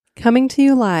Coming to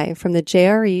you live from the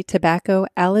JRE Tobacco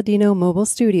Aladino Mobile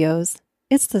Studios,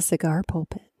 it's the Cigar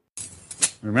Pulpit.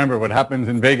 Remember, what happens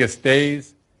in Vegas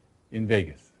stays in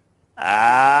Vegas.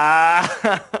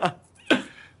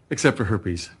 Except for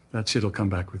herpes. That shit will come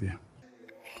back with you.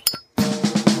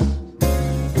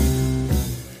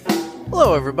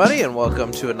 Hello, everybody, and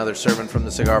welcome to another sermon from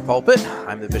the Cigar Pulpit.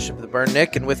 I'm the Bishop of the Burn,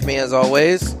 Nick, and with me, as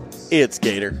always, it's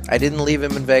Gator. I didn't leave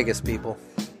him in Vegas, people.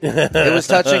 It was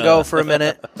touch and go for a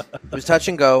minute. It was touch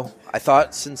and go. I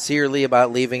thought sincerely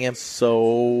about leaving him.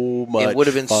 So much fun. It would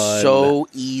have been so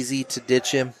easy to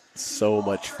ditch him. So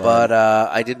much fun. But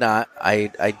I did not.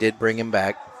 I did bring him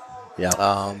back.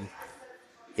 Yeah.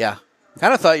 Yeah.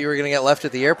 Kind of thought you were going to get left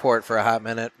at the airport for a hot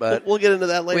minute, but we'll get into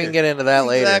that later. We can get into that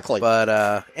later. Exactly.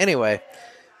 But anyway,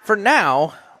 for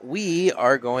now, we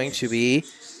are going to be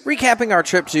recapping our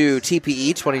trip to TPE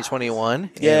 2021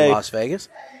 in Las Vegas.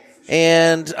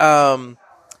 And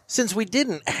since we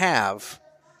didn't have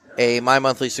a My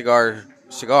Monthly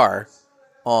Cigar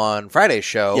on Friday's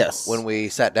show when we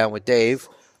sat down with Dave,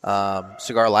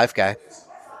 Cigar Life Guy,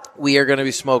 we are going to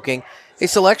be smoking a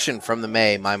selection from the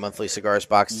May My Monthly Cigars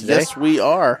box today. Yes, we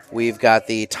are. We've got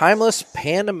the Timeless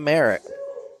Panamericana.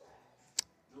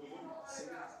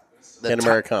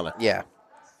 Yeah.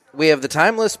 We have the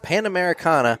Timeless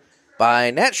Panamericana by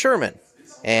Nat Sherman,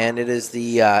 and it is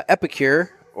the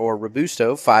Epicure or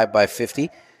Robusto 5x50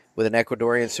 with an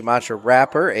Ecuadorian Sumatra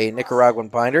wrapper, a Nicaraguan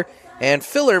binder, and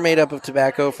filler made up of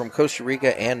tobacco from Costa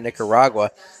Rica and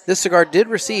Nicaragua. This cigar did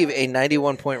receive a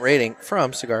 91-point rating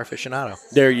from Cigar Aficionado.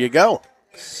 There you go.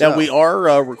 So, now, we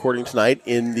are recording tonight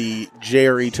in the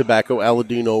Jerry Tobacco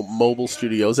Aladino Mobile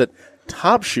Studios at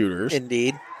Top Shooters.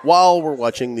 Indeed. While we're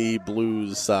watching the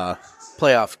Blues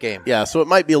playoff game. Yeah, so it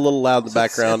might be a little loud in the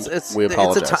background. We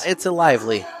apologize. It's a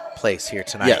lively place here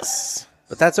tonight. Yes.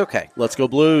 But that's okay. Let's go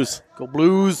Blues. Go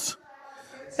Blues.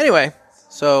 Anyway,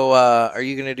 so are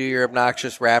you going to do your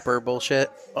obnoxious wrapper bullshit?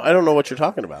 I don't know what you're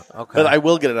talking about. Okay. But I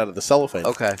will get it out of the cellophane.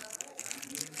 Okay.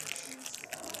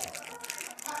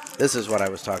 This is what I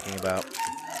was talking about.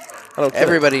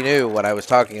 Everybody knew what I was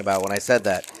talking about when I said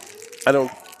that. I don't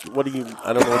know what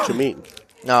you mean.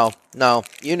 No,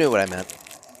 you knew what I meant.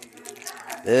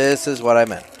 This is what I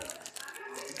meant.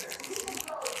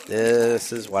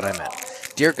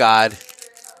 Dear God,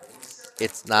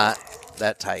 it's not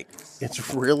that tight.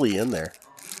 It's really in there.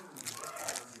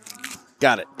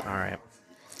 Got it. All right.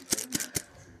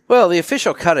 Well, the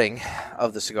official cutting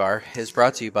of the cigar is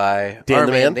brought to you by our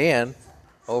man Dan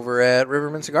over at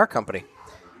Riverman Cigar Company.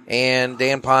 And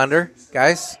Dan Ponder,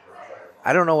 guys,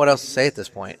 I don't know what else to say at this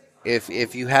point.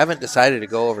 If you haven't decided to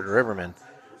go over to Riverman,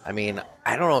 I mean,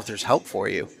 I don't know if there's help for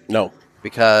you. No.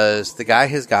 Because the guy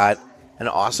has got an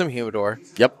awesome humidor.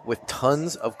 Yep. With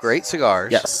tons of great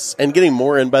cigars. Yes. And getting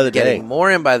more in by the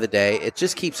day. It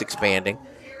just keeps expanding.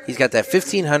 He's got that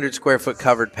 1,500 square foot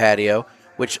covered patio,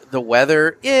 which the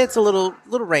weather, it's a little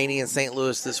rainy in St.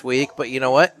 Louis this week, but you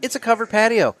know what? It's a covered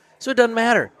patio, so it doesn't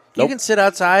matter. You can sit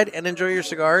outside and enjoy your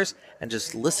cigars and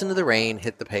just listen to the rain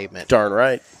hit the pavement. Darn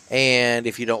right. And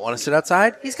if you don't want to sit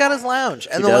outside, he's got his lounge.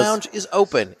 And the lounge is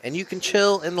open. And you can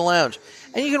chill in the lounge.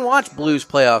 And you can watch Blues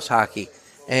playoffs hockey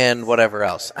and whatever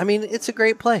else. I mean, it's a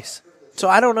great place. So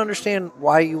I don't understand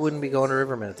why you wouldn't be going to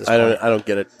Riverman at this point. I don't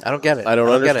get it. I don't get it. I don't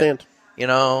understand. You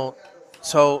know,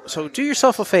 so do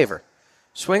yourself a favor.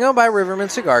 Swing on by Riverman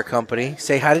Cigar Company.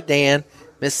 Say hi to Dan,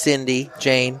 Miss Cindy,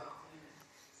 Jane.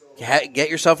 Get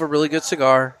yourself a really good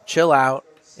cigar. Chill out.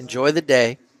 Enjoy the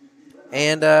day.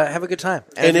 And have a good time.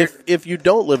 And if you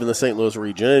don't live in the St. Louis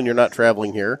region and you're not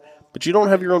traveling here, but you don't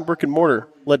have your own brick and mortar,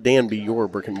 let Dan be your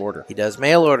brick and mortar. He does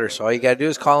mail order, so all you got to do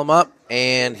is call him up,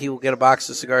 and he will get a box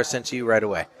of cigars sent to you right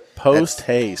away. Post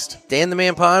haste. Dan the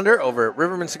Man Ponder over at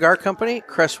Riverman Cigar Company,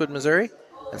 Crestwood, Missouri.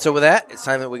 And so with that, it's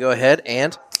time that we go ahead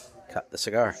and cut the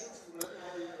cigar.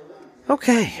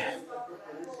 Okay.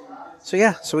 So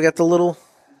we got the little...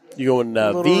 You going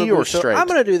V or straight? I'm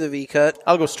going to do the V cut.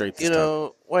 I'll go straight this time.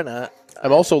 Why not?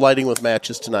 I'm also lighting with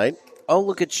matches tonight. Oh,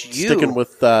 look at you. Sticking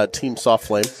with Team Soft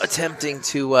Flame. Attempting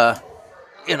to,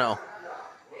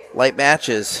 light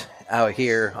matches out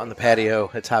here on the patio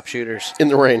at Top Shooters. In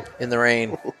the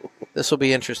rain. This will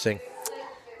be interesting.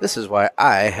 This is why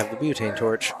I have the butane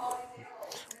torch.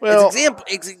 Well,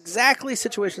 it's exactly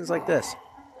situations like this.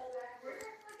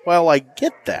 Well, I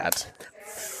get that.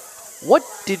 What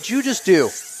did you just do?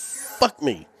 Fuck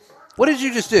me. What did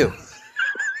you just do?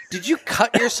 Did you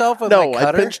cut yourself with my cutter? No,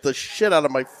 I pinched the shit out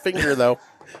of my finger, though.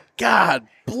 God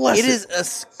bless it. It is a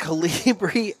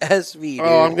Calibri SV, dude.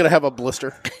 Oh, I'm going to have a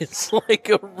blister. It's like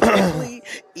a really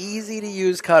easy to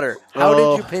use cutter. How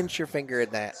did you pinch your finger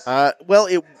in that? Well,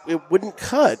 it wouldn't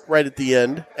cut right at the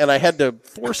end, and I had to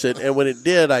force it, and when it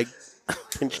did, I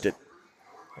pinched it.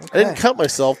 I didn't cut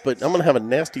myself, but I'm going to have a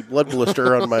nasty blood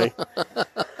blister on my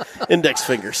index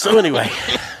finger. So anyway,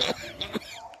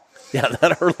 yeah,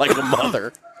 that hurt like a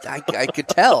mother. I could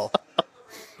tell.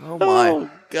 Oh, my. Oh,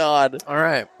 God. All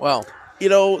right. Well,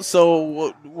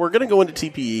 so we're going to go into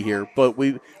TPE here, but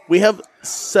we have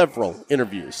several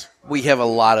interviews. we have a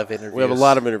lot of interviews. We have a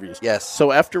lot of interviews. Yes.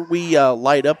 So after we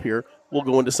light up here, we'll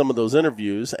go into some of those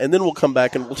interviews, and then we'll come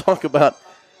back and we'll talk about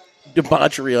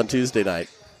debauchery on Tuesday night.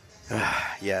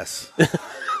 Yes.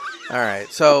 All right.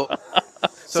 So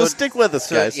stick with us,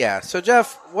 guys. Yeah. So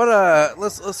Jeff, what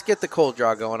let's get the cold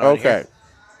draw going on here.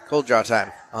 Cold draw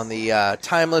time on the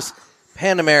timeless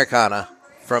Pan Americana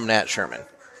from Nat Sherman.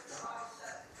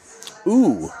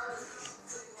 Ooh.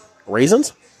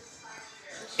 Raisins?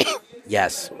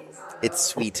 Yes. It's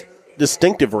sweet.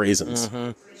 Distinctive raisins.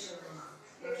 Mm-hmm.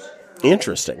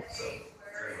 Interesting.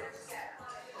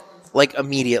 Like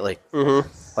immediately. Mm-hmm.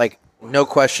 Like no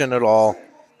question at all.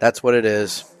 That's what it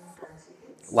is.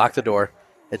 Lock the door.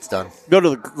 It's done. Go to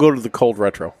the cold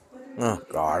retro. Oh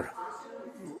God.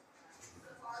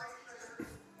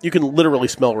 You can literally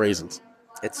smell raisins.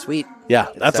 It's sweet. Yeah,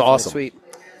 It's that's definitely awesome. Sweet.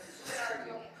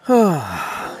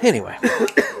 Anyway.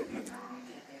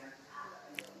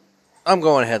 I'm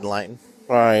going ahead and lighten.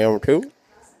 I am too.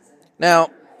 Now,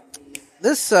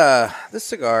 this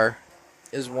cigar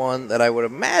is one that I would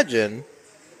imagine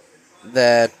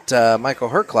that Michael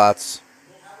Herklotz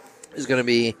is going to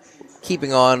be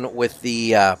keeping on with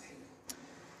the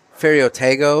Ferio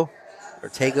Tego or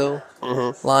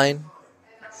Tego line.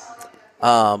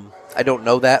 I don't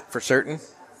know that for certain.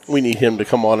 We need him to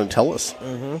come on and tell us.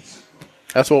 Mm-hmm.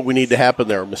 That's what we need to happen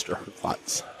there, Mr.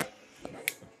 Herklotz.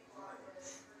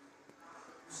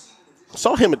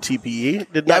 Saw him at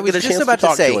TPE. Did not get a chance to talk to him. I was just about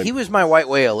to say, he was my white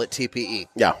whale at TPE.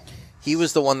 Yeah. He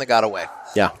was the one that got away.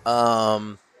 Yeah.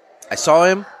 I saw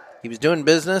him. He was doing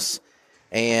business.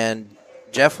 And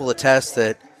Jeff will attest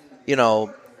that,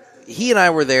 he and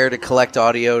I were there to collect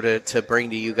audio to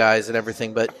bring to you guys and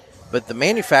everything. But the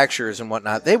manufacturers and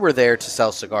whatnot, they were there to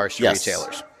sell cigars to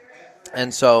retailers.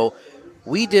 And so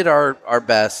we did our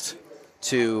best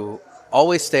to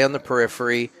always stay on the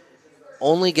periphery,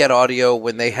 only get audio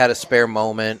when they had a spare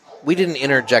moment. We didn't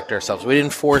interject ourselves. We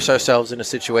didn't force ourselves into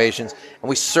situations, and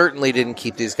we certainly didn't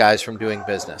keep these guys from doing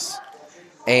business.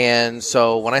 And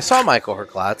so when I saw Michael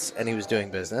Herklotz and he was doing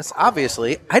business,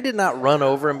 obviously I did not run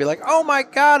over and be like, oh my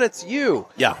God, it's you.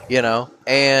 Yeah.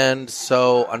 And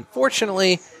so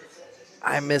unfortunately,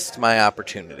 I missed my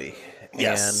opportunity.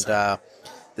 Yes. And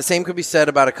the same could be said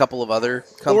about a couple of other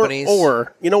companies.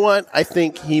 Or you know what? I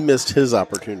think he missed his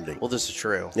opportunity. Well, this is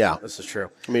true. Yeah. This is true.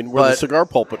 I mean, we're the cigar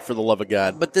pulpit, for the love of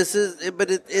God. But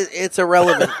it's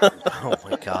irrelevant. Oh,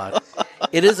 my God.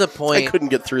 It is a point. I couldn't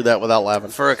get through that without laughing.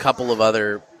 For a couple of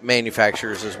other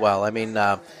manufacturers as well. I mean,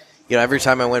 every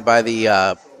time I went by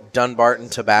the Dunbarton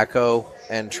Tobacco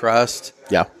and Trust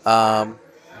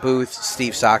booth,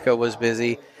 Steve Sacco was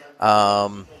busy.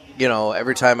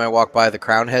 Every time I walked by the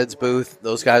Crown Heads booth,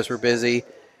 those guys were busy.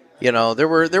 There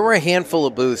were a handful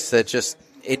of booths that just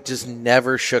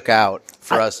never shook out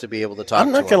for us to be able to talk to.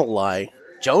 I'm not going to lie.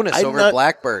 Jonas over at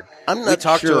Blackbird. We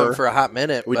talked to him for a hot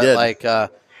minute. We but did.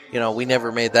 We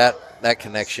never made that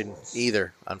connection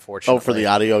either, unfortunately. Oh, for the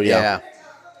audio, yeah.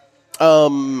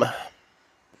 I'm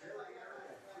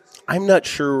not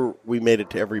sure we made it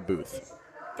to every booth.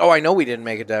 Oh, I know we didn't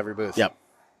make it to every booth. Yep.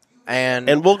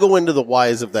 And we'll go into the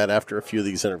whys of that after a few of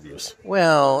these interviews.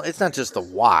 Well, it's not just the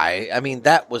why. I mean,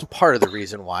 that was part of the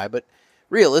reason why, but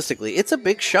realistically, it's a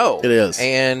big show. It is.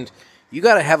 And you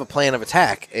got to have a plan of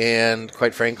attack. And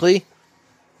quite frankly,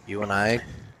 you and I,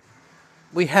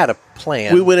 we had a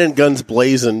plan. We went in guns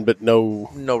blazing, but no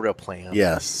real plan.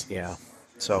 Yes. Yeah.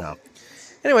 So,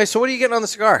 anyway, so what are you getting on the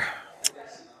cigar?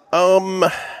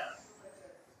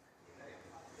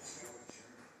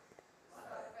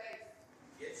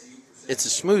 It's a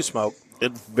smooth smoke.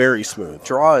 It's very smooth.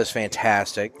 Draw is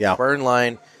fantastic. Yeah. Burn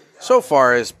line so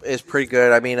far is pretty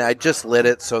good. I mean, I just lit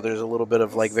it, so there's a little bit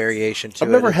of variation to it.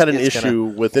 I've never had an issue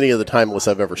with any of the timeless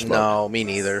I've ever smoked. No, me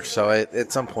neither. So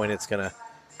at some point it's going to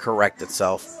correct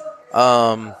itself.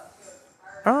 Oh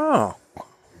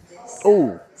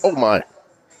my.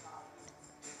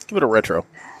 Give it a retro.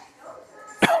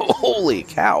 Holy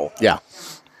cow. Yeah.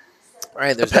 All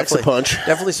right, there's punch.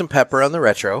 definitely some pepper on the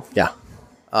retro. Yeah.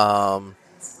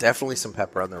 Definitely some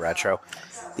pepper on the retro.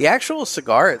 The actual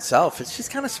cigar itself, it's just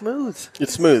kind of smooth.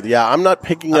 It's smooth, yeah. I'm not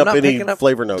picking up any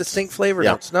flavor notes. Distinct flavor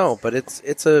notes, no. But it's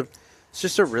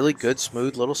just a really good,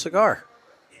 smooth little cigar.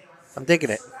 I'm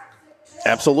digging it.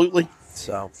 Absolutely.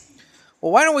 So,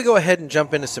 well, why don't we go ahead and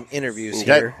jump into some interviews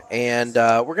here, and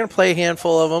we're going to play a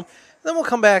handful of them. Then we'll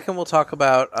come back and we'll talk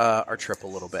about our trip a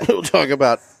little bit. We'll talk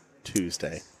about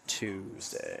Tuesday.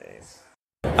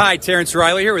 Hi, Terrence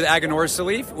Riley here with Aganor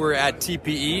Salif. We're at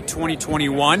TPE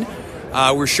 2021.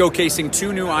 We're showcasing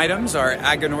 2 new items, our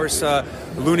Aganorsa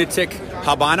Lunatic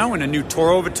Habano and a new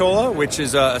Toro Vitola, which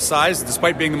is a size,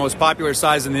 despite being the most popular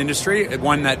size in the industry,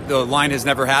 one that the line has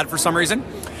never had for some reason.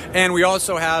 And we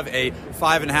also have a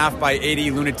 5.5 by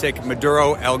 80 Lunatic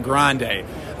Maduro El Grande,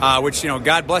 which,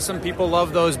 God bless them, people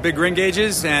love those big ring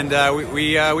gauges, and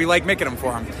we like making them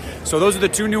for them. So those are the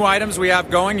 2 new items we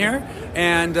have going here,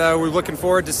 and we're looking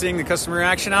forward to seeing the customer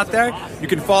reaction out there. You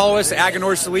can follow us,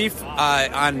 Aganor Salif,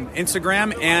 on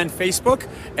Instagram and Facebook,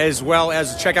 as well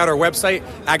as check out our website,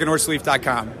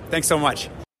 aganorsalif.com. Thanks so much.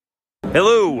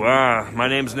 Hello, my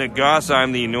name's Nick Goss.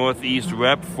 I'm the Northeast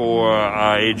rep for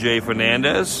AJ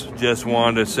Fernandez. Just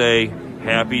wanted to say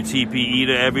happy TPE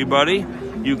to everybody.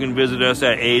 You can visit us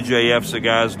at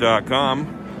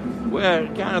ajfcigars.com. We're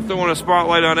kind of throwing a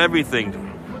spotlight on everything.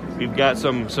 We've got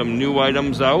some new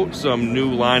items out, some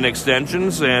new line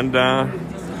extensions, and,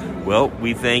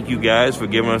 we thank you guys for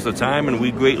giving us the time, and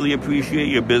we greatly appreciate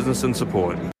your business and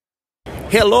support.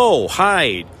 Hello,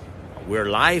 hi. We're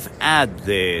live at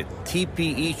the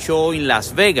TPE show in Las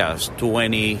Vegas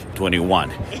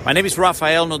 2021. My name is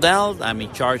Rafael Nodal. I'm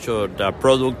in charge of the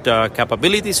product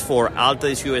capabilities for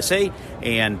Alta's USA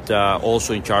and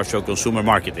also in charge of consumer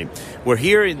marketing. We're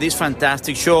here in this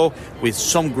fantastic show with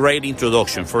some great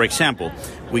introduction. For example,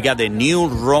 we got the new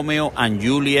Romeo and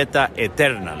Julieta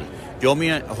Eternal.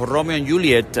 Romeo and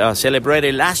Juliet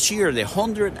celebrated last year the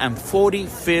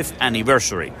 145th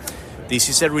anniversary. This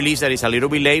is a release that is a little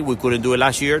bit late. We couldn't do it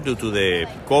last year due to the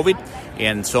COVID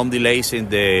and some delays in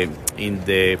the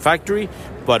factory,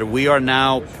 but we are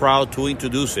now proud to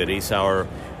introduce it. It's our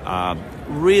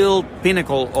real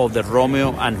pinnacle of the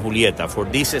Romeo and Julieta. For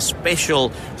this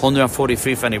special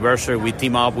 145th anniversary, we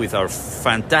team up with our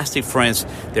fantastic friends,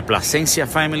 the Plasencia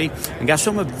family, and got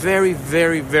some very,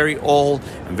 very, very old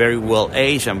and very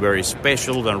well-aged and very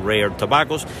special and rare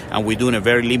tobaccos. And we're doing a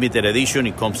very limited edition.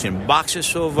 It comes in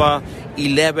boxes of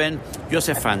 11. Just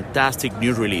a fantastic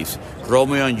new release,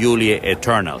 Romeo and Juliet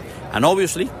Eternal. And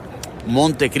obviously,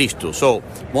 Monte Cristo. So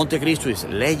Monte Cristo is a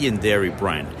legendary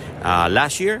brand.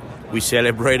 Last year, we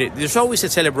celebrated. There's always a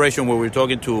celebration where we're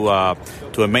talking to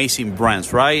amazing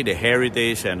brands, right? The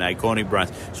heritage and iconic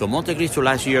brands. So Monte Cristo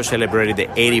last year celebrated the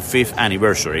 85th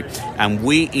anniversary, and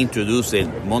we introduced the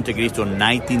Monte Cristo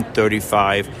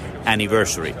 1935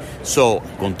 anniversary. So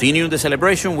continuing the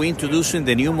celebration, we're introducing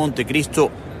the new Monte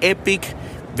Cristo Epic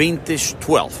Vintage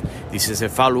 12. This is a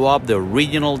follow-up, the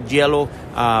original yellow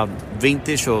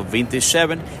vintage of Vintage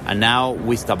 7, and now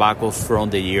with tobacco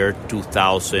from the year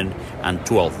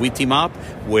 2012. We team up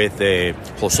with the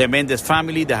Jose Mendez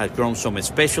family that has grown some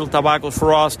special tobaccos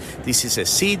for us. This is a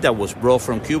seed that was brought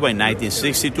from Cuba in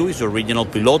 1962. It's the original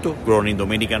Piloto, grown in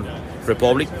Dominican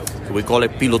Republic. So we call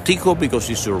it Pilotico because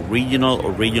it's the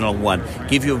original one.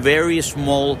 Give you very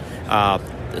small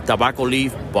tobacco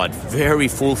leaf, but very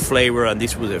full flavor, and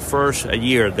this was the first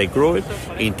year they grew it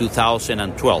in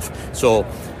 2012. So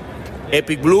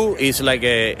Epic Blue is like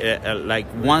like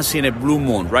once in a blue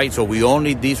moon, right? So we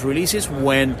only these releases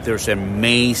when there's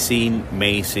amazing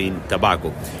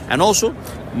tobacco. And also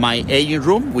my aging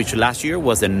room, which last year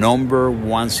was the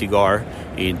 #1 cigar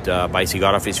by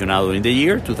Cigar Aficionado in the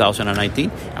year 2019,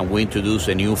 and we introduced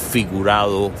a new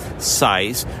Figurado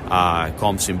size.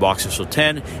 Comes in boxes of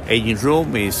 10. Aging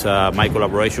Room is my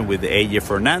collaboration with AJ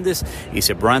Fernandez. It's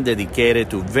a brand dedicated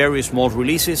to very small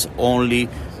releases, only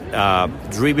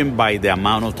driven by the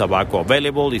amount of tobacco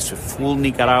available. It's a full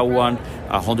Nicaraguan,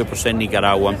 100%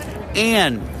 Nicaraguan.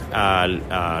 And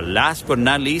last but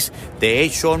not least, the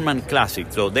H. Shortman Classic.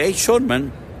 So the H.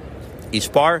 Shortman is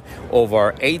part of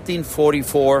our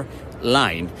 1844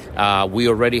 line. We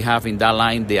already have in that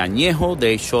line the Añejo, the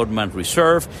H. Shortman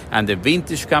Reserve, and the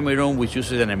Vintage Cameroon, which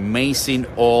uses an amazing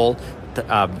all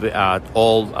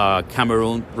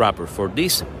Cameroon wrapper. For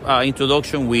this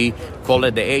introduction, we call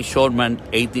it the H. Shortman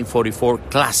 1844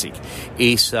 Classic.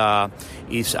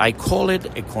 I call it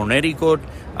a Connecticut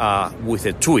with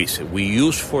a twist. We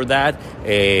use for that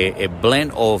a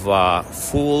blend of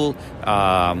full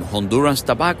Honduran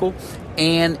tobacco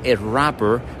and a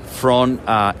wrapper from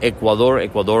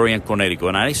Ecuadorian Connecticut.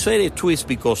 And I say a twist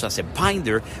because as a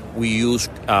binder, we use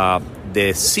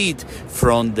the seed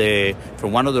from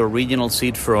one of the original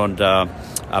seed from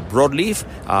broadleaf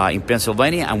in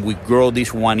Pennsylvania, and we grow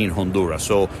this one in Honduras.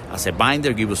 So as a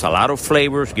binder, give us a lot of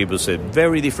flavors, give us a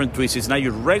very different twist. It's not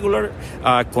your regular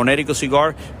Connecticut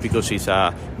cigar because it's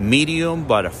a medium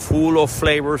but full of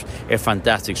flavors.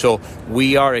 Fantastic. So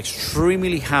we are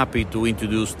extremely happy to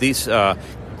introduce this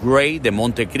great, the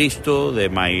Monte Cristo,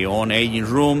 my own aging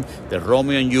room, the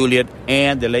Romeo and Juliet,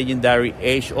 and the legendary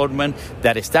H. Oldman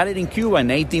that started in Cuba in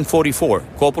 1844.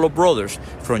 A couple of brothers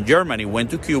from Germany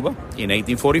went to Cuba in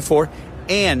 1844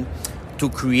 and to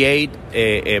create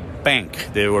a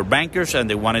bank. They were bankers and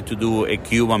they wanted to do a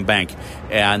Cuban bank.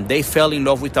 And they fell in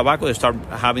love with tobacco. They started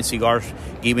having cigars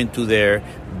given to their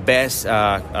best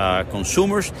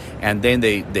consumers, and then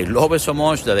they love it so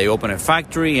much that they opened a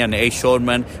factory. And H.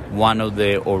 Oldman, one of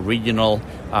the original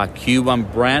Cuban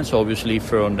brands, obviously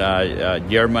from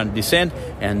German descent,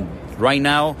 and right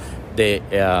now the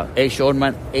H.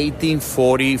 Oldman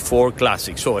 1844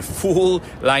 Classic. So a full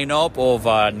lineup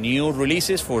of new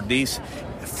releases for this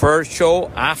first show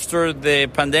after the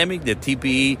pandemic, the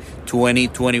TPE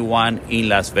 2021 in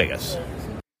Las Vegas.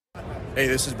 Hey,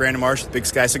 this is Brandon Marsh with Big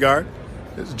Sky Cigar.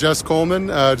 It's Jess Coleman,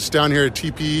 just down here at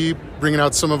TPE, bringing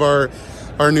out some of our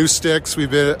new sticks.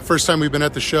 First time we've been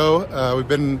at the show. We've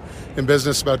been in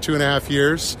business about 2.5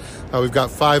 years. We've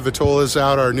got 5 Vitolas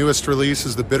out. Our newest release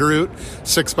is the Bitterroot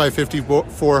 6x54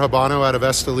 Habano out of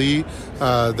Esteli,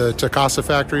 the Tacasa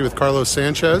factory with Carlos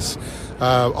Sanchez.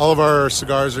 All of our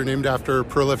cigars are named after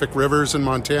prolific rivers in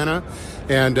Montana,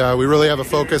 and we really have a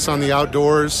focus on the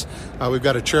outdoors. We've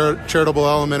got a charitable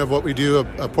element of what we do.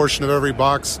 A portion of every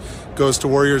box goes to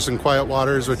Warriors in Quiet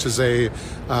Waters, which is a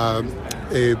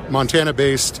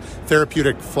Montana-based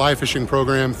therapeutic fly fishing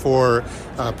program for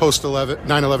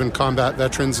post-9/11 combat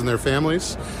veterans and their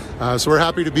families. So we're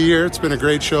happy to be here. It's been a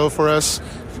great show for us.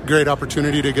 Great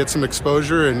opportunity to get some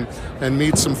exposure and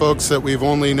meet some folks that we've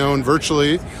only known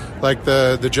virtually, like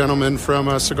the gentleman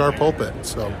from Cigar Pulpit.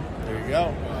 So there you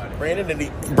go.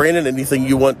 Brandon, anything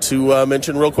you want to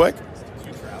mention real quick?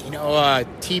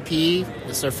 TP,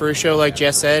 it's our first show, like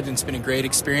Jess said, and it's been a great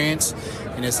experience,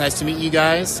 and it's nice to meet you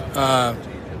guys.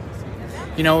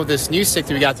 This new stick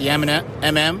that we got, the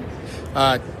MM,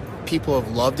 people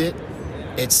have loved it.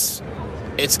 It's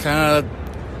going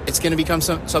to become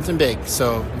something big.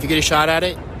 So if you get a shot at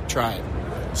it, try it.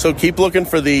 So keep looking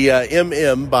for the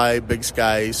MM by Big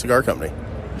Sky Cigar Company.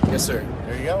 Yes, sir.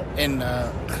 There you go. And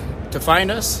to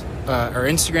find us, our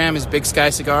Instagram is Big Sky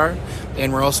Cigar,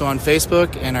 and we're also on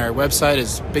Facebook, and our website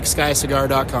is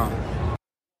bigskycigar.com.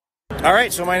 All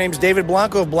right, so my name's David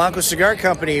Blanco of Blanco Cigar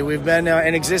Company. We've been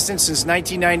in existence since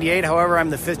 1998. However, I'm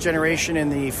the 5th generation in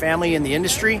the family in the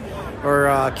industry,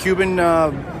 or Cuban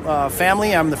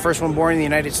family. I'm the first one born in the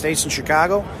United States in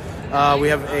Chicago. We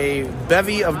have a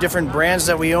bevy of different brands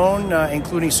that we own,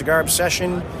 including Cigar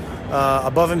Obsession,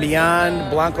 Above and Beyond,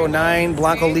 Blanco 9,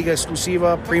 Blanco Liga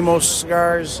Exclusiva, Primos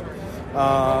Cigars,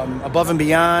 Above and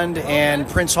Beyond, and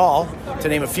Prince Hall, to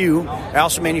name a few. I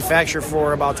also manufacture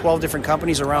for about 12 different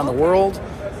companies around the world.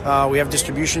 We have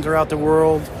distribution throughout the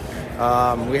world.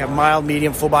 We have mild,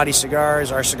 medium, full-body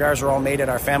cigars. Our cigars are all made at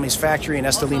our family's factory in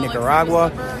Esteli,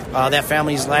 Nicaragua. That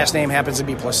family's last name happens to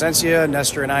be Plasencia.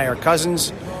 Nestor and I are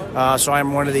cousins. So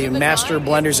I'm one of the master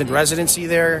blenders in residency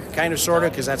there, kind of, sort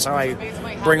of, because that's how I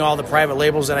bring all the private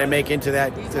labels that I make into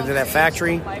that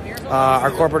factory.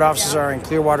 Our corporate offices are in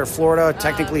Clearwater, Florida,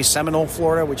 technically Seminole,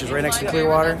 Florida, which is right next to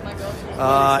Clearwater.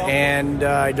 And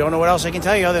I don't know what else I can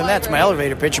tell you other than that. It's my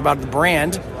elevator pitch about the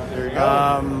brand.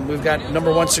 We've got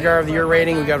number 1 cigar of the year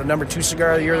rating. We've got a number 2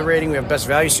 cigar of the year rating. We have best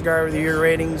value cigar of the year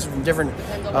ratings from different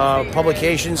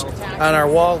publications. On our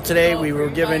wall today, we were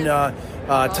given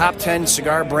top 10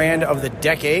 cigar brand of the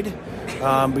decade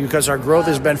because our growth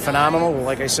has been phenomenal.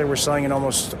 Like I said, we're selling in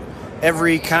almost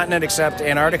every continent except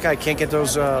Antarctica. I can't get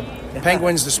those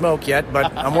penguins to smoke yet,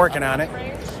 but I'm working on it.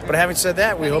 But having said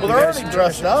that, we hope they're already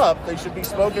dressed up. They should be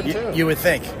smoking too. You would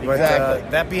think. But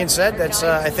that being said,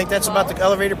 I think that's about the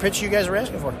elevator pitch you guys were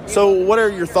asking for. So what are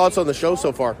your thoughts on the show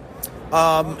so far?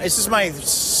 This is my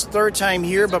 3rd time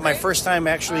here, but my first time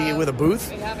actually with a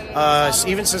booth.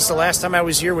 Even since the last time I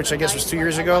was here, which I guess was 2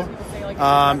 years ago,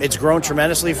 it's grown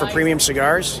tremendously for premium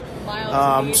cigars.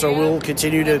 So we'll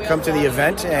continue to come to the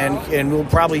event, and we'll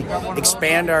probably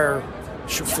expand our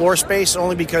floor space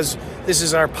only because this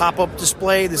is our pop-up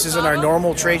display. This isn't our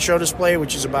normal trade show display,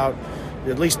 which is about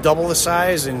at least double the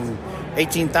size and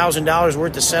 $18,000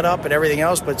 worth to set up and everything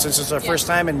else. But since it's our first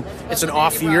time and it's an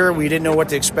off year, we didn't know what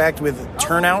to expect with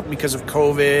turnout because of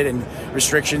COVID and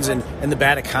restrictions and the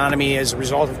bad economy as a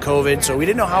result of COVID. So we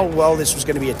didn't know how well this was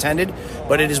going to be attended,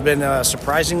 but it has been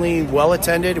surprisingly well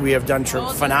attended. We have done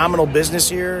phenomenal business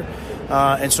here.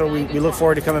 And so we look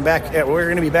forward to coming back. We're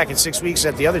going to be back in 6 weeks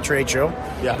at the other trade show,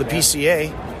 the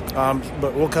PCA.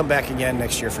 But we'll come back again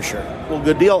next year for sure. Well,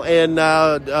 good deal. And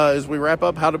as we wrap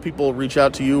up, how do people reach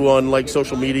out to you on like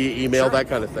social media, email, that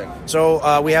kind of thing?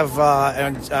 So we have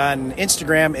on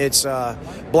Instagram, it's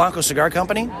Blanco Cigar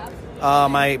Company.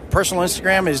 My personal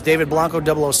Instagram is David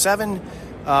Blanco 007.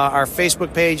 Our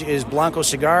Facebook page is Blanco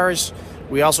Cigars.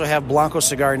 We also have Blanco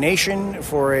Cigar Nation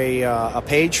for a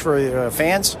page for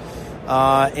fans.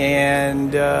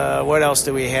 And what else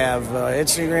do we have?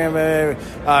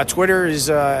 Instagram, Twitter is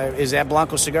at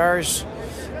Blanco Cigars.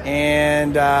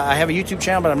 And I have a YouTube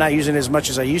channel, but I'm not using it as much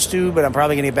as I used to, but I'm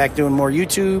probably going to get back doing more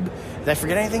YouTube. Did I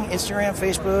forget anything? Instagram,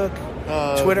 Facebook,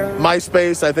 Twitter?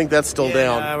 MySpace, I think that's still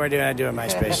down. We're doing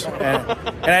MySpace.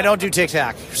 and I don't do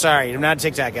TikTok. Sorry, I'm not a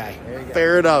TikTok guy.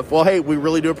 Fair enough. Well, hey, we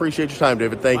really do appreciate your time,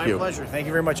 David. Thank you. My pleasure. Thank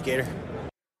you very much, Gator.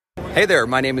 Hey there,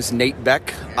 my name is Nate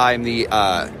Beck. I'm the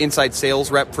inside sales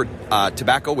rep for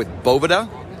tobacco with Boveda.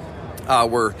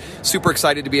 We're super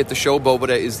excited to be at the show.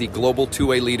 Boveda is the global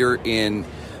two-way leader in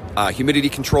humidity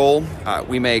control.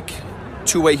 We make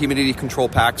two-way humidity control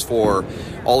packs for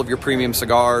all of your premium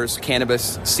cigars,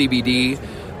 cannabis, CBD.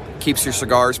 Keeps your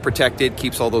cigars protected,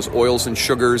 keeps all those oils and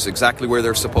sugars exactly where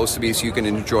they're supposed to be so you can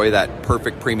enjoy that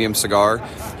perfect premium cigar.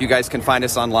 You guys can find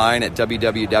us online at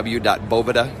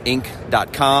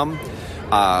www.bovedainc.com.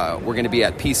 We're going to be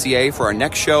at PCA for our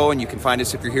next show, and you can find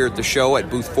us if you're here at the show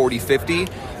at booth 4050.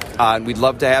 And we'd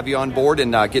love to have you on board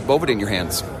and get Boveda in your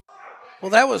hands. Well,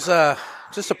 that was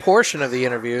just a portion of the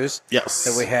interviews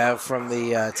that we have from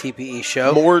the TPE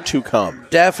show. More to come.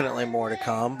 Definitely more to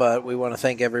come, but we want to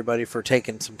thank everybody for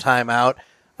taking some time out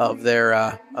of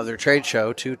their trade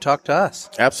show to talk to us.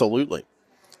 Absolutely.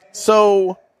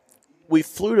 So we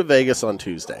flew to Vegas on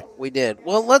Tuesday. We did.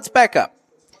 Well, let's back up.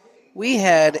 We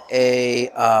had a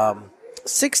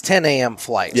 6:10 a.m.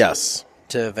 flight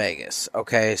to Vegas.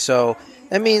 Okay, so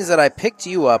that means that I picked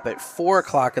you up at 4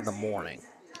 o'clock in the morning.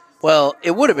 Well, it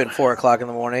would have been 4 o'clock in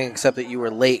the morning, except that you were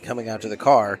late coming out to the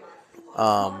car.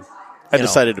 I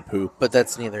decided to poo. But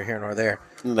that's neither here nor there.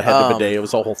 And I had the bidet. It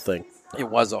was a whole thing. It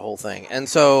was a whole thing. And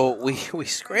so we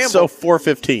scrambled. So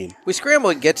 4:15. We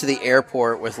scrambled to get to the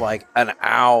airport with like an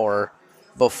hour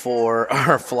before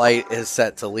our flight is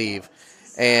set to leave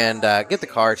and get the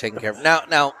car taken care of.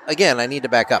 Now, again, I need to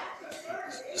back up.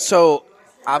 So,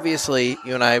 obviously,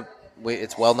 you and I,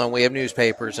 it's well known we have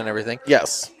newspapers and everything.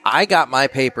 Yes. I got my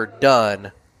paper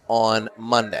done on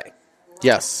Monday.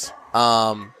 Yes.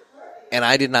 And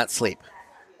I did not sleep.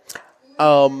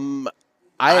 I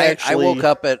woke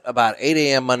up at about 8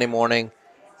 a.m. Monday morning,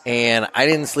 and I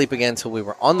didn't sleep again until we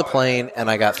were on the plane, and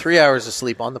I got 3 hours of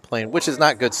sleep on the plane, which is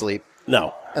not good sleep.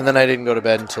 No. And then I didn't go to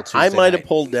bed until Tuesday I might night. have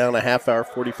pulled down a half hour,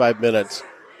 45 minutes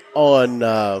on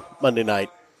Monday night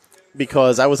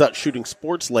because I was out shooting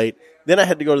sports late. Then I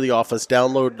had to go to the office,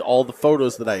 download all the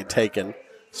photos that I had taken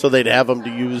so they'd have them to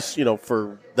use,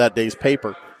 for that day's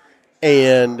paper,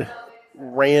 and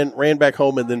ran back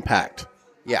home and then packed.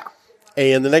 Yeah.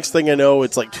 And the next thing I know,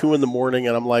 it's like 2 in the morning,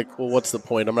 and I'm like, well, what's the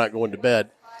point? I'm not going to bed.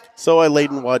 So I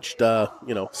laid and watched,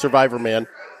 Survivor Man,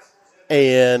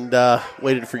 and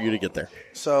waited for you to get there.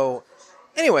 So,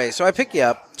 anyway, so I pick you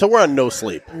up. So we're on no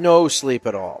sleep. No sleep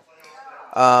at all.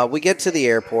 We get to the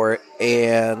airport,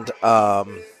 and,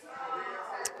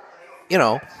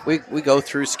 we go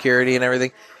through security and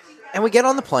everything, and we get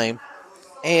on the plane,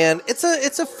 and it's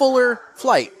a fuller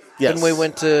flight than we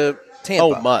went to Tampa.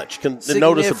 Oh, much.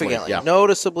 Significantly.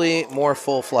 Noticeably more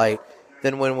full flight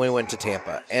than when we went to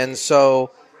Tampa. And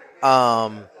so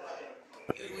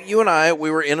you and I, we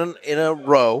were in a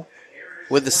row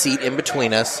with the seat in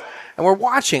between us, and we're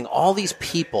watching all these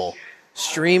people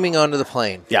streaming onto the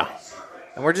plane. Yeah.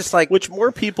 And we're just like... Which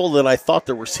more people than I thought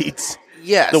there were seats.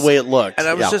 Yes. The way it looked. And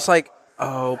I was just like,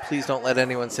 oh, please don't let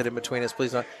anyone sit in between us.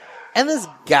 Please don't. And this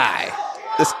guy.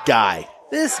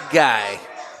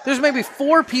 There's maybe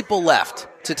 4 people left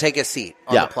to take a seat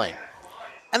on the plane.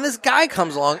 And this guy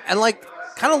comes along and,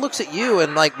 kind of looks at you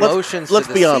and, motions to the seat. Let's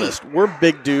be honest. We're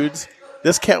big dudes.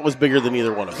 This cat was bigger than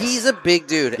either one of us. He's a big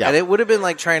dude. Yeah. And it would have been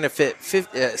like trying to fit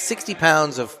 60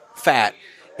 pounds of fat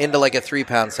into, a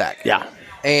 3-pound sack. Yeah.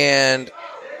 And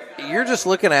you're just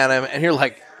looking at him, and you're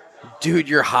like, dude,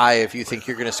 you're high if you think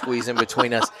you're going to squeeze in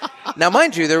between us. Now,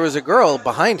 mind you, there was a girl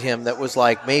behind him that was,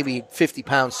 maybe 50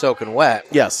 pounds soaking wet.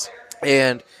 Yes.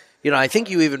 And, I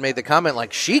think you even made the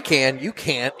comment, she can, you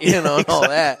can't, and all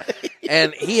that.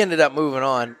 And he ended up moving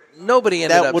on. Nobody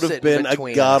ended up sitting between us. That would have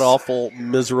been a god-awful,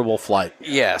 miserable flight.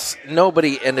 Yes.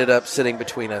 Nobody ended up sitting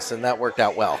between us, and that worked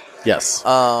out well. Yes.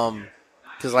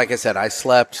 Because, like I said, I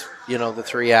slept, the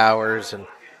 3 hours, and,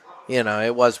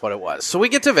 it was what it was. So we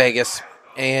get to Vegas,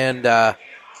 and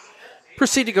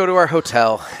proceed to go to our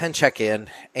hotel and check in.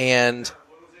 And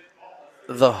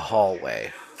the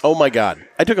hallway. Oh, my God.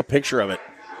 I took a picture of it.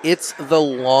 It's the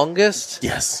longest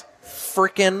Yes.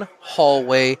 freaking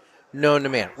hallway known to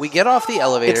man. We get off the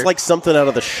elevator. It's like something out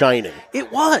of The Shining.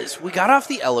 It was. We got off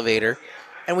the elevator,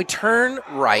 and we turn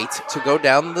right to go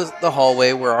down the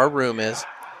hallway where our room is.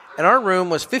 And our room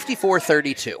was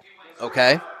 5432,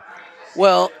 okay?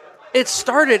 Well, it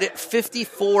started at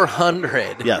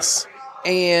 5400. Yes.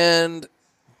 And,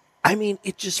 I mean,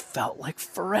 it just felt like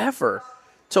forever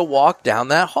to walk down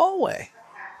that hallway.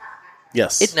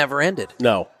 Yes. It never ended.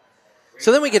 No.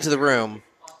 So then we get to the room,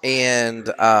 and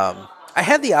I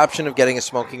had the option of getting a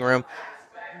smoking room,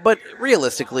 but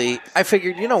realistically, I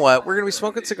figured, you know what, we're going to be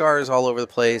smoking cigars all over the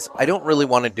place. I don't really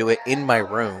want to do it in my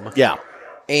room. Yeah.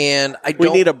 And we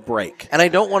need a break. And I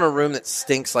don't want a room that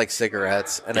stinks like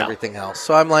cigarettes and everything else.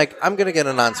 So I'm like, I'm going to get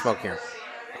a non-smoking room.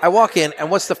 I walk in, and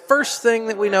what's the first thing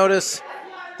that we notice?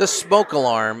 The smoke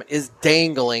alarm is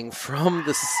dangling from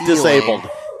the ceiling.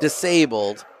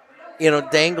 Disabled.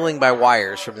 Dangling by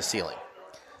wires from the ceiling.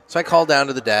 So I called down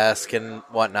to the desk and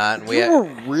whatnot. And you were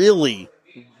really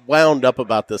wound up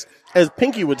about this. As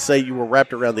Pinky would say, you were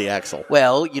wrapped around the axle.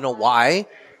 Well, you know why?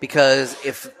 Because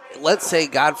if, let's say,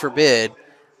 God forbid,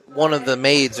 one of the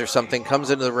maids or something comes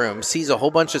into the room, sees a whole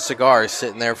bunch of cigars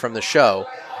sitting there from the show,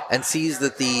 and sees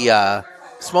that the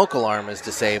smoke alarm is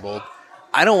disabled,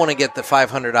 I don't want to get the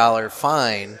 $500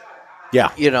 fine,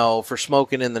 for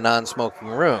smoking in the non-smoking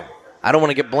room. I don't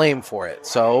want to get blamed for it.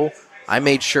 So I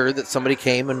made sure that somebody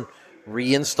came and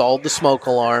reinstalled the smoke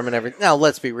alarm and everything. Now,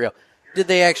 let's be real. Did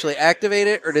they actually activate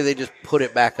it, or did they just put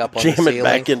it back up on the ceiling? Jam it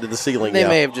back into the ceiling, They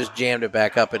may have just jammed it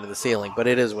back up into the ceiling, but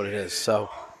it is what it is. So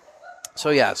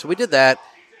we did that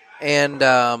and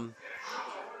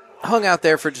hung out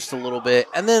there for just a little bit.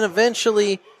 And then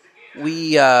eventually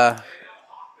we went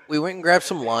and grabbed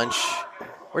some lunch.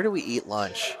 Where did we eat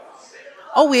lunch?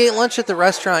 Oh, we ate lunch at the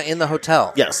restaurant in the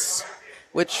hotel. Yes.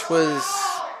 Which was...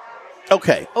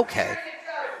 Okay.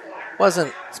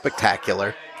 Wasn't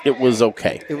spectacular. It was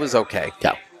okay. It was okay.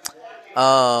 Yeah.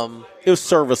 It was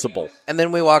serviceable. And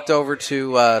then we walked over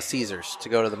to Caesars to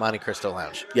go to the Monte Cristo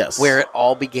Lounge. Yes. Where it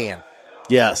all began.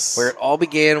 Yes. Where it all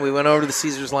began. We went over to the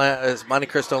Caesars Monte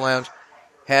Cristo Lounge,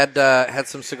 had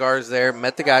some cigars there,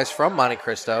 met the guys from Monte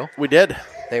Cristo. We did.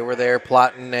 They were there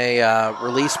plotting a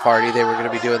release party they were going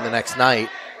to be doing the next night.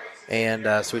 And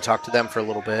so we talked to them for a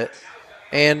little bit.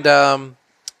 And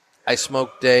I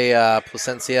smoked a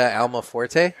Plasencia Alma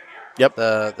Fuerte. Yep.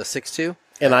 The 6.2.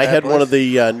 And I had one of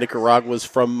the Nicaraguas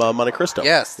from Monte Cristo.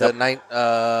 Yes, the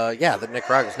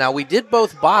Nicaraguas. Now, we did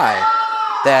both buy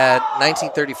that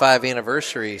 1935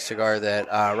 anniversary cigar that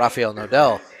Rafael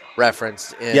Nodal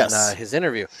referenced in his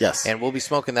interview. Yes. And we'll be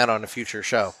smoking that on a future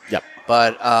show. Yep.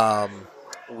 But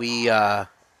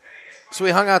so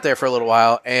we hung out there for a little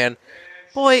while, and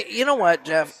boy, you know what,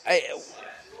 Jeff?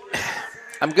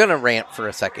 I'm going to rant for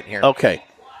a second here. Okay.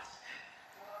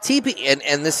 TPE,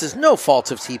 and this is no fault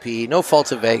of TPE, no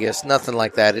fault of Vegas, nothing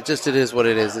like that. It is what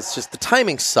it is. It's just the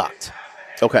timing sucked.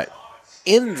 Okay.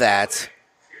 In that,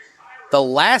 the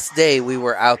last day we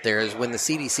were out there is when the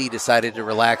CDC decided to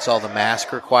relax all the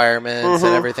mask requirements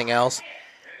and everything else.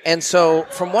 And so,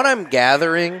 from what I'm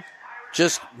gathering,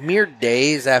 just mere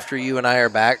days after you and I are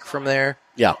back from there,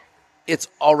 it's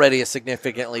already a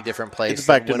significantly different place. It's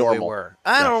back to when normal. We were.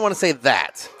 I don't want to say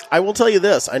that. I will tell you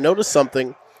this. I noticed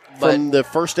something from the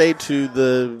first day to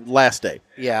the last day.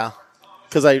 Yeah.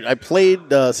 Because I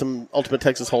played some Ultimate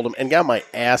Texas Hold'em and got my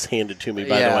ass handed to me,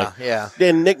 by the way. Yeah.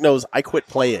 And Nick knows I quit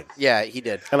playing. Yeah, he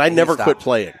did. And I never quit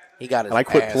playing. He got his And I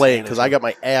quit ass playing handed because to I him. got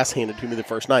my ass handed to me the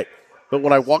first night. But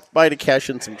when I walked by to cash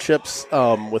in some chips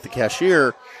with the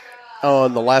cashier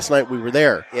on the last night we were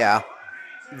there,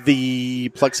 the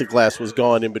plexiglass was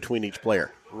gone in between each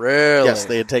player. Really? Yes,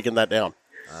 they had taken that down.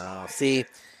 Oh, see.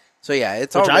 So, yeah,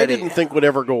 it's Which already... I didn't think would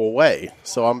ever go away,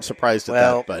 so I'm surprised at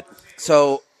that. But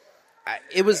so,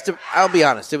 it was... I'll be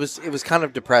honest, it was kind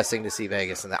of depressing to see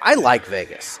Vegas in that. I like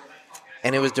Vegas.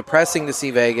 And it was depressing to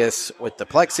see Vegas with the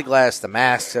plexiglass, the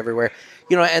masks everywhere.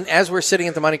 And as we're sitting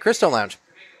at the Monte Cristo Lounge,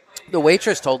 the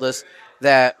waitress told us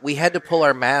that we had to pull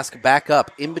our mask back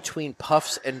up in between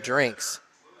puffs and drinks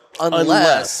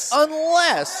unless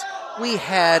we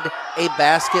had a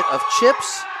basket of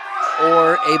chips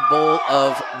or a bowl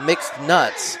of mixed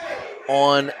nuts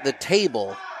on the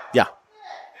table. Yeah.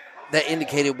 That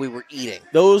indicated we were eating.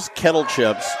 Those kettle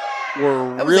chips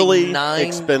were really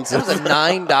expensive. That was a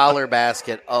 $9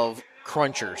 basket of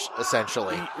Crunchers,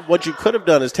 essentially. What you could have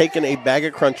done is taken a bag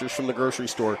of Crunchers from the grocery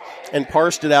store and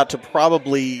parsed it out to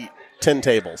probably 10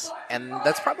 tables. And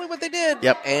that's probably what they did.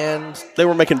 Yep. And they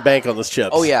were making bank on those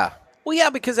chips. Oh, yeah. Well, yeah,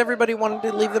 because everybody wanted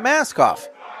to leave the mask off.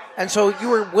 And so you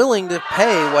were willing to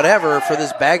pay whatever for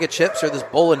this bag of chips or this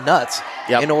bowl of nuts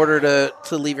in order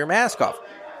to leave your mask off.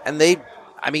 And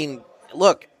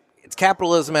look, it's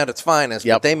capitalism at its finest,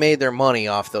 but they made their money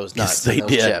off those nuts and those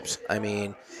chips. I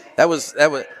mean, that was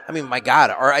my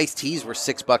God, our iced teas were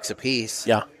 $6 a piece.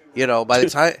 Yeah. By the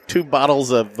time 2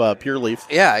 bottles of Pure Leaf.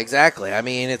 Yeah, exactly. I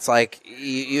mean, it's like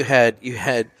you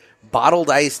had bottled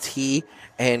iced tea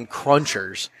and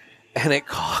crunchers, and it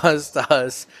cost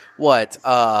us what,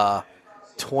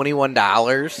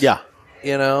 $21? Yeah.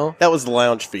 That was the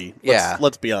lounge fee.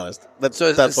 Let's be honest. That's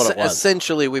what it was.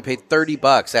 Essentially, we paid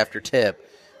 $30 after tip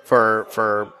for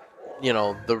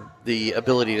the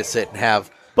ability to sit and have.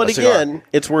 But again, cigar.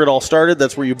 it's where it all started.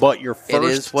 That's where you bought your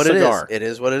first cigar. It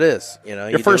is what it is.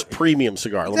 Your first premium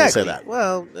cigar. Exactly. Let me say that.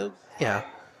 Well, yeah.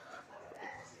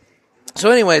 So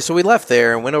anyway, we left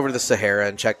there and went over to the Sahara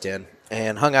and checked in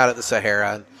and hung out at the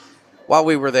Sahara. And while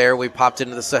we were there, we popped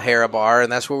into the Sahara bar,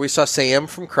 and that's where we saw Sam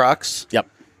from Crux. Yep.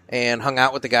 And hung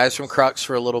out with the guys from Crux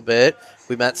for a little bit.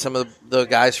 We met some of the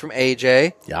guys from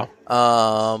AJ. Yeah.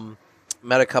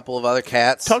 Met a couple of other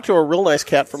cats. Talked to a real nice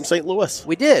cat from St. Louis.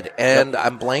 We did, and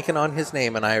I'm blanking on his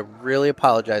name, and I really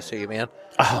apologize to you, man.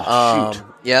 Oh, shoot.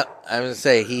 Yeah, I was going to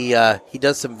say, he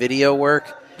does some video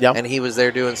work, and he was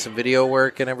there doing some video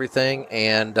work and everything,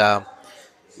 and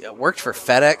worked for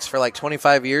FedEx for like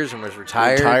 25 years and was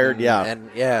retired.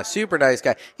 And super nice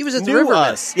guy. He was at the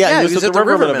Riverman. Yeah, he was at the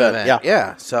Riverman event.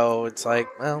 Yeah, so it's like,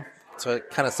 well, so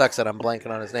it kind of sucks that I'm blanking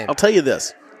on his name. I'll tell you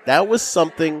this. That was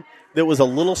something that was a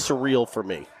little surreal for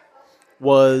me,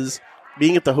 was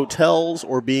being at the hotels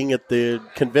or being at the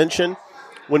convention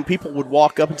when people would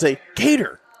walk up and say,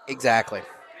 Gator. Exactly.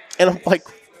 And I'm like,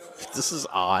 this is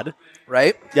odd.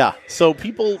 Right? Yeah. So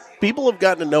people have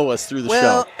gotten to know us through the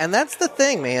show. And that's the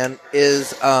thing, man,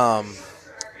 is I'm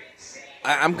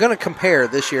going to compare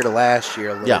this year to last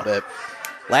year a little bit.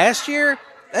 Last year,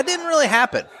 that didn't really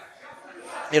happen.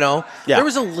 There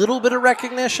was a little bit of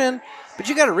recognition, but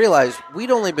you got to realize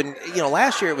we'd only been,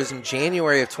 last year it was in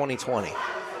January of 2020.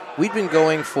 We'd been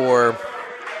going for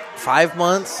 5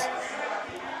 months.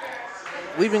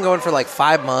 We'd been going for like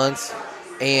 5 months.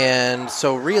 And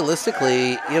so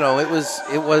realistically,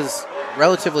 it was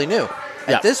relatively new.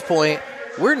 At this point,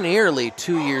 we're nearly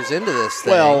 2 years into this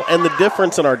thing. Well, and the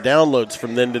difference in our downloads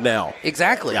from then to now.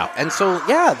 Exactly. Yeah. And so,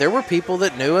 there were people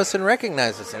that knew us and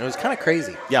recognized us, and it was kind of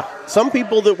crazy. Yeah. Some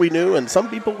people that we knew and some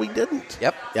people we didn't.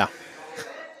 Yep. Yeah.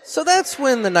 So that's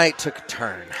when the night took a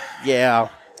turn. Yeah.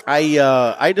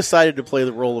 I decided to play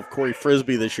the role of Corey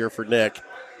Frisbee this year for Nick,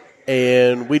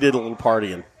 and we did a little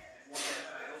partying.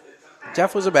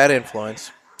 Jeff was a bad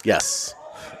influence. Yes.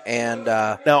 And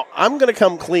now I'm going to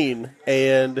come clean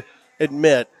and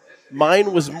admit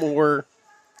mine was more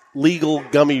legal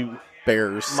gummy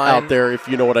bears out there, if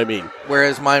you know what I mean.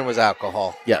 Whereas mine was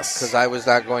alcohol. Yes. Because I was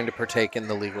not going to partake in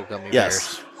the legal gummy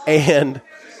bears. And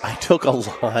I took a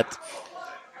lot.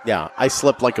 Yeah, I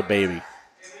slept like a baby.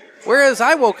 Whereas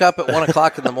I woke up at 1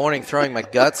 o'clock in the morning throwing my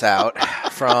guts out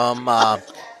from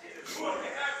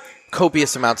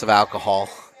copious amounts of alcohol.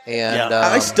 And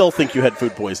I still think you had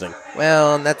food poisoning.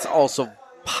 Well, and that's also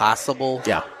possible.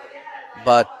 Yeah.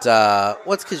 But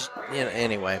what's because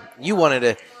anyway, you wanted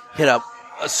to hit up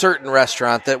a certain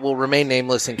restaurant that will remain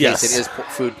nameless in case it is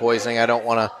food poisoning. I don't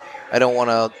want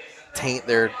to taint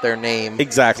their name.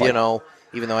 Exactly.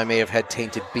 Even though I may have had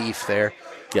tainted beef there.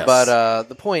 Yes. But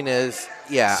the point is,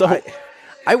 So,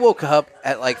 I woke up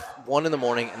at like 1 in the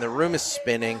morning and the room is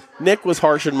spinning. Nick was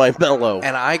harsh and my mellow.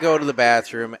 And I go to the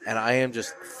bathroom and I am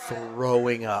just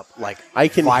throwing up like I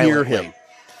can violently. hear him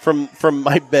from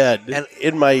my bed and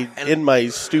in my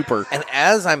stupor. And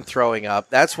as I'm throwing up,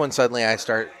 that's when suddenly I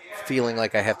start feeling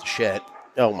like I have to shit.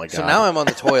 Oh my god! So now I'm on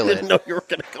the toilet. I didn't know you were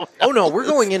going to go. Oh no, we're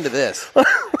going into this.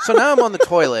 So now I'm on the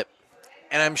toilet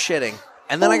and I'm shitting,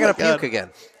 and then I got to puke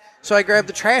again. So I grab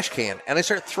the trash can and I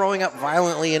start throwing up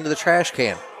violently into the trash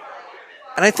can.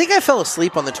 And I think I fell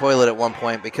asleep on the toilet at one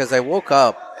point because I woke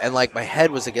up and like my head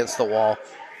was against the wall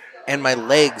and my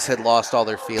legs had lost all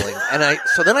their feeling. And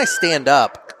so then I stand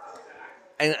up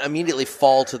and immediately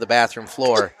fall to the bathroom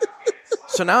floor.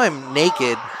 So now I'm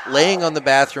naked, laying on the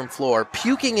bathroom floor,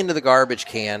 puking into the garbage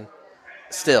can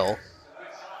still.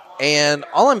 And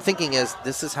all I'm thinking is,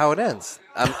 this is how it ends.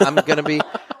 I'm gonna be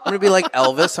like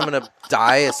Elvis. I'm gonna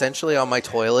die essentially on my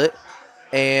toilet,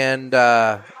 and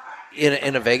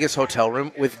in a Vegas hotel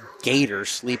room with gators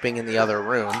sleeping in the other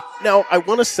room. Now I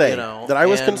want to say that I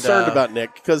was concerned about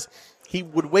Nick because he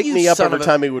would wake me up every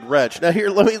time he would retch. Now here,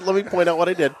 let me point out what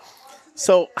I did.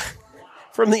 So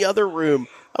from the other room,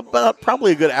 about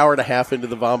probably a good hour and a half into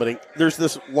the vomiting, there's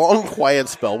this long quiet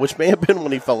spell, which may have been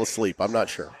when he fell asleep. I'm not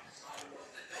sure.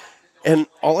 And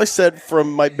all I said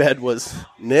from my bed was,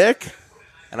 Nick?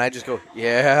 And I just go,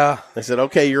 yeah. I said,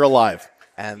 okay, you're alive.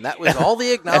 And that was all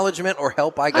the acknowledgement or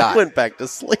help I got. I went back to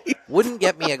sleep. Wouldn't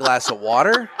get me a glass of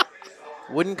water.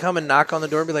 Wouldn't come and knock on the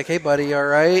door and be like, hey, buddy, all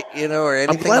right? You know, or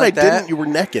anything I'm glad like I that. didn't. You were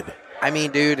naked. I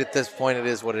mean, dude, at this point, it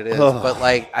is what it is. But,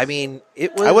 like, I mean,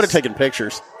 it was... I would have taken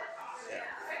pictures.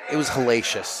 It was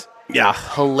hellacious. Yeah.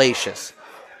 Hellacious.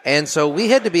 And so we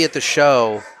had to be at the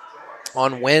show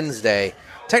on Wednesday.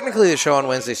 Technically, the show on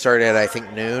Wednesday started at, I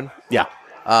think, noon. Yeah.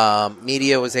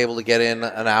 Media was able to get in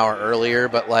an hour earlier,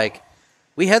 but, like,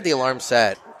 we had the alarm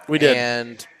set. We did.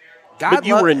 And but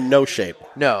you were in no shape.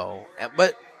 No.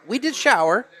 But we did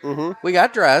shower. Mm-hmm. We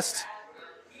got dressed.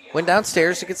 Went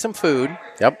downstairs to get some food.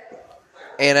 Yep.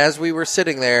 And as we were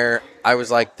sitting there, I was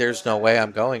like, there's no way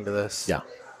I'm going to this. Yeah.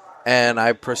 And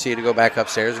I proceeded to go back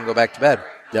upstairs and go back to bed.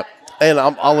 Yep. And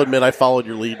I'll admit I followed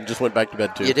your lead and just went back to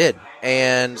bed, too. You did.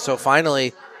 And so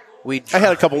finally, I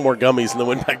had a couple more gummies and then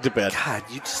went back to bed. God,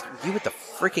 you with the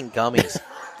freaking gummies.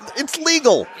 It's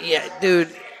legal. Yeah, dude,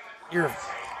 you've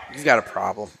got a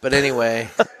problem. But anyway,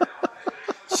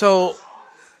 so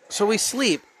we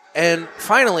sleep, and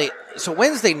finally, so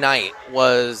Wednesday night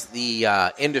was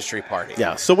the industry party.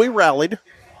 Yeah, so we rallied.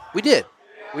 We did.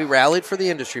 We rallied for the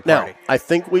industry party. Now, I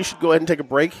think we should go ahead and take a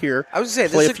break here. I was going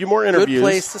to say, play this a few more interviews. Good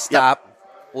place to stop. Yep.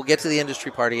 We'll get to the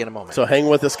industry party in a moment. So hang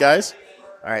with us, guys.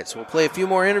 All right, so we'll play a few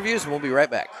more interviews, and we'll be right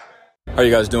back. How are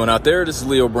you guys doing out there? This is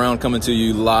Leo Brown coming to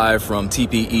you live from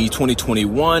TPE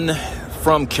 2021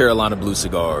 from Carolina Blue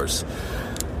Cigars.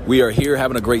 We are here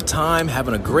having a great time,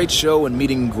 having a great show, and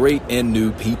meeting great and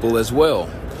new people as well.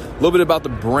 A little bit about the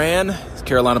brand.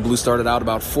 Carolina Blue started out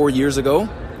about 4 years ago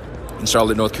in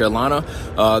Charlotte, North Carolina.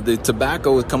 The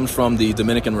tobacco comes from the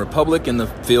Dominican Republic in the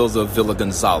fields of Villa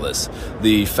Gonzales.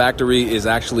 The factory is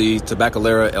actually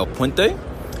Tabacalera El Puente,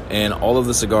 and all of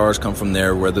the cigars come from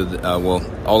there,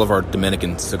 all of our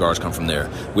Dominican cigars come from there.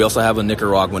 We also have a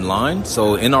Nicaraguan line.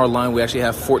 So in our line, we actually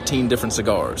have 14 different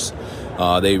cigars.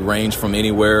 They range from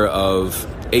anywhere of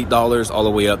 $8 all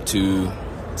the way up to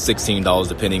 $16,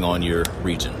 depending on your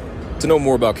region. To know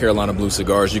more about Carolina Blue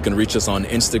Cigars, you can reach us on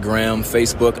Instagram,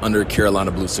 Facebook under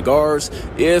Carolina Blue Cigars.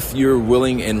 If you're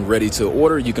willing and ready to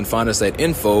order, you can find us at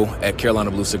info@Carolina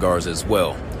Blue Cigars as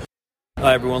well.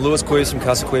 Hi everyone, Luis Cuevas from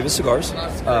Casa Cuevas Cigars.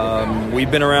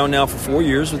 We've been around now for 4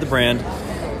 years with the brand,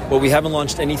 but we haven't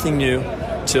launched anything new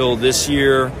till this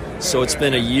year. So it's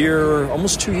been a year,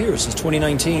 almost 2 years, since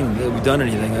 2019 that we've done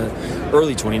anything,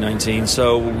 early 2019.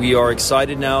 So we are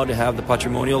excited now to have the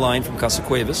Patrimonio line from Casa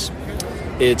Cuevas.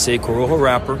 It's a Corojo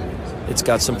wrapper. It's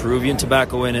got some Peruvian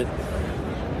tobacco in it,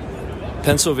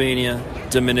 Pennsylvania,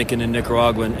 Dominican, and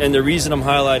Nicaraguan. And the reason I'm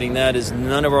highlighting that is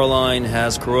none of our line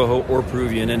has Corojo or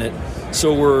Peruvian in it.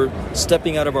 So we're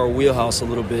stepping out of our wheelhouse a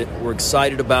little bit. We're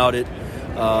excited about it.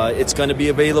 It's going to be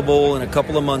available in a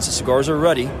couple of months. The cigars are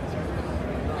ready.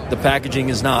 The packaging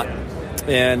is not.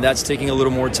 And that's taking a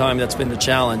little more time. That's been the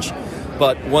challenge.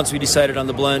 But once we decided on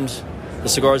the blend, the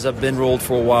cigars have been rolled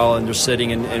for a while and they're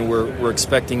sitting, and we're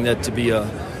expecting that to be a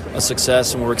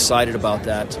success, and we're excited about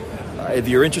that. If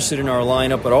you're interested in our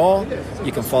lineup at all,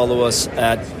 you can follow us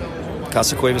at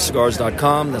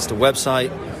casacuevascigars.com. That's the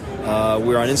website.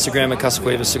 We're on Instagram at Casa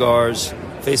Cuevas Cigars,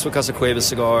 Facebook Casa Cuevas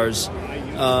Cigars.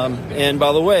 And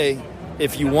by the way,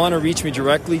 if you want to reach me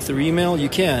directly through email, you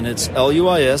can. It's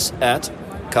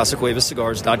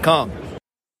luis@casacuevascigars.com.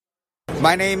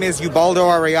 My name is Ubaldo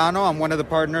Arellano. I'm one of the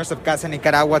partners of Casa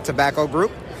Nicaragua Tobacco Group.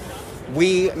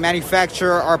 We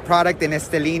manufacture our product in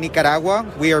Estelí, Nicaragua.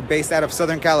 We are based out of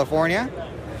Southern California.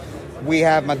 We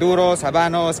have Maduros,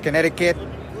 Habanos, Connecticut,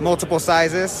 multiple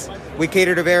sizes. We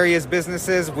cater to various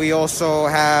businesses. We also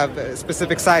have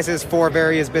specific sizes for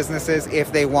various businesses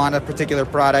if they want a particular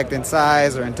product in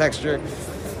size or in texture.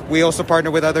 We also partner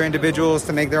with other individuals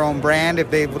to make their own brand if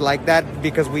they would like that,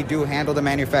 because we do handle the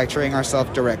manufacturing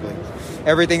ourselves directly.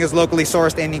 Everything is locally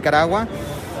sourced in Nicaragua,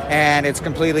 and it's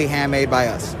completely handmade by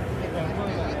us.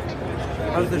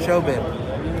 How's the show been?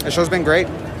 The show's been great.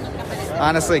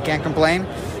 Honestly, can't complain.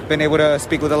 Been able to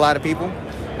speak with a lot of people,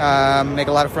 make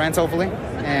a lot of friends, hopefully.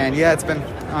 And yeah, it's been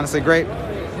honestly great.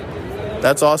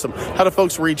 That's awesome. How do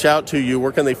folks reach out to you?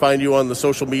 Where can they find you on the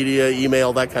social media,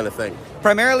 email, that kind of thing?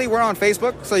 Primarily, we're on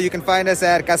Facebook, so you can find us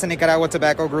at Casa Nicaragua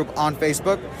Tobacco Group on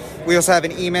Facebook. We also have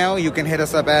an email you can hit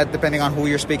us up at, depending on who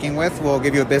you're speaking with. We'll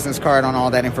give you a business card on all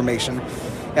that information.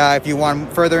 If you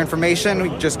want further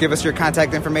information, just give us your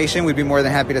contact information. We'd be more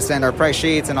than happy to send our price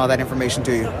sheets and all that information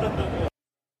to you.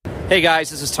 Hey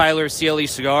guys, this is Tyler, CLE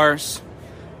Cigars.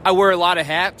 I wear a lot of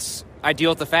hats. I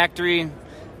deal at the factory,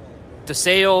 to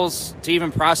sales, to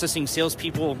even processing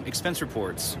salespeople expense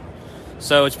reports.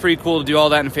 So it's pretty cool to do all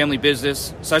that in family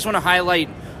business. So I just want to highlight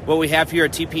what we have here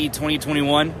at TPE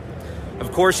 2021.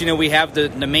 Of course, we have the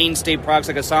mainstay products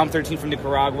like a Psalm 13 from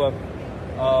Nicaragua,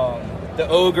 the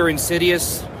Ogre,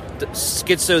 Insidious, the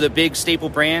Schizo, the big staple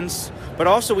brands. But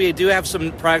also we do have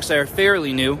some products that are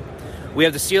fairly new. We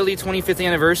have the CLE 25th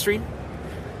anniversary.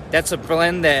 That's a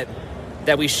blend that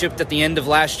we shipped at the end of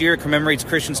last year. It commemorates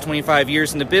Christian's 25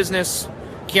 years in the business.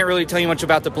 Can't really tell you much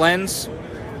about the blends,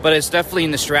 but it's definitely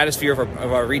in the stratosphere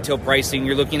of our retail pricing.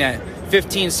 You're looking at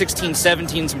 15, 16,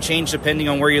 17, some change depending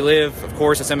on where you live. Of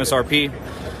course, it's MSRP.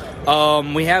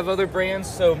 We have other brands.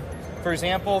 So, for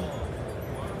example,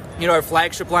 our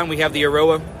flagship line, we have the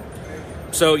Aroa.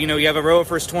 So, you have Aroa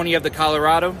First 20, you have the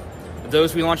Colorado.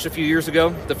 Those we launched a few years ago.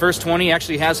 The First 20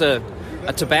 actually has a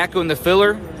tobacco in the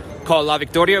filler called La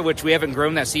Victoria, which we haven't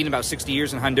grown that seed in about 60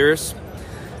 years in Honduras.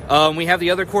 We have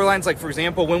the other core lines, like, for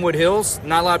example, Wynwood Hills.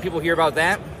 Not a lot of people hear about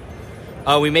that.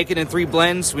 We make it in 3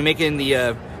 blends. We make it in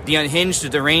the Unhinged, the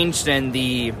Deranged, and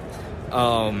the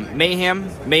Mayhem.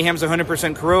 Mayhem's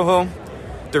 100% Corojo.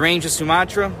 Deranged is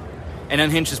Sumatra, and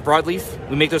Unhinged is Broadleaf.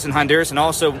 We make those in Honduras, and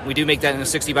also we do make that in a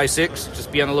 60x6.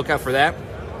 Just be on the lookout for that.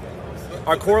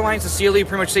 Our core lines, the CLE,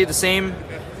 pretty much stay the same.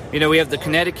 We have the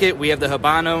Connecticut, we have the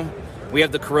Habano, we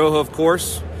have the Corojo, of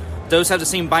course. Those have the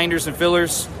same binders and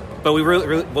fillers, but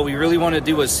what we really want to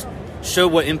do is show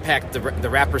what impact the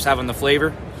wrappers have on the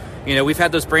flavor. We've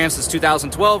had those brands since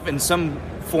 2012 in some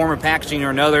form of packaging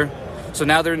or another. So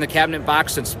now they're in the cabinet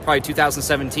box since probably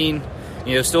 2017.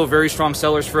 Still very strong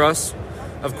sellers for us.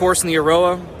 Of course, in the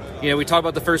Aroa, we talk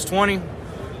about the First 20,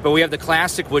 but we have the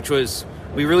Classic, which was,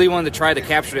 we really wanted to try to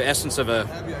capture the essence of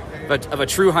a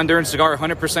true Honduran cigar,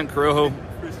 100% Corojo,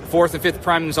 4th and 5th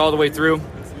primings all the way through,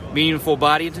 medium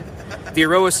full-bodied. The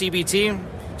Aroa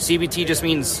CBT just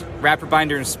means wrapper,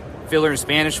 binder, and filler in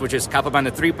Spanish, which is Capa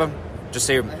Banda Tripa, just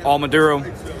say all Maduro.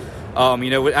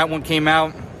 That one came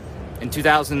out in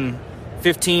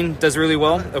 2015, does really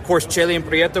well. Of course, Chile and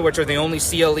Prieto, which are the only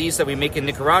CLEs that we make in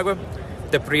Nicaragua.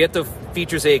 The Prieto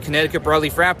features a Connecticut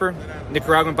broadleaf wrapper,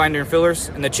 Nicaraguan binder and fillers,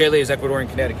 and the Chile is Ecuadorian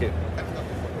Connecticut.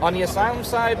 On the Asylum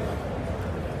side,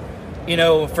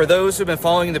 for those who've been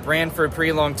following the brand for a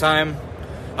pretty long time,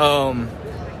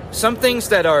 some things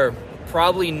that are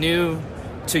probably new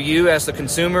to you as the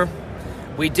consumer,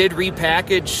 we did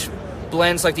repackage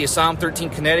blends like the Psalm 13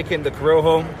 Connecticut and the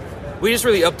Corojo. We just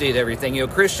really updated everything.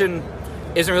 Christian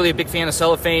isn't really a big fan of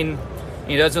cellophane.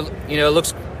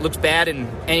 It looks bad in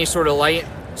any sort of light.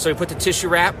 So we put the tissue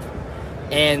wrap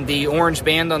and the orange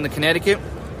band on the Connecticut.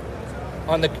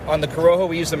 On the Corojo,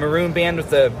 we use the maroon band with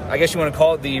the, I guess you want to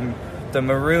call it the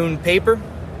maroon paper.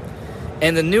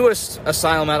 And the newest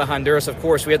Asylum out of Honduras, of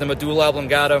course, we have the Medulla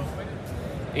Oblongata.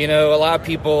 A lot of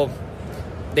people,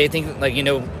 they think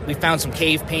we found some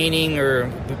cave painting or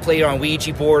we played on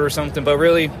Ouija board or something, but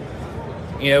really,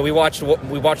 we watched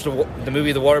the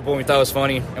movie The Waterboy and we thought it was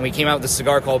funny, and we came out with this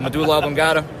cigar called Medulla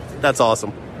Oblongata. That's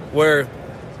awesome. Where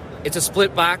it's a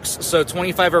split box, so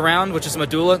 25 are round, which is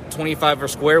Medulla, 25 are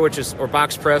square, or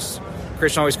box press.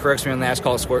 Christian always corrects me on that.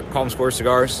 Call them square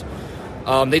cigars.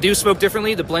 They do smoke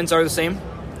differently. The blends are the same.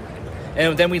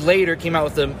 And then we later came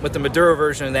out with the Maduro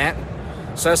version of that.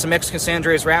 So that's the Mexican San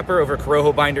Andreas wrapper over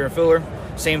Corojo binder and filler.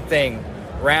 Same thing.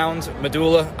 Round,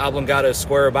 Medulla, Oblongata,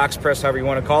 square, box press, however you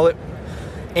want to call it.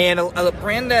 And a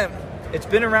brand that it's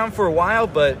been around for a while,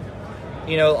 but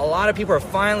a lot of people are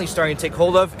finally starting to take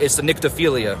hold of is the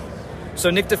Nyctophilia. So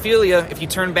Nyctophilia, if you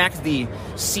turn back to the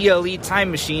CLE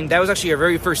time machine, that was actually our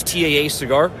very first TAA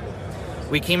cigar.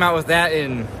 We came out with that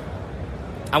in,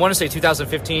 I want to say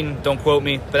 2015, don't quote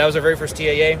me, but that was our very first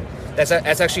TAA. That's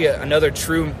actually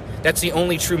that's the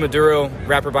only true Maduro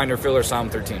wrapper binder filler Psalm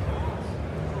 13.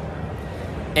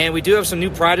 And we do have some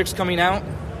new projects coming out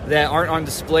that aren't on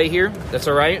display here. That's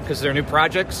all right, because they're new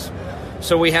projects.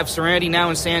 So we have Serenity now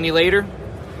and Sandy later.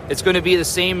 It's going to be the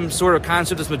same sort of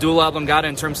concept as Medulla Oblongata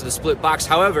in terms of the split box.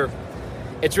 However,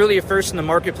 it's really a first in the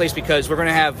marketplace because we're going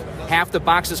to have half the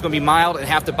box is going to be mild and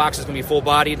half the box is going to be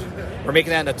full-bodied. We're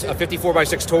making that a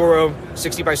 54x6 Toro,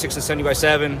 60x6 and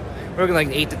 70x7. We're looking like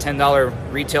 $8 to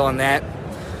 $10 retail on that.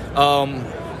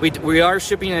 We are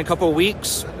shipping in a couple of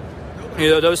weeks.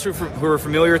 Those who are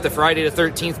familiar with the Friday the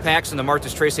 13th packs and the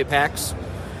Martes Trece packs,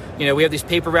 we have these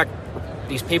paper wrap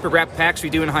packs we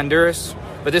do in Honduras.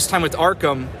 But this time with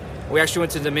Arkham, we actually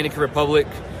went to the Dominican Republic.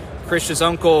 Christian's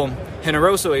uncle,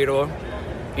 Generoso Edo,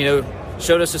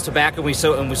 showed us his tobacco,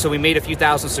 so we made a few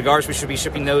thousand cigars. We should be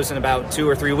shipping those in about 2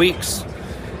 or 3 weeks.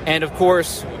 And of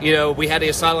course, we had the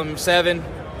Asylum 7,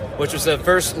 which was the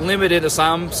first limited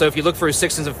Asylum. So if you look for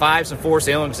 6s and 5s and 4s,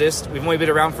 they don't exist. We've only been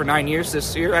around for 9 years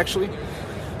this year, actually.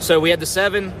 So we had the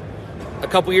 7 a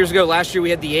couple years ago. Last year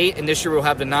we had the 8, and this year we'll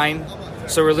have the 9.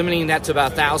 So we're limiting that to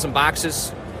about 1,000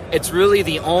 boxes. It's really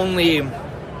the only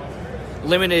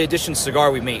limited edition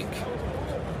cigar we make.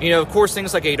 You know, of course,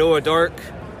 things like Aroa Dark,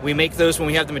 we make those when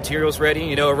we have the materials ready.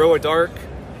 You know, Aroa Dark,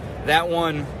 that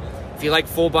one, if you like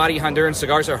full-body Honduran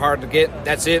cigars that are hard to get,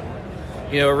 that's it.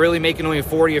 You know, we're really making only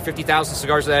 40 or 50,000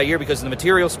 cigars that year because of the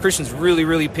materials. Christian's really,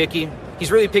 really picky. He's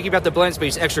really picky about the blends, but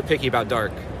he's extra picky about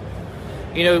dark.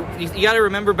 You know, you got to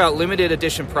remember about limited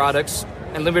edition products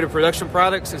and limited production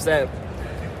products is that,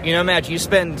 you know, Matt, you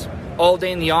spend all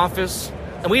day in the office,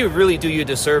 and we would really do you a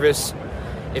disservice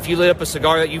if you lit up a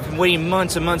cigar that you've been waiting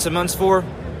months and months and months for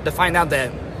to find out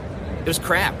that it was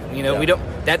crap. You know, we don't.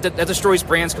 That destroys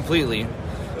brands completely.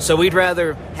 So we'd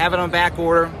rather have it on back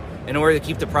order in order to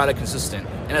keep the product consistent.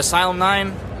 And Asylum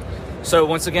 9, so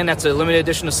once again, that's a limited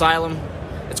edition Asylum.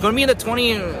 It's going to be in the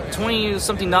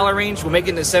 $20-something range. We'll make it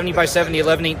in the 70 by 70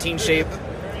 1118 shape.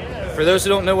 For those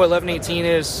who don't know what 1118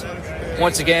 is,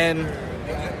 once again,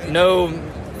 no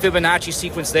Fibonacci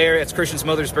sequence there. It's Christian's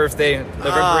mother's birthday, November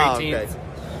 18th. Okay.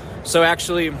 So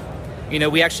actually, you know,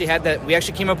 we actually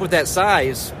came up with that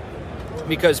size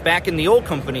because back in the old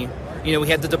company, you know, we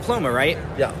had the Diploma, right?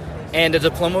 Yeah. And the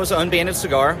Diploma was an unbanded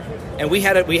cigar, and we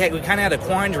kind of had a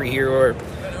quandary here, or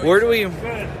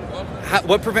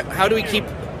how do we keep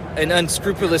an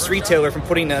unscrupulous retailer from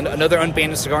putting another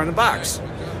unbanded cigar in the box?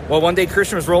 Well, one day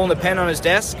Christian was rolling the pen on his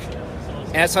desk,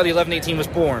 and that's how the 1118 was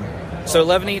born. So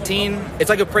 1118, it's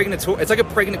like a pregnant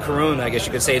Corona, I guess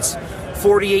you could say. It's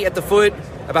 48 at the foot,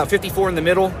 about 54 in the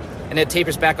middle, and it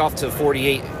tapers back off to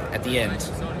 48 at the end.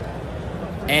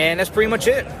 And that's pretty much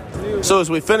it. So as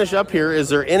we finish up here, is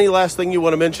there any last thing you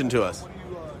want to mention to us?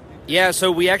 Yeah, so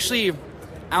we actually,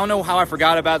 I don't know how I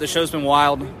forgot about it. The show's been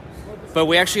wild. But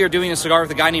we actually are doing a cigar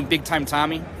with a guy named Big Time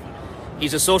Tommy.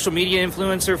 He's a social media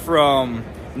influencer from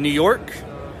New York.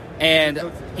 And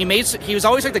he was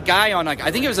always like the guy on, like,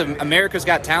 I think it was America's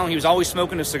Got Talent. He was always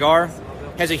smoking a cigar.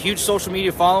 Has a huge social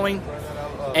media following.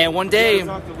 And one day,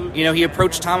 you know, he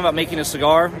approached Tom about making a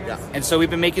cigar. Yeah. And so we've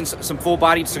been making some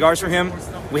full-bodied cigars for him.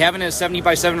 We have it in a 70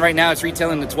 by 7 right now. It's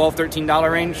retailing in the $12,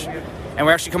 $13 range. And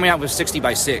we're actually coming out with 60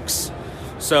 by 6.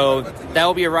 So that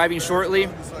will be arriving shortly.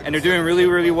 And they're doing really,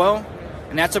 really well.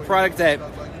 And that's a product that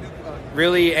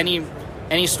really any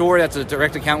store that's a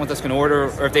direct account with us can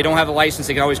order. Or if they don't have a license,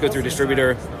 they can always go through a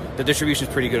distributor. The distribution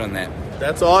is pretty good on that.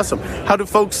 That's awesome. How do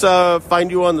folks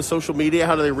find you on the social media?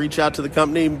 How do they reach out to the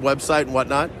company, website, and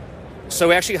whatnot? So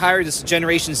we actually hired this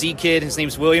Generation Z kid. His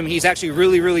name's William. He's actually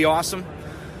really, really awesome.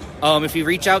 If you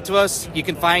reach out to us, you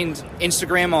can find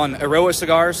Instagram on Aroa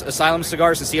Cigars, Asylum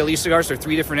Cigars, and CLE Cigars. They're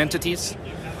 3 different entities.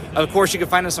 Of course, you can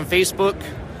find us on Facebook.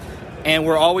 And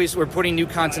we're putting new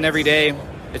content every day.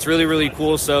 It's really, really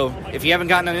cool. So if you haven't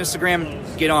gotten on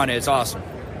Instagram, get on it. It's awesome.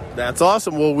 That's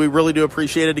awesome. Well, we really do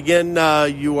appreciate it. Again,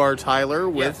 you are Tyler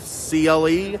with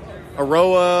CLE,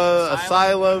 Aroa,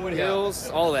 Asylum. Wood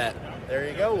Hills, all that. There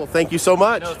you go. Well, thank you so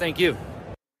much. No, thank you.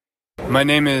 My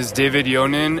name is David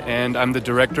Yonin, and I'm the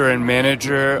director and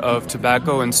manager of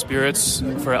tobacco and spirits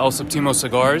for El Septimo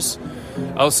Cigars.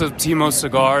 El Septimo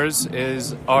Cigars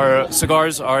our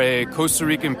cigars are a Costa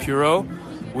Rican puro.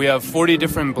 We have 40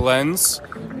 different blends.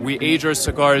 We age our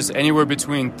cigars anywhere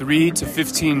between 3 to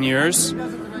 15 years.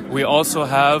 We also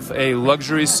have a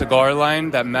luxury cigar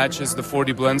line that matches the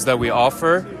 40 blends that we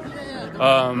offer.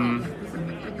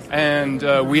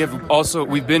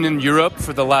 We've been in Europe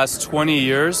for the last 20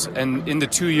 years, and in the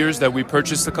 2 years that we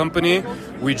purchased the company,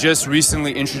 we just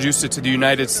recently introduced it to the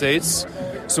United States.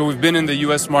 So we've been in the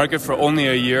U.S. market for only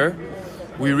a year.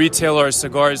 We retail our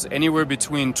cigars anywhere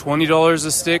between $20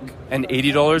 a stick and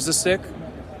 $80 a stick.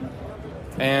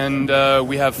 And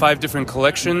we have 5 different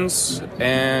collections,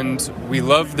 and we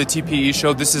love the TPE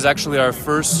show. This is actually our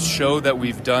first show that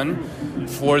we've done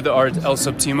for our El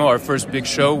Septimo, our first big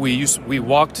show. We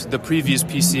walked the previous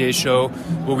PCA show,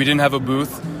 but we didn't have a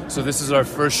booth. So this is our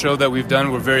first show that we've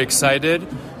done. We're very excited.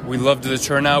 We loved the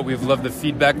turnout. We've loved the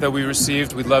feedback that we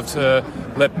received. We'd love to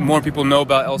let more people know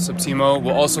about El Septimo.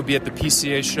 We'll also be at the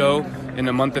PCA show in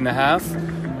a month and a half.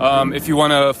 If you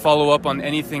want to follow up on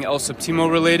anything El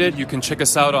Septimo related, you can check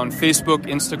us out on Facebook,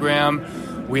 Instagram.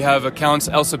 We have accounts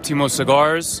El Septimo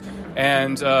Cigars,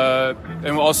 and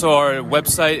also our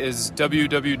website is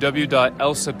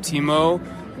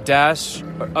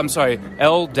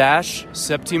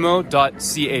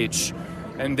l-septimo.ch,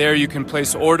 and there you can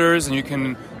place orders and you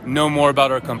can know more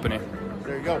about our company.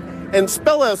 There you go. And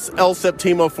spell El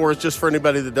Septimo for us, just for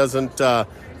anybody that doesn't,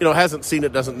 hasn't seen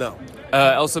it, doesn't know.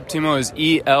 El Septimo is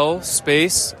EL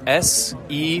space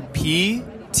SEPTIMO.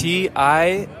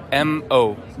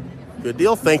 Good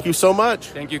deal. Thank you so much.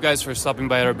 Thank you guys for stopping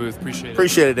by at our booth. Appreciate it.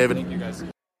 Appreciate it, David. Thank you guys.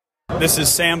 This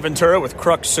is Sam Ventura with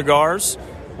Crux Cigars.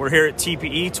 We're here at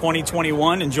TPE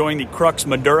 2021 enjoying the Crux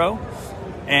Maduro.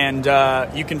 And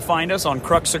you can find us on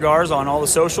Crux Cigars on all the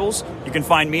socials. You can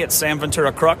find me at Sam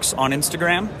Ventura Crux on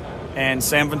Instagram and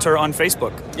Sam Ventura on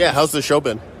Facebook. Yeah, how's the show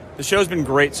been? The show's been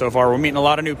great so far. We're meeting a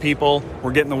lot of new people.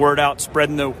 We're getting the word out,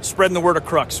 spreading the word of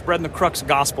Crux, spreading the Crux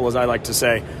gospel, as I like to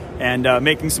say, and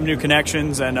making some new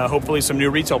connections and hopefully some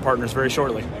new retail partners very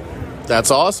shortly.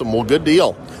 That's awesome. Well, good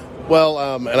deal. Well,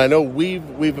 and I know we've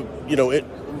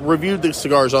reviewed the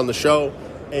cigars on the show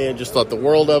and just thought the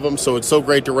world of them, so it's so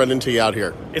great to run into you out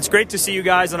here. It's great to see you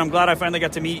guys, and I'm glad I finally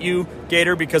got to meet you,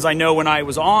 Gator, because I know when I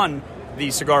was on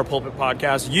the Cigar Pulpit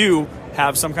podcast, you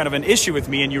have some kind of an issue with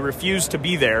me and you refuse to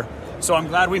be there. So I'm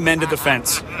glad we mended the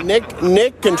fence. Nick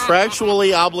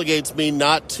contractually obligates me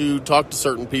not to talk to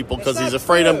certain people because he's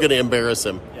afraid I'm going to embarrass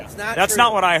him. Yeah. That's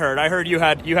not what I heard. I heard you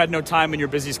had no time in your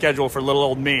busy schedule for little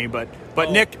old me, but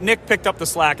Nick picked up the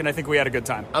slack, and I think we had a good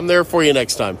time. I'm there for you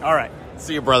next time. All right.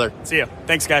 See you, brother. See you.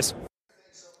 Thanks, guys.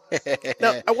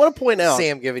 Now, I want to point out,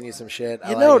 Sam giving you some shit.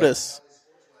 Notice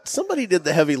somebody did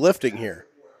the heavy lifting here.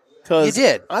 You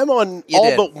did. I'm on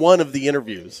but one of the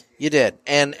interviews. You did.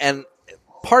 And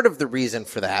part of the reason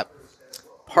for that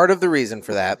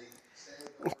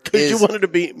because you wanted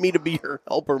me to be your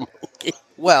helper monkey.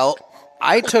 Well,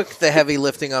 I took the heavy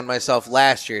lifting on myself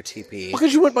last year at TPE.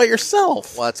 Because you went by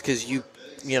yourself. Well, it's because you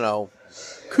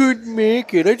couldn't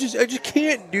make it. I just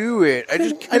can't do it. I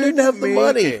didn't have the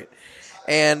money. It.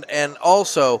 And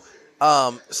also,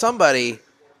 somebody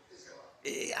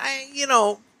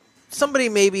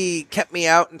maybe kept me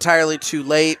out entirely too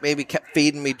late, maybe kept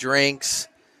feeding me drinks,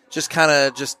 just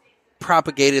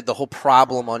propagated the whole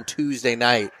problem on Tuesday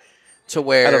night to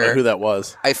where I don't know who that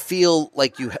was. I feel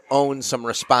like you own some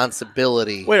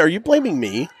responsibility. Wait, are you blaming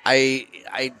me?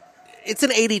 It's an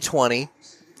 80-20.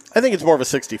 I think it's more of a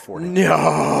 60-40.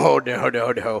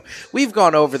 No. We've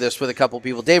gone over this with a couple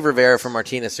people. Dave Rivera from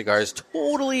Martinez Cigars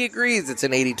totally agrees it's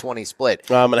an 80-20 split.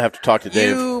 I'm going to have to talk to Dave.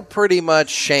 You pretty much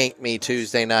shanked me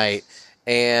Tuesday night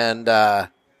and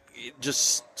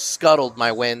just scuttled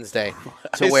my Wednesday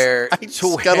I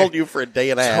scuttled you for a day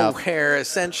and a half. To where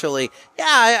essentially,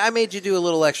 I made you do a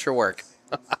little extra work.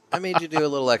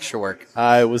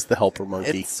 I was the helper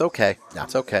monkey. It's okay. No.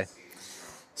 It's okay.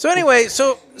 So anyway,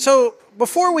 so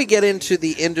before we get into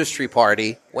the industry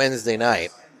party Wednesday night,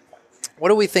 what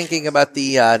are we thinking about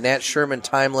the Nat Sherman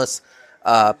Timeless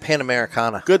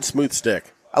Panamericana? Good smooth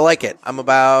stick. I like it. I'm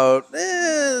about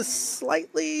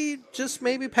slightly just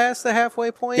maybe past the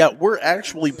halfway point. Yeah, we're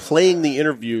actually playing the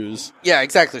interviews. Yeah,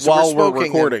 exactly. So while we're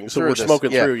recording, so we're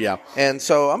smoking through, yeah. And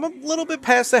so I'm a little bit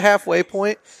past the halfway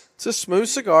point. It's a smooth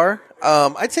cigar.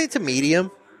 I'd say it's a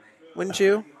medium, wouldn't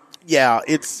you? Yeah,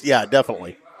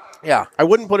 definitely. Yeah. I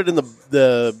wouldn't put it in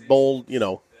the bold,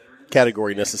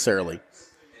 category necessarily.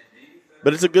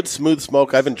 But it's a good smooth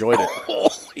smoke. I've enjoyed it.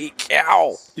 Holy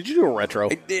cow. Did you do a retro?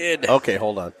 I did. Okay,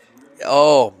 hold on.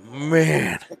 Oh,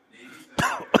 man.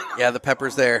 Yeah, the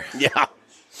pepper's there.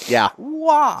 Yeah.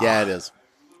 Wow. Yeah, it is.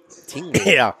 Tingles.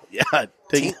 Yeah.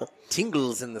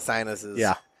 Tingles in the sinuses.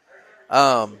 Yeah.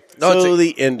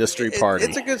 The industry party.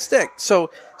 It's a good stick. So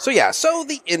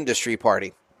the industry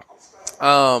party.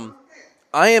 I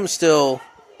am still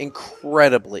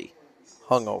incredibly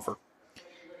hungover,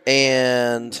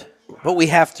 but we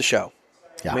have to show.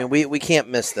 Yeah. I mean, we can't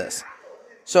miss this.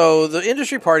 So the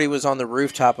industry party was on the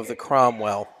rooftop of the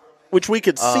Cromwell, which we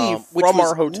could see from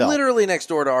our hotel, literally next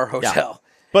door to our hotel,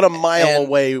 but a mile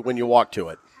away when you walk to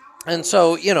it. And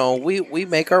so we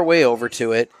make our way over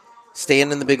to it,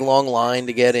 stand in the big long line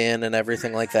to get in and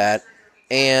everything like that,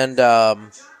 and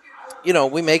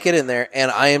we make it in there,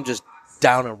 and I am just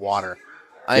down in water.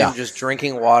 I am just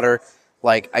drinking water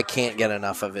like I can't get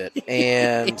enough of it.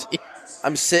 And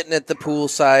I'm sitting at the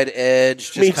poolside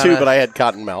edge. Me too, but I had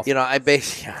cotton mouth.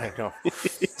 I know.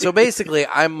 So basically,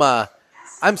 I'm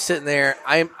sitting there.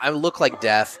 I look like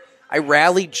death. I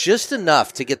rallied just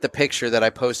enough to get the picture that I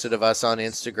posted of us on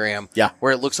Instagram. Yeah.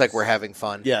 Where it looks like we're having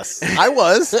fun. Yes, I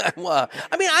was. I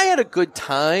mean, I had a good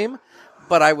time,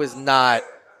 but I was not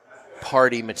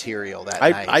party material that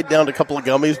night. I downed a couple of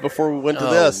gummies before we went to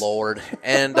this. Oh, Lord.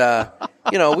 And,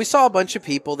 we saw a bunch of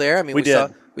people there. I mean,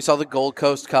 we saw the Gold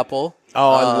Coast couple.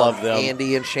 Oh, I love them.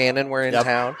 Andy and Shannon were in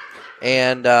town.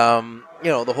 And,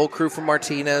 the whole crew from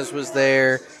Martinez was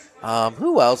there.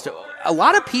 Who else? A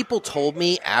lot of people told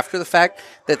me after the fact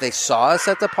that they saw us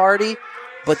at the party,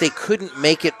 but they couldn't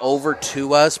make it over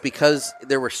to us because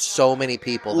there were so many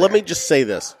people there. Let me just say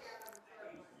this.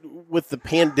 with the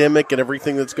pandemic and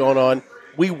everything that's going on,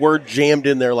 we were jammed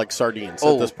in there like sardines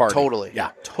at this party. Totally.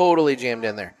 Yeah. Totally jammed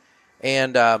in there.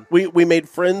 And we made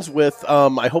friends with,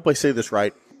 I hope I say this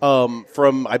right,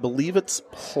 from, I believe it's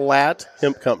Platt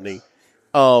Hemp Company.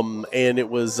 And it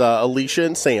was Alicia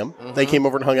and Sam. Mm-hmm. They came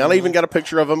over and hung out. I even got a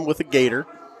picture of them with a gator.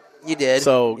 You did.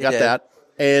 So You got did. that.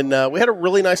 And we had a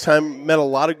really nice time. Met a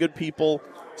lot of good people.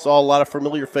 Saw a lot of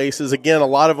familiar faces. Again, a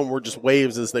lot of them were just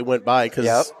waves as they went by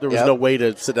because there was no way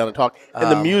to sit down and talk. And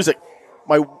the music,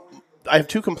 I have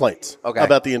 2 complaints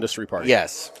about the industry party.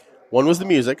 Yes. One was the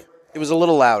music. It was a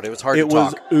little loud. It was hard to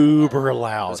talk. It was uber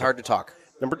loud. It was hard to talk.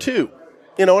 Number 2,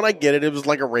 and I get it. It was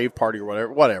like a rave party or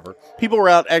whatever. People were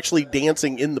out actually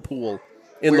dancing in the pool,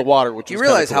 in the water, which you was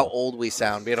realize kinda cool. how old we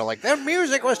sound. Like, that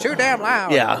music was too damn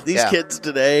loud. Yeah, these kids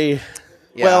today.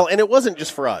 Yeah. Well, and it wasn't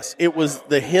just for us. It was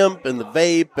the hemp and the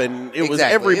vape, and it was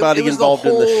Exactly. everybody It was the involved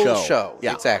in the whole show. show.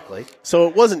 Yeah, Exactly. So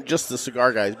it wasn't just the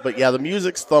cigar guys, but yeah, the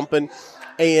music's thumping,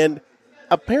 and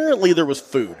apparently there was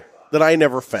food that I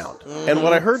never found. Mm-hmm. And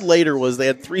what I heard later was they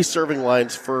had 3 serving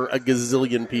lines for a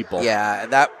gazillion people.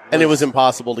 Yeah, and it was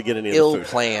impossible to get any of the food.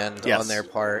 ill-planned Yes. on their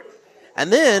part.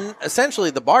 And then,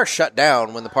 essentially, the bar shut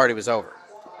down when the party was over.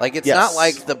 Like, it's Yes. not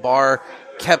like the bar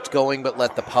kept going but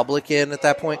let the public in at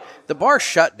that point. The bar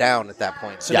shut down at that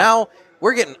point. So now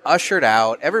we're getting ushered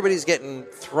out. Everybody's getting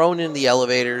thrown in the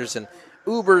elevators, and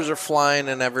Ubers are flying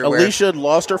and everywhere. Alicia had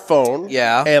lost her phone.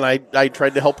 Yeah. And I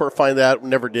tried to help her find that.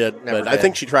 Never did. Never but I did.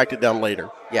 think she tracked it down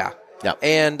later. Yeah. Yeah.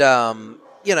 And,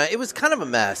 it was kind of a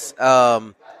mess.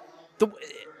 The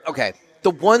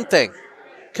one thing.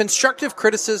 Constructive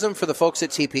criticism for the folks at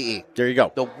TPE. There you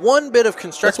go. The one bit of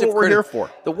constructive That's what we're here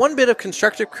for. The one bit of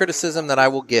constructive criticism that I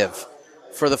will give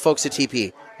for the folks at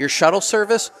TPE. Your shuttle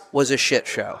service was a shit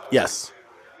show. Yes.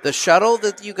 The shuttle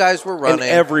that you guys were running. And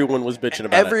everyone was bitching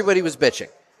about Everybody was bitching.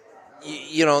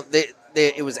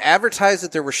 It was advertised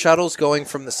that there were shuttles going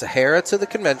from the Sahara to the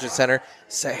convention center,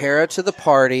 Sahara to the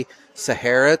party,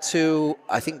 Sahara to,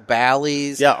 I think,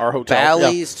 Bally's. Yeah, our hotel.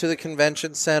 Bally's to the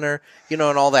convention center, and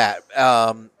all that.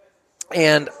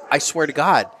 And I swear to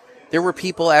God, there were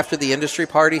people after the industry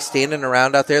party standing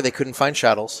around out there. They couldn't find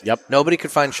shuttles. Yep. Nobody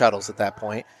could find shuttles at that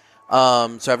point.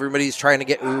 So everybody's trying to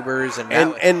get Ubers.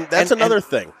 And that's another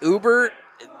thing. Uber,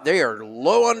 they are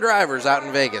low on drivers out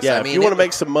in Vegas. Yeah, I mean, if you want to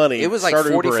make some money, it was like start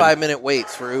Ubering. 45-minute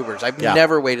waits for Ubers. I've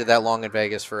never waited that long in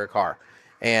Vegas for a car.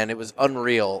 And it was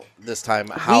unreal this time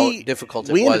how difficult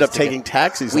it was. We ended up taking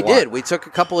taxis We a lot. did. We took a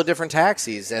couple of different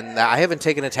taxis, and I haven't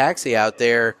taken a taxi out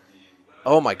there.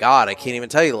 Oh, my God. I can't even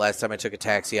tell you the last time I took a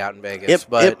taxi out in Vegas.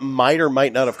 It might or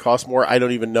might not have cost more. I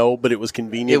don't even know, but it was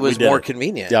convenient. It was We did more it.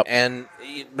 convenient. Yep.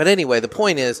 But anyway, the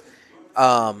point is,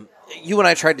 you and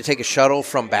I tried to take a shuttle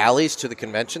from Bally's to the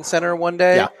convention center one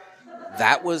day. Yeah.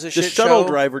 That was a The shit shuttle show.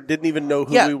 driver didn't even know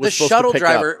who Yeah, we the were supposed shuttle to pick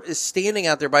driver up. is standing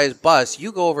out there by his bus.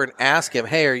 You go over and ask him,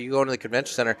 hey, are you going to the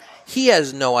convention center? He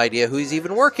has no idea who he's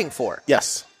even working for.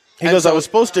 Yes. He And goes, so- I was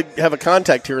supposed to have a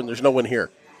contact here, and there's no one here.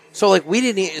 So,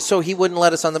 so he wouldn't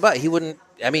let us on the bus. He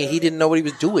didn't know what he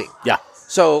was doing. Yeah.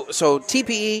 So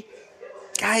TPE,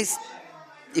 guys,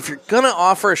 if you're going to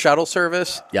offer a shuttle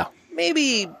service, Yeah.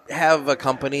 maybe have a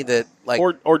company that,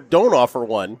 Or don't offer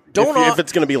one if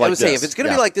it's going to be like I would this. say, if it's going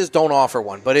to be like this, don't offer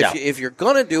one. But Yeah. if you're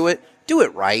going to do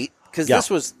it right, because Yeah. this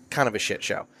was kind of a shit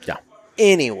show. Yeah.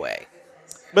 Anyway.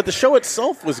 But the show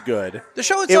itself was good. The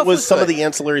show itself It was was some good. of the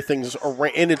ancillary things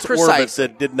in its Precisely. orbit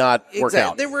that did not work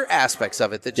out. There were aspects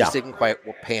of it that just Yeah. didn't quite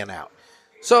pan out.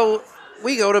 So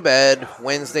we go to bed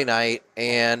Wednesday night,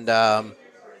 and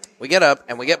we get up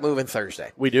and we get moving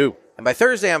Thursday. We do. And by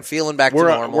Thursday, I'm feeling back to We're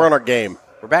normal. on our game.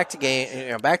 We're back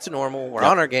to normal. We're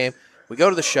on our game. We go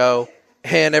to the show,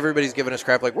 and everybody's giving us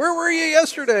crap like, where were you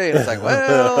yesterday? And it's like,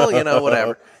 well,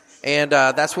 whatever. And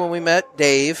that's when we met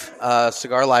Dave,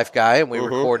 Cigar Life guy, and we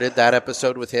recorded that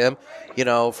episode with him,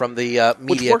 from the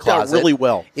media Which worked closet. out really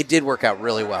well. It did work out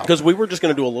really well. Because we were just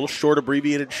going to do a little short,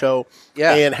 abbreviated show.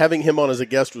 Yeah. And having him on as a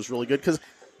guest was really good because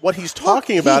what he's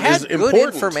talking about he had is good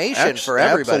important. information for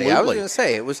everybody. I was Absolutely. going to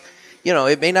say it was,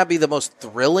 it may not be the most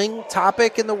thrilling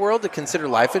topic in the world to consider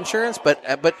life insurance, but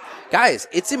guys,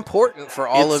 it's important for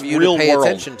all It's of you real to pay world.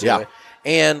 attention to Yeah. it.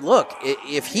 And look,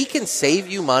 if he can save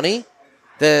you money,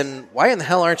 then why in the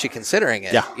hell aren't you considering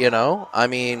it? Yeah. I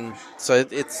mean, so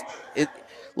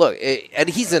look, and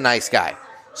he's a nice guy.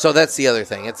 So that's the other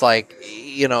thing. It's like,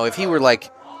 if he were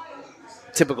like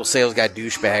typical sales guy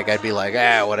douchebag, I'd be like,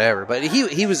 whatever. But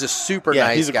he was a super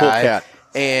nice he's a guy. cool cat.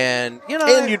 And,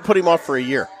 And you'd put him off for a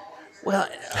year. well,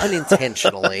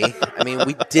 unintentionally. I mean,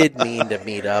 we did mean to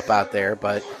meet up out there,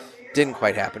 but didn't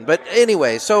quite happen. But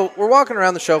anyway, so we're walking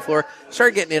around the show floor,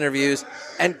 started getting interviews,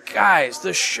 and guys,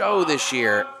 the show this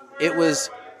year, it was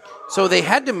So they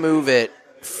had to move it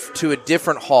to a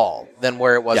different hall than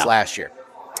where it was last year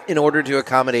in order to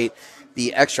accommodate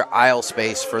the extra aisle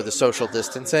space for the social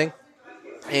distancing.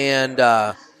 And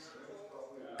I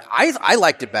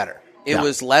liked it better. It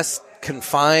was less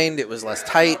confined. It was less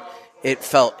tight.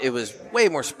 It was way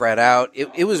more spread out.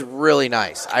 It was really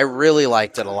nice. I really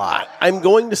liked it a lot. I'm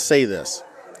going to say this.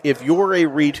 If you're a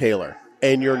retailer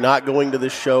and you're not going to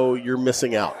this show, you're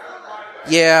missing out.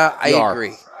 Yeah, I You are.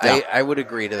 agree. Yeah. I would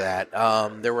agree to that.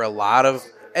 There were a lot of...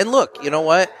 And look, you know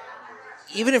what?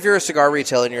 Even if you're a cigar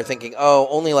retailer and you're thinking, oh,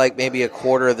 only like maybe a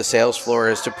quarter of the sales floor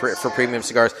is for premium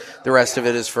cigars, the rest of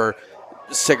it is for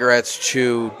cigarettes,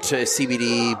 chew, to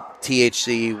CBD,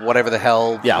 THC, whatever the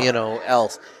hell,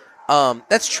 else.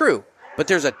 That's true. But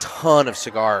there's a ton of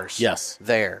cigars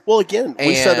there. Well, again,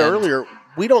 we said earlier,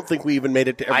 we don't think we even made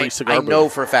it to every cigar booth. I know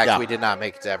for a fact we did not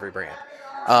make it to every brand.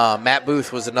 Matt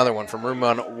Booth was another one from Room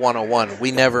 101.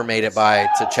 We never made it by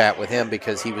to chat with him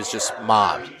because he was just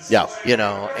mobbed. Yeah.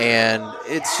 And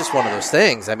it's just one of those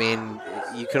things. I mean,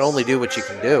 you can only do what you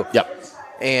can do. Yep.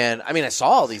 And, I mean, I saw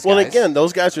all these guys. Well, again,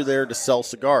 those guys are there to sell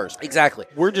cigars. Exactly.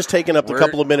 We're just taking up the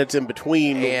couple of minutes in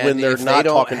between when they're not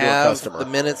talking to a customer. The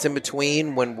minutes in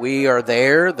between when we are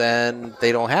there, then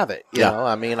they don't have it. You know,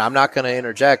 I mean, I'm not going to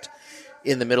interject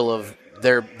in the middle of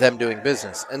them doing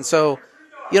business. And so,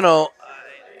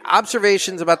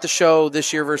 observations about the show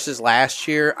this year versus last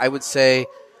year, I would say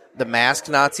the masked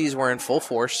Nazis were in full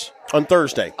force. On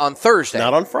Thursday.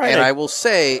 Not on Friday. And I will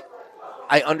say,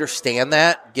 I understand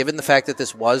that, given the fact that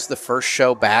this was the first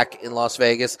show back in Las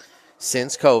Vegas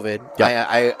since COVID.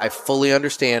 Yeah. I fully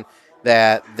understand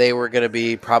that they were going to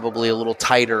be probably a little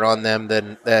tighter on them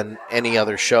than any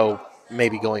other show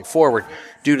maybe going forward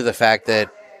due to the fact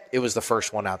that it was the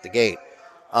first one out the gate.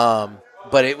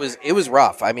 But it was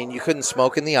rough. I mean, you couldn't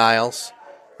smoke in the aisles.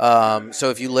 So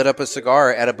if you lit up a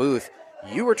cigar at a booth,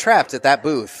 you were trapped at that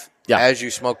booth as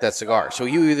you smoked that cigar. So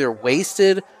you either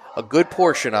wasted a good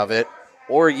portion of it,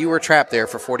 or you were trapped there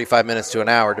for 45 minutes to an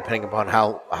hour, depending upon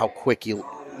how quick you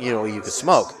could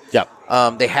smoke. Yeah.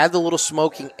 They had the little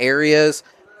smoking areas.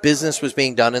 Business was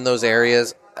being done in those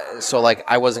areas. So,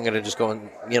 I wasn't going to just go and,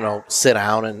 sit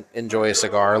down and enjoy a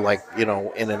cigar,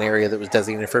 in an area that was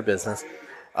designated for business.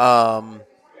 And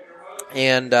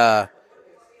the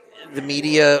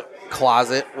media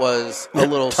closet was a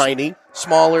little tiny,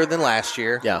 smaller than last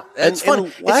year. Yeah. It's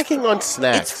funny. And lacking on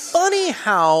snacks. It's funny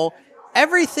how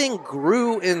everything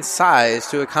grew in size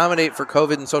to accommodate for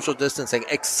COVID and social distancing,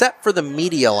 except for the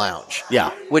media lounge.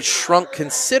 Yeah. Which shrunk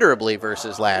considerably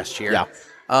versus last year. Yeah.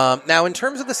 Now, in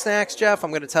terms of the snacks, Jeff,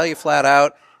 I'm going to tell you flat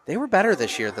out, they were better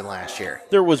this year than last year.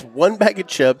 There was 1 bag of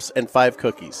chips and 5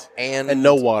 cookies. And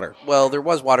no water. Well, there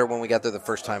was water when we got there the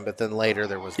first time, but then later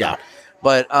there was not.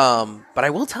 But I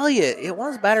will tell you, it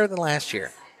was better than last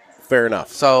year. Fair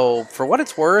enough. So, for what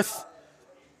it's worth,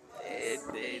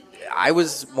 I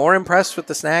was more impressed with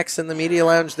the snacks in the media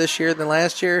lounge this year than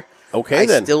last year. Okay, I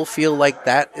then. still feel like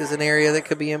that is an area that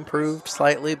could be improved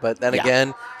slightly, but then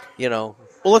again, Well,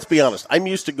 let's be honest. I'm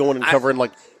used to going and covering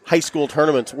high school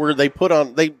tournaments where they put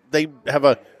on they have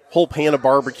a whole pan of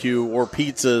barbecue or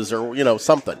pizzas or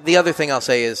something. The other thing I'll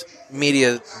say is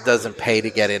media doesn't pay to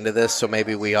get into this, so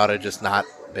maybe we ought to just not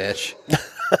bitch.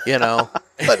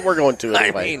 But we're going to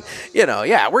anyway. I mean,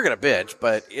 we're going to bitch,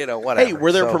 but whatever. Hey,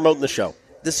 we're there promoting the show.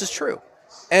 This is true.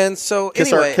 And so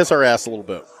kiss our ass a little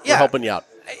bit. Yeah. We're helping you out.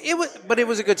 It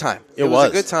was a good time. It was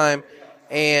a good time.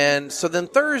 And so then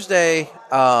Thursday,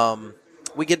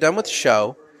 we get done with the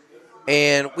show,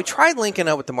 and we tried linking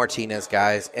up with the Martinez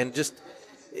guys, and just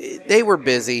they were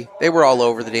busy. They were all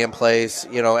over the damn place.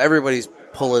 Everybody's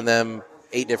pulling them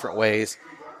 8 different ways.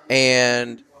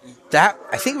 And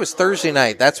I think it was Thursday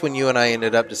night. That's when you and I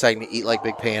ended up deciding to eat like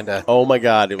Big Panda. Oh, my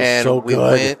God. It was so good. And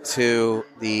we went to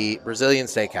the Brazilian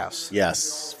steakhouse.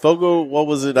 Yes. Fogo, what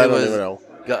was it? I don't even know.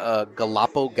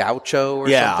 Galapo Gaucho or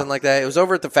something like that. It was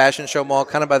over at the Fashion Show Mall,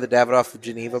 kind of by the Davidoff of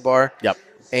Geneva bar. Yep.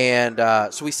 And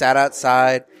so we sat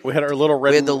outside. We had our little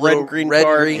red and green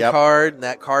card, and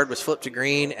that card was flipped to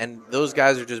green, and those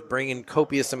guys are just bringing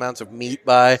copious amounts of meat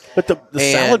by. But the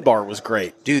salad bar was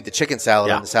great. Dude, the chicken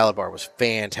salad on the salad bar was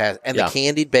fantastic. And the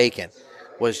candied bacon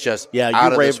was just out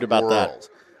of this raved about world.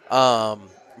 That.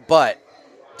 But,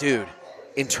 dude,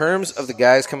 in terms of the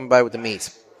guys coming by with the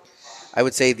meats, I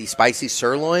would say the spicy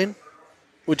sirloin,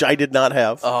 which I did not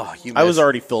have. Oh, I was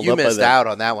already filled up by that. You missed out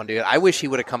on that one, dude. I wish he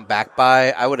would have come back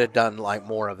by. I would have done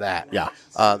more of that. Yeah.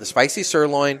 The spicy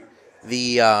sirloin,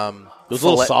 the those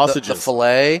little sausages, the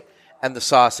filet, and the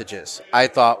sausages, I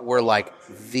thought were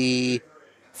the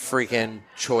freaking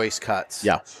choice cuts.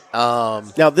 Yeah.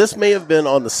 Now this may have been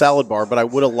on the salad bar, but I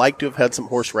would have liked to have had some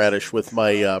horseradish with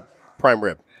my prime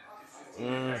rib.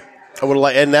 I would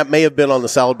like, and that may have been on the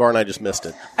salad bar, and I just missed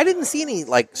it. I didn't see any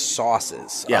like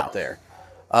sauces Yeah. up there,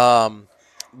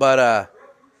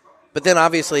 but then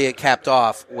obviously it capped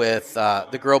off with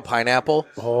the grilled pineapple,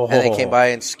 and they came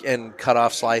by and cut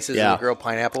off slices of the grilled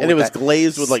pineapple, and it was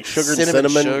glazed with like sugar and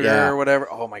cinnamon, sugar or whatever.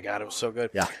 Oh my god, it was so good.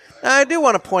 Yeah. Now, I do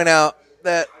want to point out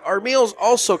that our meals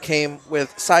also came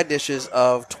with side dishes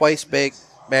of twice baked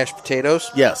mashed potatoes.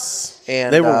 Yes,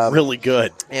 and they were really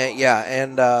good.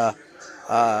 And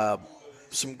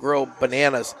some grilled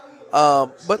bananas.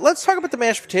 But let's talk about the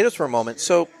mashed potatoes for a moment.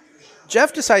 So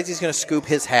Jeff decides he's going to scoop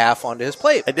his half onto his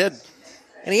plate. I did.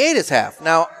 And he ate his half.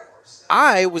 Now,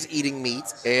 I was eating meat,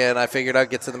 and I figured I'd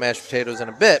get to the mashed potatoes in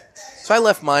a bit. So I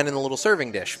left mine in the little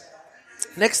serving dish.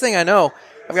 Next thing I know,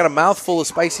 I've got a mouthful of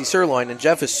spicy sirloin, and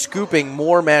Jeff is scooping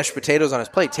more mashed potatoes on his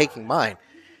plate, taking mine.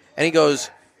 And he goes...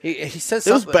 He says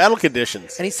it was something. battle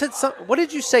conditions. And he said something. What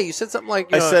did you say? You said something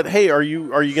like... I said, hey, are you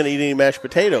going to eat any mashed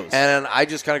potatoes? And I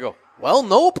just kind of go, well,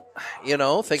 nope.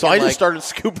 Thinking so I just started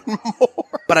scooping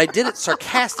more. But I did it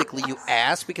sarcastically, you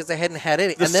ass, because I hadn't had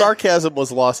any. The sarcasm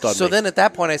was lost on me. So then at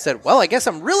that point I said, well, I guess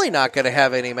I'm really not going to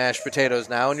have any mashed potatoes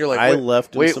now. And you're like, I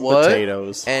left him some what?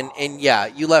 potatoes. And yeah,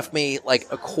 you left me like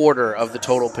a quarter of the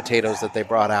total potatoes that they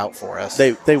brought out for us.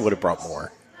 They would have brought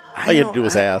more. All you had to do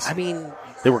was ask. I mean...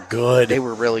 They were good. They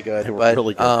were really good.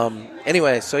 Really good.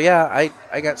 Anyway, so yeah,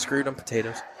 I got screwed on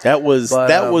potatoes. That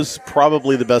was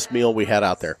probably the best meal we had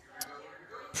out there.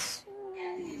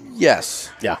 Yes.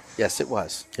 Yeah. Yes, it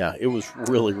was. Yeah, it was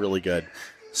really, really good.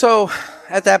 So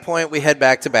at that point, we head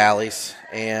back to Bally's,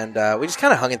 and we just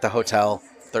kind of hung at the hotel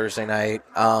Thursday night.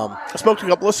 I smoked a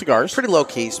couple of cigars. Pretty low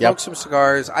key. Smoked some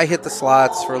cigars. I hit the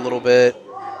slots for a little bit.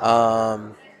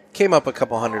 Came up a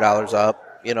couple $100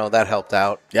 up. That helped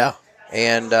out. Yeah.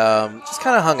 And just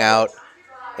kind of hung out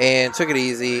and took it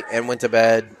easy and went to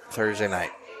bed Thursday night.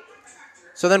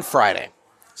 So then Friday.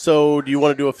 So do you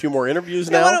want to do a few more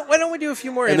interviews now? Why don't we do a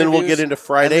few more interviews? And then we'll get into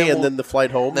Friday and then the flight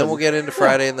home. Then we'll get into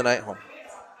Friday and the night home.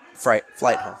 Flight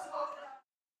home.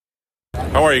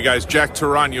 How are you guys? Jack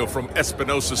Tarano from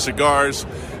Espinosa Cigars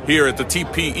here at the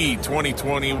TPE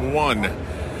 2021.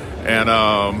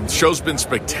 And show's been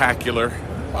spectacular.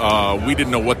 We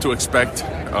didn't know what to expect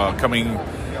coming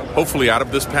hopefully out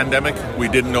of this pandemic. We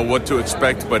didn't know what to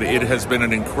expect, but it has been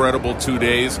an incredible 2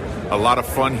 days. A lot of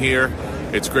fun here.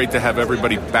 It's great to have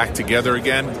everybody back together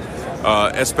again.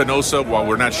 Espinosa, while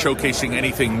we're not showcasing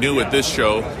anything new at this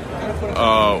show,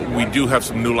 we do have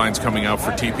some new lines coming out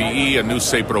for TPE. A new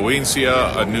Se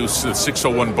Provincia, a new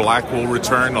 601 Black will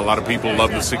return. A lot of people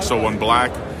love the 601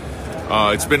 Black.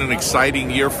 It's been an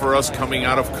exciting year for us coming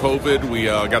out of COVID. We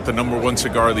got the #1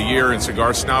 cigar of the year in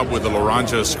Cigar Snob with the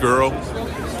Laranja Oscuro.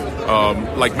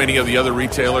 Like many of the other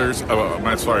manufacturers,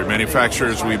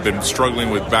 we've been struggling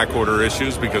with backorder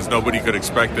issues because nobody could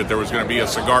expect that there was going to be a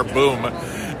cigar boom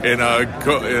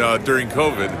during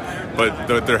COVID. But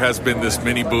there has been this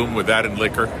mini boom with that in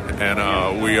liquor, and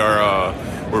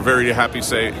we're very happy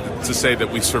to say that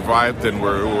we survived and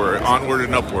we're onward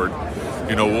and upward.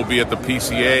 We'll be at the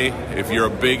PCA. If you're a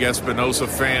big Espinosa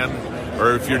fan,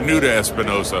 or if you're new to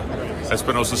Espinosa,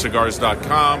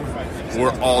 EspinosaCigars.com.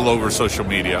 We're all over social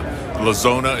media. La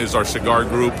Zona is our cigar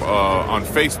group on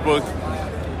Facebook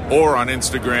or on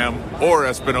Instagram or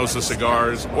Espinosa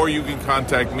Cigars, or you can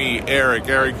contact me, Eric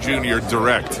Jr.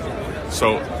 direct.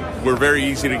 So we're very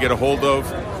easy to get a hold of.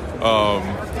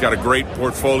 Got a great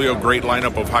portfolio, great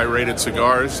lineup of high-rated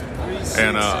cigars.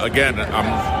 And again,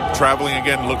 I'm traveling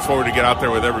again. Look forward to get out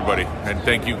there with everybody. And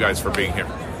thank you guys for being here.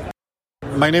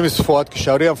 My name is Fuad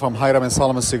Kishauri. I'm from Hiram and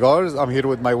Solomon Cigars. I'm here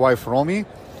with my wife, Romy.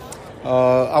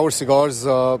 Our cigars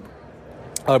are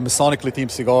Masonically themed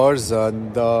cigars,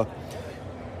 and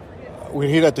we're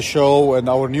here at the show, and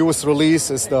our newest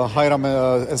release is the Hiram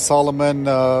and Solomon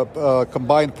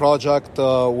combined project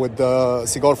with the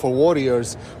Cigar for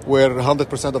Warriors, where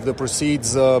 100% of the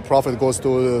proceeds profit goes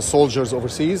to soldiers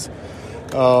overseas.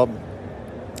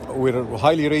 We're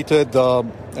highly rated,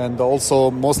 and also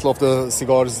most of the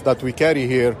cigars that we carry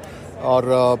here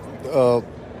are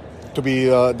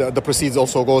the proceeds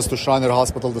also goes to Shriner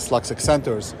Hospital dyslexic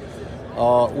centers.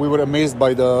 We were amazed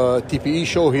by the TPE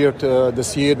show here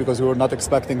this year because we were not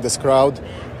expecting this crowd,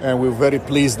 and we're very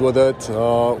pleased with it.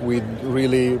 We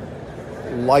really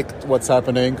liked what's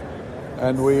happening,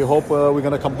 and we hope we're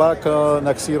going to come back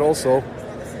next year also.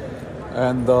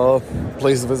 And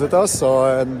please visit us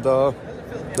and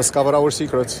discover our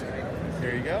secrets.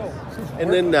 There you go.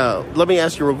 And then let me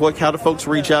ask you real quick, how do folks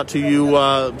reach out to you,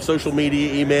 social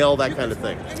media, email, that kind of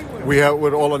thing?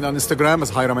 We're all on Instagram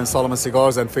as Hiram and Solomon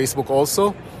Cigars, and Facebook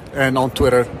also, and on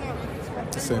Twitter.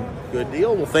 Same. Good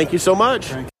deal. Well, thank you so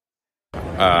much.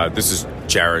 This is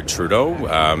Jared Trudeau.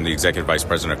 I'm the Executive Vice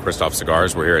President of Christoph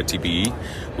Cigars. We're here at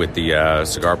TPE with the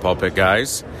Cigar Pulpit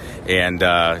guys. And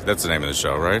that's the name of the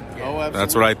show, right? Oh, absolutely.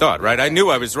 That's what I thought, right? I knew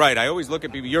I was right. I always look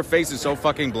at people. Your face is so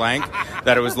fucking blank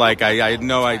that it was like I had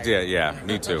no idea. Yeah,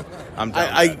 me too.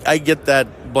 I get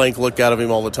that blank look out of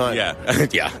him all the time. Yeah,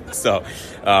 yeah. So,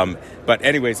 but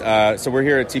anyways, so we're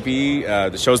here at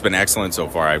TPE. The show's been excellent so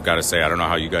far. I've got to say, I don't know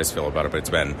how you guys feel about it, but it's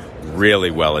been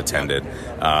really well attended.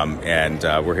 And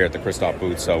we're here at the Christoph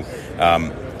booth. So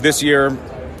this year,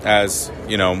 as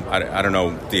you know, I don't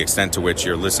know the extent to which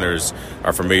your listeners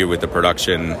are familiar with the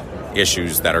production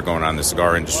issues that are going on in the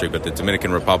cigar industry, but the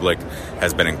Dominican Republic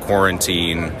has been in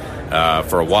quarantine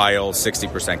for a while,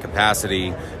 60%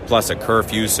 capacity, plus a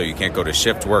curfew, so you can't go to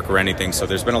shift work or anything. So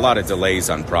there's been a lot of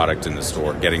delays on product in the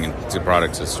store, getting into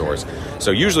products to stores. So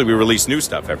usually we release new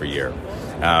stuff every year,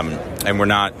 and we're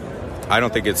not. I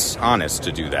don't think it's honest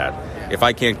to do that. If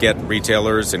I can't get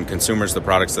retailers and consumers the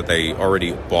products that they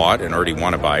already bought and already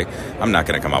want to buy, I'm not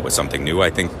going to come out with something new.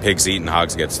 I think pigs eat and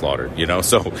hogs get slaughtered, you know?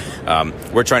 So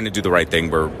we're trying to do the right thing.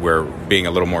 We're being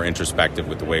a little more introspective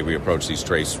with the way we approach these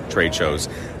trade shows.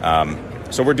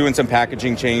 So we're doing some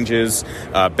packaging changes,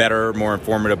 better, more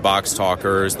informative box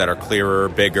talkers that are clearer,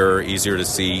 bigger, easier to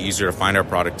see, easier to find our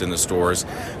product in the stores.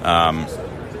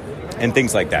 And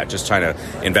things like that, just trying to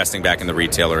investing back in the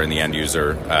retailer and the end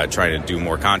user, trying to do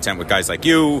more content with guys like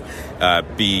you,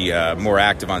 be more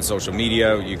active on social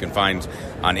media. You can find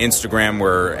on Instagram,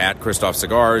 we're at Christoph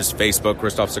Cigars, Facebook,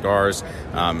 Christoph Cigars.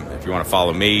 If you want to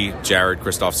follow me, Jared,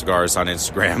 Christoph Cigars on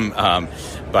Instagram.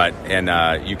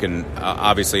 You can,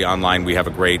 obviously online, we have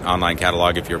a great online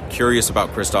catalog. If you're curious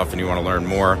about Christoph and you want to learn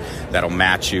more, that'll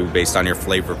match you based on your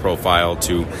flavor profile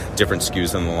to different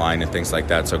SKUs in the line and things like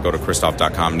that. So go to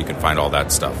Christoph.com and you can find all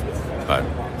that stuff. But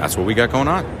that's what we got going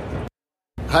on.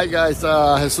 Hi guys,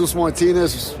 Jesus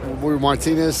Martinez. We're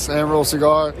Martinez Handroll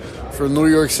Cigar from New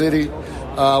York City.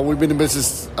 We've been in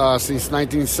business since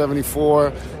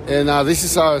 1974, and this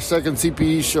is our second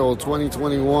TPE show,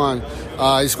 2021.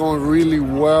 It's going really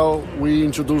well. We're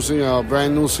introducing a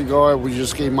brand new cigar we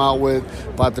just came out with,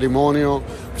 Patrimonio.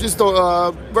 Just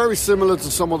very similar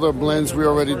to some of the blends we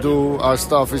already do. Our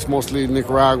stuff is mostly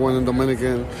Nicaraguan and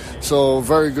Dominican, so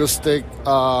very good stick.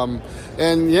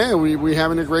 And yeah, we're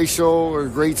having a great show, a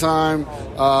great time.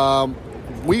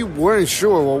 We weren't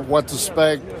sure what to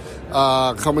expect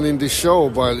coming in this show,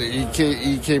 but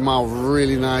he came out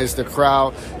really nice. The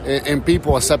crowd and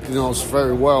people accepting us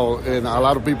very well, and a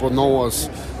lot of people know us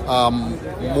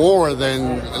more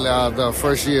than the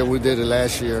first year we did it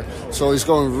last year. So it's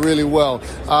going really well.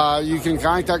 You can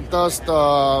contact us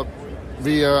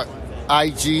via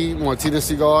IG Martinez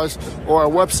Cigars or our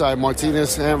website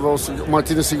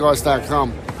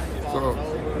martinezcigars.com. So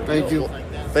thank you.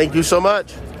 Thank you so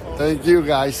much. Thank you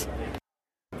guys.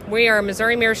 We are a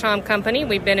Missouri Meerschaum company.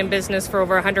 We've been in business for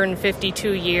over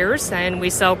 152 years, and we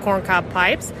sell corncob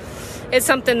pipes. It's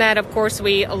something that, of course,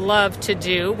 we love to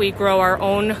do. We grow our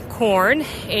own corn,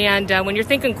 and when you're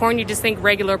thinking corn, you just think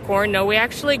regular corn. No, we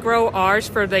actually grow ours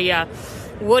for the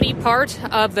woody part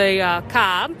of the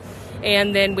cob,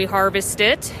 and then we harvest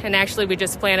it. And actually, we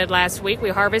just planted last week. We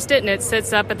harvest it, and it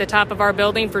sits up at the top of our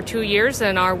building for 2 years,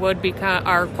 and our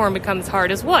corn becomes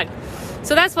hard as wood.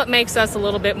 So that's what makes us a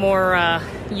little bit more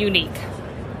unique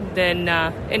than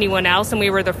anyone else. And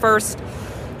we were the first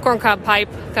corncob pipe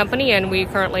company, and we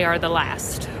currently are the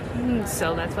last.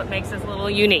 So that's what makes us a little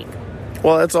unique.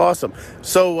 Well, that's awesome.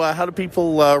 So how do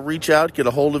people reach out, get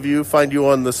a hold of you, find you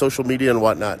on the social media and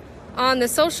whatnot? On the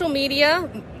social media,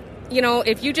 you know,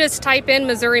 if you just type in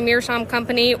Missouri Meerschaum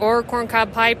Company or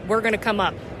corncob pipe, we're going to come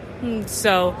up.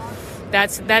 So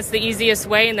that's the easiest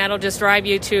way, and that'll just drive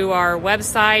you to our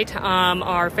website,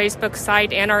 our Facebook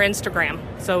site, and our Instagram.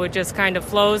 So it just kind of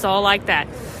flows all like that.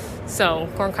 So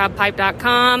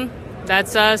corncobpipe.com,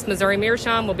 that's us. Missouri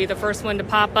Meerschaum will be the first one to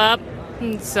pop up.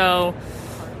 So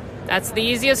that's the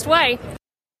easiest way.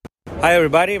 Hi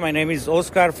everybody, my name is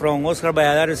Oscar from Oscar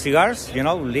Valladares Cigars. You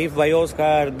know, Live by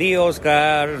Oscar, The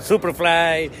Oscar,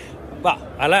 Superfly, well,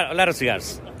 a lot of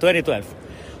cigars, 2012.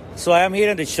 So I am here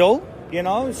in the show, you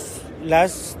know,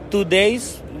 last 2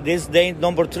 days, this day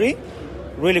number 3,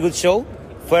 really good show.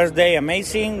 First day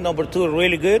amazing, number 2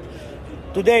 really good.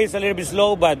 Today is a little bit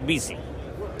slow but busy,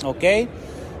 okay?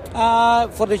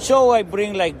 For the show I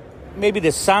bring like, maybe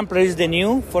the sampler is the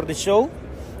new for the show.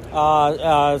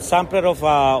 Sampler of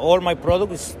all my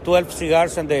products, 12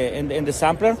 cigars in the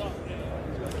sampler.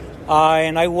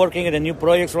 And I'm working on a new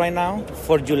projects right now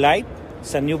for July.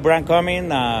 It's a new brand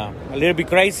coming, a little bit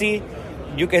crazy.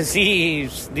 You can see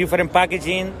different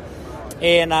packaging.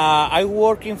 And I'm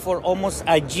working for almost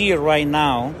a year right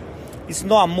now. It's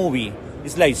not a movie.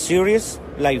 It's like series,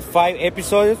 like 5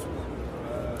 episodes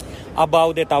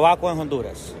about the tobacco in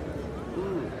Honduras.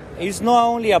 It's not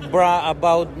only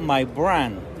about my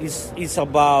brand. It's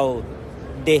about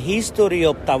the history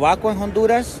of tobacco in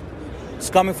Honduras. It's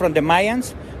coming from the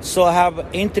Mayans. So I have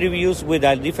interviews with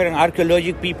different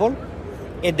archaeological people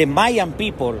and the Mayan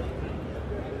people,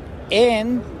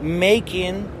 and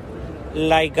making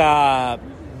like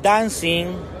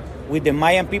dancing with the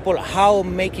Mayan people, how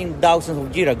making thousands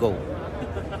of years ago.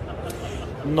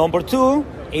 Number 2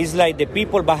 is like the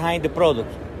people behind the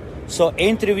product. So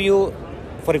interview,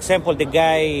 for example, the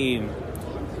guy,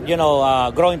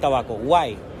 growing tobacco.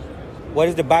 Why? What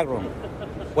is the background?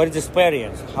 What is the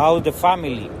experience? How is the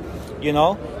family?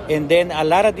 And then a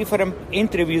lot of different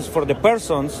interviews for the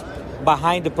persons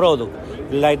behind the product,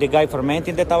 like the guy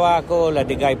fermenting the tobacco, like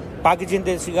the guy packaging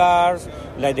the cigars,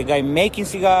 like the guy making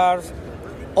cigars,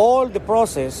 all the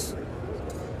process,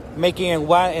 making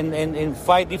in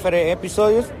 5 different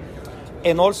episodes.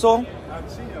 And also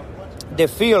the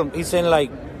film is in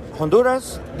like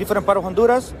Honduras, different part of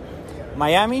Honduras,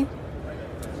 Miami,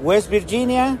 West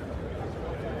Virginia,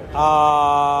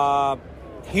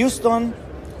 Houston.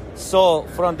 So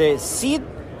from the seed,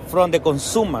 from the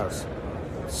consumers.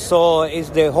 So it's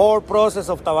the whole process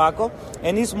of tobacco,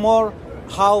 and it's more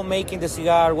how making the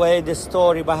cigar, what is the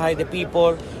story behind the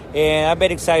people, and I'm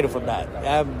very excited for that.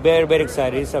 I'm very, very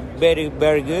excited. It's a very,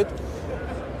 very good.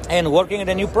 And working on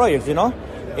a new project,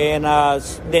 and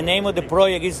the name of the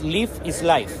project is Live is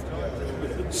Life.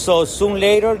 So soon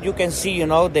later you can see,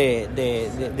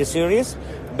 the series.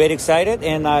 Very excited,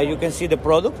 and you can see the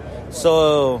product.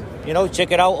 So,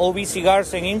 check it out, OV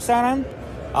Cigars on Instagram,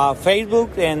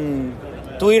 Facebook, and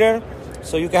Twitter,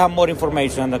 so you can have more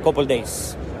information in a couple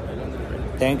days.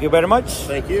 Thank you very much.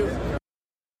 Thank you.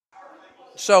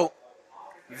 So,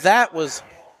 that was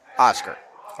Oscar.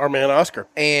 Our man Oscar.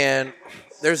 And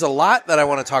there's a lot that I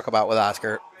want to talk about with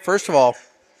Oscar. First of all,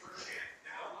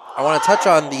 I want to touch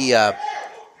on the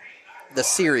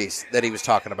series that he was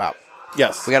talking about.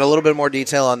 Yes. We got a little bit more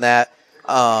detail on that.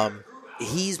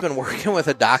 He's been working with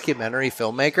a documentary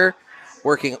filmmaker,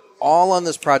 working all on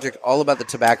this project, all about the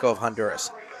tobacco of Honduras.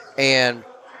 And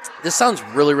this sounds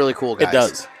really, really cool, guys. It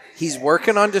does. He's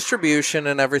working on distribution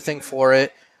and everything for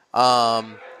it.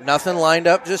 Nothing lined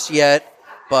up just yet,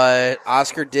 but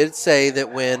Oscar did say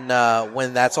that when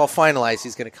that's all finalized,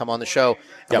 he's going to come on the show,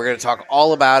 and we're going to talk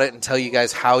all about it and tell you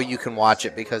guys how you can watch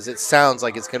it, because it sounds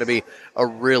like it's going to be a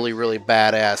really, really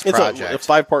badass project. It's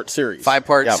a 5-part series.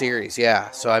 5-part series,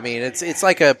 yeah. So, I mean, it's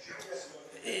like a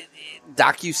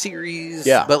docu-series,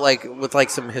 but like with like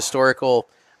some historical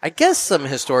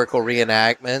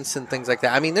reenactments and things like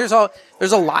that. I mean, there's a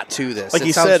lot to this. Like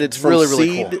you said, it's from really,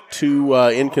 seed cool to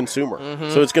end consumer.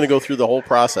 Mm-hmm. So it's going to go through the whole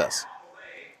process.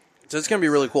 So it's going to be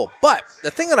really cool. But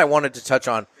the thing that I wanted to touch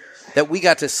on that we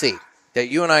got to see, that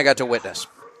you and I got to witness.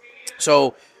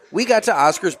 So we got to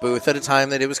Oscar's booth at a time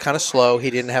that it was kind of slow. He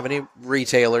didn't have any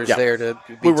retailers there to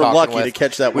be We were talking lucky with. to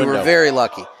catch that window. We were very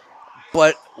lucky.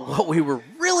 But what we were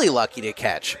really lucky to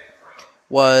catch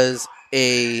was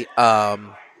a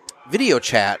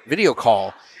video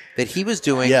call that he was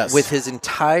doing with his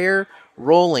entire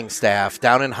rolling staff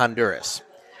down in Honduras.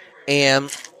 And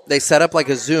they set up like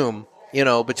a Zoom,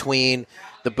 between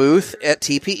the booth at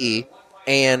TPE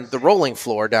and the rolling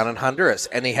floor down in Honduras.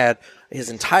 And he had his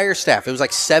entire staff. It was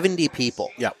like 70 people.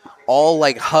 Yeah. All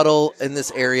like huddle in this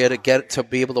area to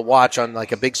be able to watch on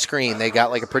like a big screen. They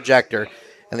got like a projector,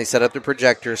 and they set up the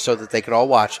projector so that they could all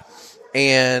watch.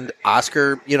 And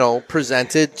Oscar,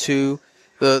 presented to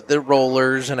the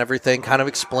rollers and everything, kind of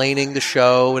explaining the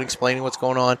show and explaining what's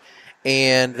going on.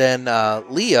 And then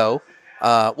Alvaro,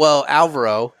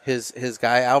 his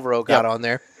guy Alvaro got on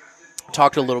there,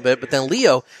 talked a little bit, but then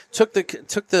Leo took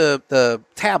the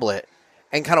tablet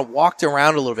and kind of walked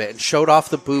around a little bit and showed off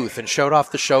the booth and showed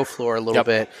off the show floor a little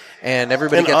bit, and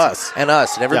everybody got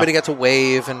to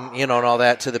wave and and all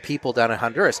that to the people down in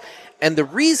Honduras. And the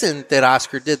reason that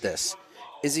Oscar did this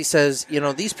is he says,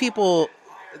 these people,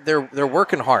 they're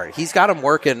working hard. He's got them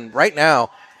working right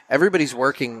now. Everybody's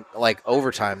working like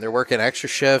overtime. They're working extra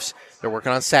shifts. They're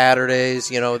working on Saturdays.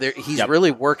 He's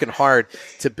really working hard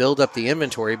to build up the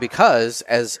inventory because,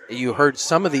 as you heard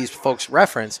some of these folks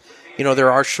reference,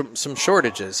 there are some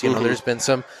shortages. There's been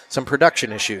some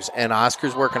production issues, and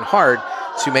Oscar's working hard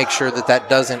to make sure that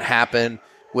doesn't happen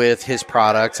with his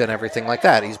products and everything like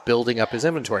that. He's building up his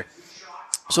inventory.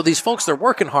 So these folks, they're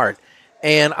working hard,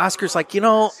 and Oscar's like,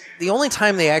 the only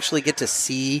time they actually get to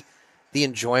see the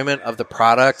enjoyment of the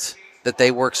product that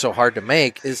they work so hard to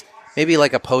make is maybe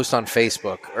like a post on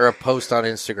Facebook or a post on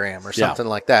Instagram or something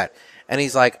like that. And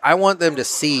he's like, I want them to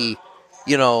see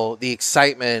the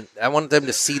excitement. I want them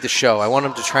to see the show. I want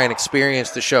them to try and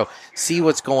experience the show, see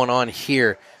what's going on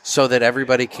here, so that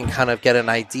everybody can kind of get an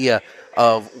idea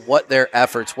of what their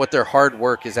efforts, what their hard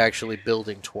work is actually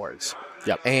building towards.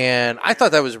 Yep. And I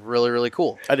thought that was really, really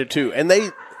cool. I did too. And they,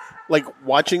 like,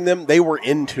 watching them, they were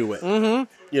into it.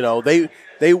 Mm-hmm.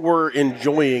 They were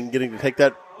enjoying getting to take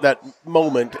that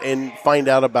moment and find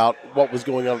out about what was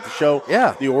going on at the show.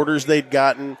 Yeah. The orders they'd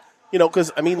gotten.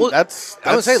 Because, that's...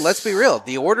 I would say, let's be real.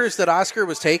 The orders that Oscar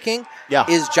was taking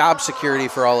is job security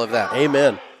for all of them.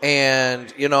 Amen.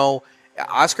 And,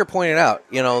 Oscar pointed out,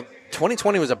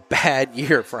 2020 was a bad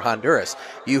year for Honduras.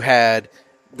 You had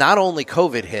not only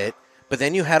COVID hit, but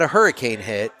then you had a hurricane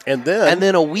hit. And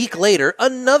then a week later,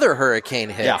 another hurricane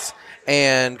hits. Yeah.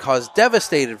 And caused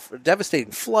devastating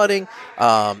flooding,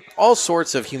 all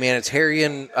sorts of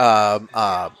humanitarian,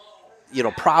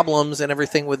 problems and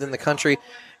everything within the country.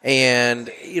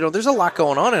 And, there's a lot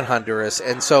going on in Honduras.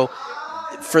 And so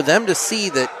for them to see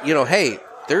that, hey,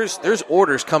 there's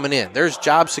orders coming in. There's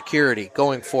job security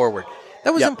going forward.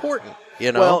 That was important,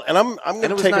 Well, and I'm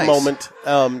going to take nice. a moment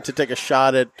to take a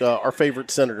shot at our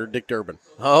favorite senator, Dick Durbin.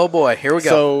 Oh, boy. Here we go.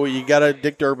 So you got a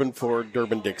Dick Durbin for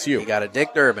Durbin Dicks You. You got a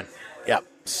Dick Durbin. Yeah.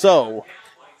 So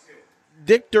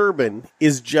Dick Durbin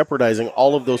is jeopardizing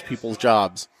all of those people's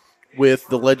jobs with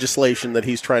the legislation that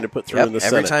he's trying to put through in the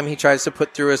Senate. Every time he tries to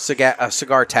put through a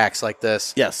cigar tax like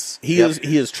this. Yes. He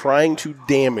is trying to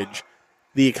damage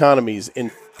the economies in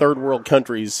third world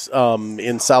countries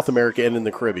in South America and in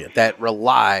the Caribbean. That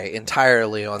rely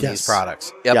entirely on these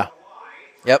products. Yep. Yeah.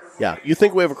 Yep. Yeah. You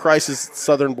think we have a crisis at the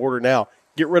southern border now.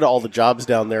 Get rid of all the jobs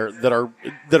down there that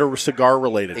are cigar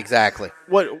related. Exactly.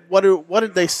 What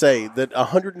did they say that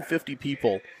 150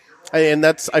 people, and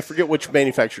that's, I forget which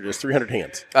manufacturer it is, 300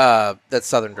 hands. That's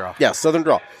Southern Draw. Yeah, Southern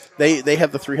Draw. They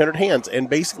have the 300 hands, and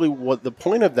basically what the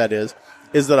point of that is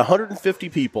that 150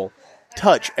 people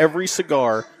touch every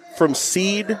cigar from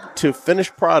seed to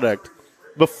finished product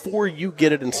before you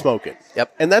get it and smoke it.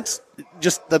 Yep. And that's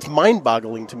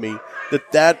mind-boggling to me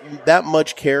that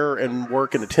much care and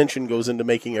work and attention goes into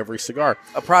making every cigar.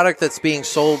 A product that's being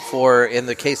sold for, in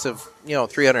the case of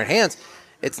 300 hands,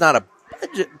 it's not a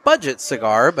budget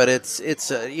cigar, but it's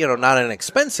not an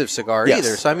expensive cigar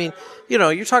either. So I mean,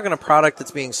 you're talking a product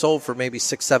that's being sold for maybe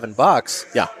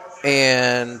 $6-7. Yeah.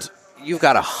 And you've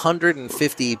got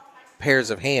 150 pairs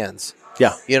of hands.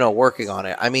 Yeah. Working on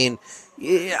it. I mean,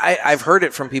 I've heard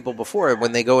it from people before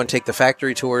when they go and take the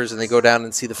factory tours and they go down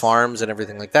and see the farms and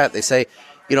everything like that. They say,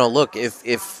 look,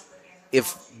 if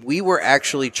we were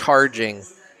actually charging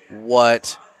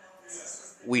what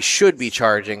we should be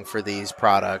charging for these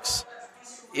products,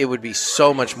 it would be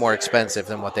so much more expensive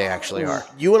than what they actually are.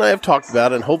 You and I have talked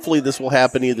about, and hopefully this will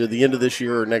happen either the end of this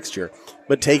year or next year,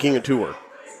 but taking a tour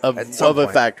of a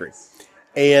factory.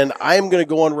 And I'm going to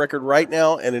go on record right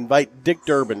now and invite Dick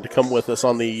Durbin to come with us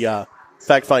on the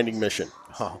fact-finding mission.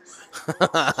 Oh.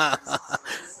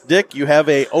 Dick, you have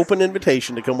an open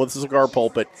invitation to come with the cigar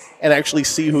pulpit and actually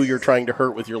see who you're trying to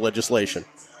hurt with your legislation.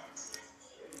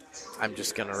 I'm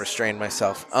just going to restrain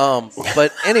myself.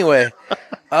 But anyway.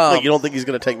 You don't think he's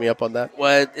going to take me up on that?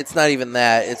 Well, it's not even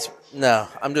that.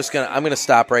 I'm going to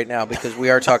stop right now because we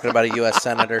are talking about a U.S.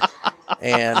 senator,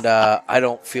 and I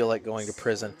don't feel like going to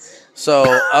prison. So,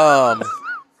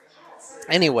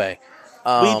 anyway.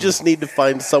 We just need to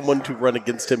find someone to run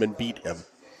against him and beat him.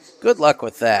 Good luck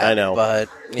with that. I know. But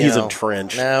he's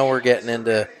entrenched. Now we're getting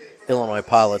into Illinois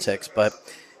politics. But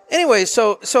anyway,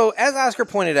 so as Oscar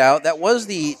pointed out, that was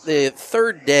the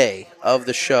third day of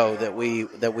the show that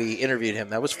we interviewed him.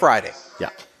 That was Friday.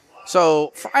 Yeah.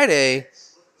 So Friday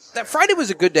was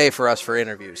a good day for us for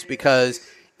interviews because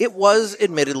it was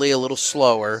admittedly a little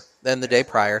slower than the day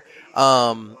prior.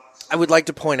 I would like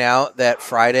to point out that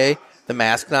Friday the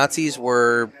mask Nazis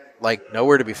were like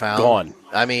nowhere to be found. Gone.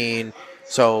 I mean,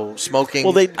 so smoking.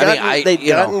 Well, they'd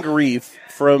gotten grief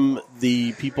from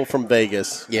the people from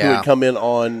Vegas who had come in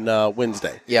on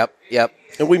Wednesday. Yep.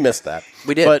 And we missed that.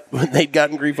 We did. But they'd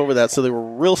gotten grief over that, so they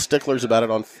were real sticklers about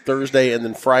it on Thursday, and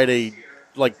then Friday,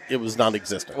 like, it was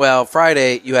non-existent. Well,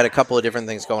 Friday, you had a couple of different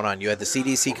things going on. You had the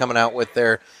CDC coming out with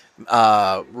their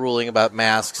ruling about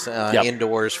masks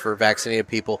indoors for vaccinated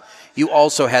people. You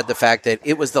also had the fact that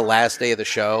it was the last day of the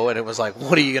show, and it was like,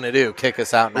 what are you going to do? Kick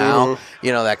us out now?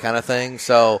 Mm-hmm. That kind of thing.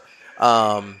 So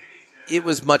it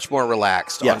was much more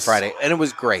relaxed on Friday, and it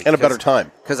was great. And a better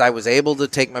time. Because I was able to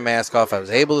take my mask off. I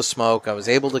was able to smoke. I was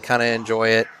able to kind of enjoy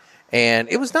it, and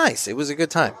it was nice. It was a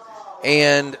good time.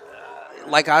 And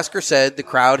like Oscar said, the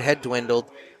crowd had dwindled.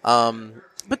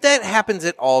 But that happens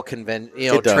at all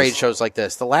It does. trade shows like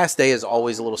this. The last day is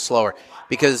always a little slower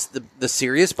because the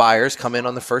serious buyers come in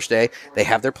on the first day. They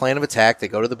have their plan of attack. They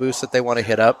go to the booths that they want to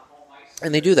hit up,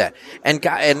 and they do that.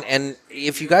 And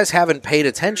if you guys haven't paid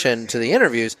attention to the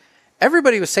interviews,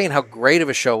 everybody was saying how great of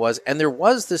a show was, and there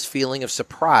was this feeling of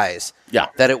surprise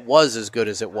that it was as good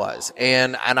as it was.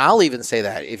 And I'll even say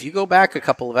that. If you go back a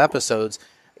couple of episodes,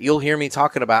 you'll hear me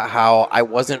talking about how I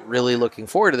wasn't really looking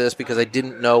forward to this because I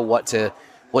didn't know what to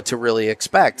really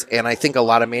expect. And I think a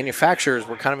lot of manufacturers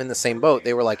were kind of in the same boat.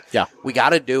 They were like, we got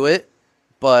to do it,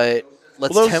 but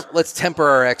let's temper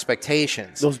our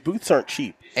expectations. Those booths aren't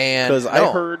cheap. And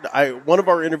I heard one of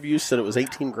our interviews said it was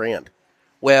 $18,000.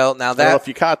 Well, now that I don't know if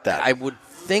you caught that. I would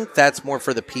think that's more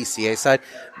for the PCA side.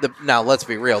 Now, let's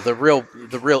be real. The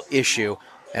real issue,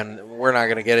 and we're not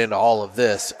going to get into all of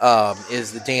this,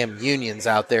 is the damn unions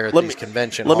out there at these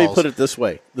convention halls. Let me put it this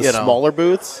way: the smaller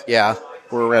booths,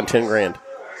 were around $10,000.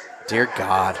 Dear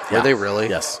God, were they really?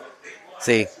 Yes.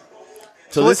 See,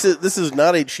 so this is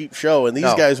not a cheap show, and these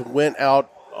guys went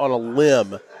out on a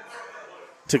limb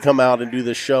to come out and do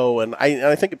this show, and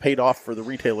I think it paid off for the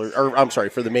retailers, or I'm sorry,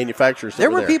 for the manufacturers.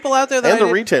 There were people out there, and the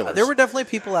retailers. There were definitely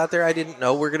people out there I didn't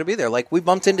know were going to be there. Like we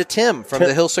bumped into Tim from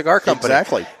the Hill Cigar Company,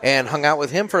 exactly, and hung out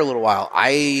with him for a little while.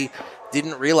 I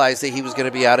didn't realize that he was going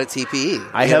to be out at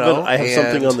TPE. I have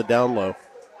something on the down low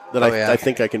that I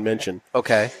think I can mention.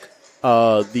 Okay,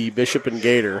 the Bishop and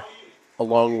Gator,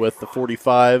 along with the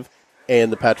 45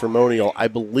 and the Patrimonial, I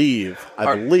believe,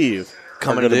 are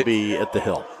going to be at the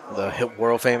Hill. The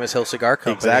world famous Hill Cigar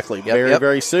Company. Exactly.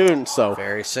 Very soon. So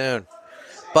very soon.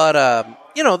 But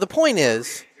the point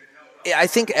is, I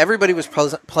think everybody was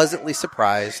pleasantly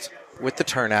surprised with the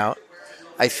turnout.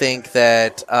 I think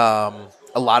that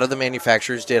a lot of the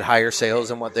manufacturers did higher sales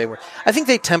than what they were. I think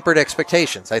they tempered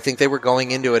expectations. I think they were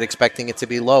going into it expecting it to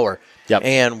be lower. Yep.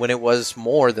 And when it was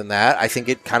more than that, I think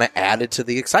it kind of added to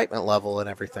the excitement level and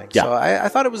everything. Yeah. So I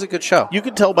thought it was a good show. You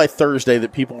could tell by Thursday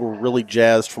that people were really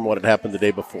jazzed from what had happened the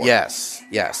day before.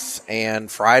 Yes.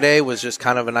 And Friday was just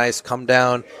kind of a nice come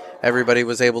down. Everybody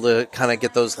was able to kind of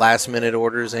get those last minute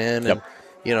orders in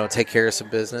and take care of some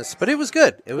business. But it was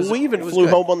good. We even flew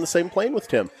home on the same plane with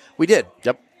Tim. We did.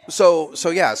 Yep. So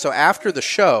after the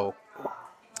show,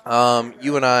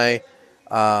 you and I,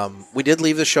 we did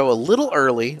leave the show a little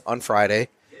early on Friday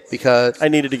because I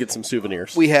needed to get some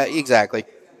souvenirs.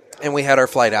 And we had our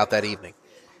flight out that evening,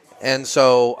 and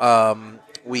so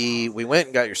we went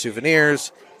and got your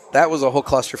souvenirs. That was a whole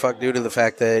clusterfuck due to the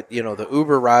fact that the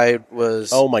Uber ride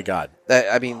was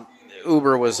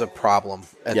Uber was a problem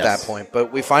at that point,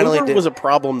 but we finally Uber was a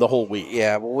problem the whole week.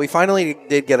 Yeah, well, we finally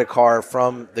did get a car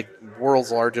from the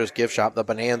world's largest gift shop, the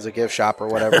Bonanza gift shop or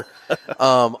whatever,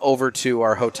 over to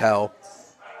our hotel,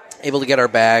 able to get our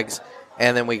bags,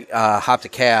 and then we hopped a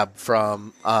cab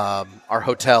from our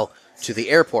hotel to the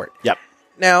airport. Yep.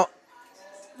 Now,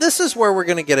 this is where we're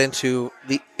going to get into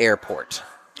the airport.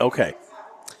 Okay.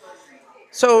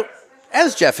 So,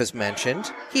 as Jeff has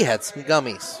mentioned, he had some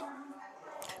gummies.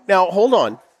 Now, hold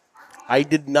on. I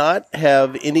did not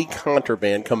have any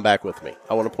contraband come back with me.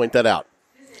 I want to point that out.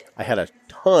 I had a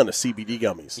ton of CBD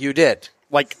gummies. You did.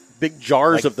 Like big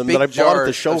jars of them that I bought at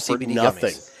the show for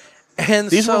nothing. And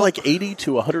these were like $80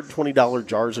 to $120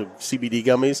 jars of CBD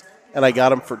gummies, and I got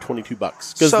them for $22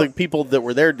 because the people that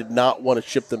were there did not want to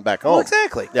ship them back home. Well,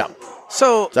 exactly. Yeah.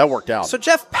 So that worked out. So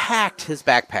Jeff packed his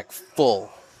backpack full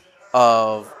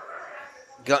of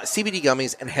CBD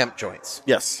gummies and hemp joints.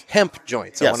 Yes. Hemp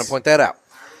joints. Yes. I want to point that out.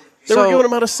 They were giving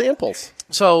them out of samples.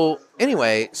 So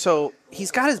anyway,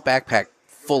 he's got his backpack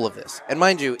full of this. And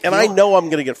mind you... And I know I'm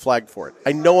going to get flagged for it.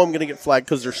 I know I'm going to get flagged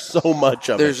because there's so much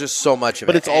of it. There's just so much of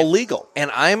it. But it's all legal.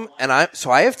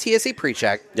 So I have TSA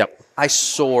pre-check. Yep. I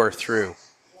soar through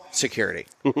security.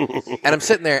 And I'm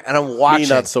sitting there and I'm watching. Me,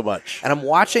 not so much. And I'm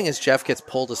watching as Jeff gets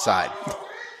pulled aside.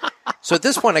 So at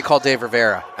this point, I call Dave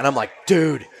Rivera. And I'm like,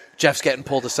 dude, Jeff's getting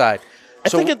pulled aside. I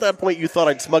think at that point you thought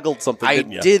I'd smuggled something,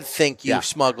 didn't you? I did think you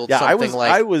smuggled something I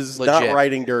was legit. not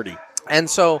riding dirty. And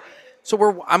so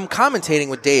I'm commentating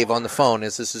with Dave on the phone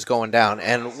as this is going down,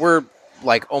 and we're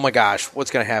like, oh my gosh, what's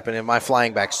going to happen? Am I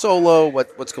flying back solo?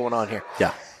 What's going on here?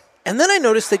 Yeah. And then I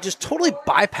noticed they just totally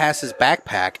bypass his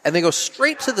backpack, and they go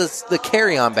straight to the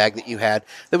carry-on bag that you had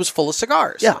that was full of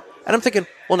cigars. Yeah. And I'm thinking,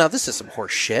 well, now this is some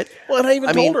horse shit. Well, and I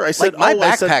even told her, I said, my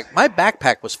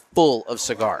backpack was full of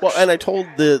cigars. Well, and I told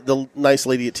the nice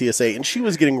lady at TSA, and she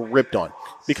was getting ripped on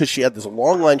because she had this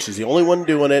long line. She's the only one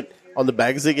doing it on the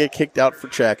bags that get kicked out for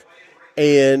check.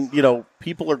 And,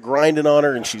 people are grinding on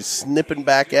her, and she's snipping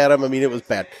back at them. I mean, it was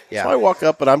bad. Yeah. So I walk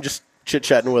up, and I'm just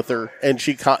chit-chatting with her, and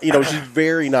she's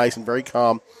very nice and very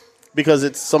calm. because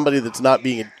it's somebody that's not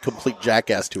being a complete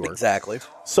jackass to her. Exactly.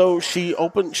 So she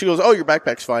goes, "Oh, your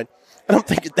backpack's fine." And I'm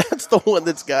thinking, that's the one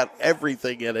that's got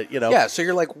everything in it, Yeah, so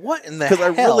you're like, what in the hell?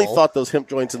 Because I really thought those hemp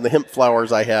joints and the hemp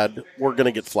flowers I had were going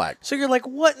to get flagged. So you're like,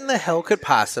 what in the hell could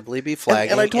possibly be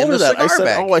flagging And I told in her the that. cigar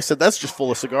bag? I said, that's just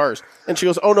full of cigars. And she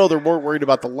goes, oh, no, they're more worried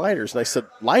about the lighters. And I said,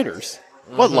 lighters?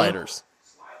 What lighters?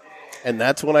 And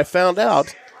that's when I found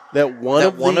out that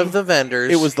one of the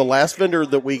vendors. It was the last vendor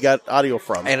that we got audio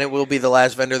from. And it will be the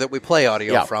last vendor that we play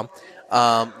audio from.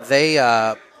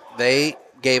 They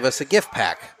gave us a gift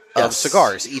pack of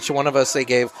cigars. Each one of us, they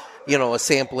gave, a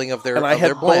sampling of their And I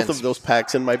had blends. both of those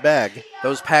packs in my bag.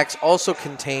 Those packs also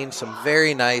contain some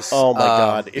very nice Oh, my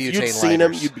God. If butane you'd seen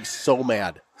them, lighters. you'd be so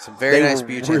mad. Some very They nice were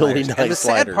butane really lighters. nice And the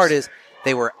sad lighters. part is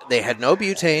they had no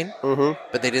butane,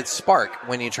 but they did spark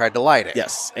when you tried to light it.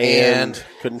 Yes, and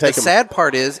couldn't take the 'em. sad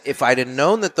part is, if I'd have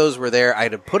known that those were there,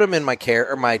 I'd have put them in my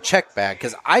check bag,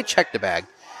 because I checked a bag.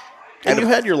 And you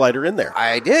had your lighter in there.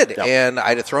 I did, and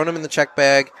I'd have thrown them in the check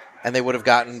bag, and they would have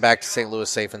gotten back to St. Louis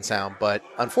safe and sound. But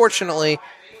unfortunately,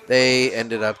 they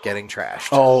ended up getting trashed.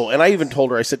 Oh, and I even told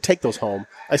her, I said, take those home.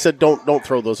 I said, don't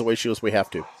throw those away. She goes, we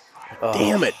have to. Oh.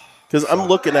 Damn it. Because I'm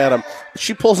looking at them.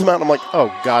 She pulls them out, and I'm like,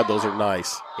 oh, God, those are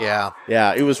nice. Yeah.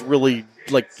 Yeah, it was really,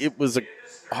 it was a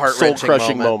Heart-wrenching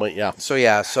soul-crushing moment. Yeah.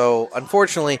 So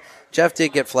unfortunately, Jeff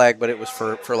did get flagged, but it was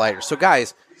for lighters. So,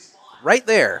 guys, right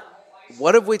there,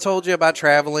 what have we told you about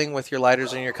traveling with your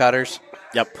lighters and your cutters?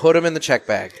 Yep. Put them in the check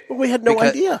bag. But we had no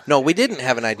idea. No, we didn't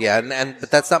have an idea,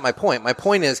 but that's not my point. My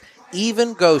point is,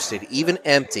 even ghosted, even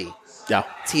empty,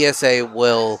 TSA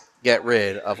will get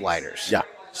rid of lighters. Yeah.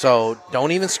 So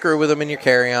don't even screw with them in your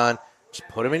carry-on. Just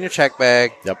put them in your check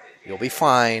bag. Yep. You'll be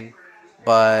fine.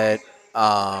 But,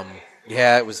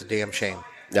 it was a damn shame.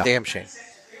 Yeah. Damn shame.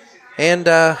 And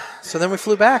so then we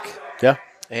flew back. Yeah.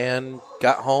 And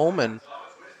got home, and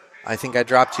I think I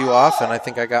dropped you off, and I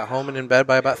think I got home and in bed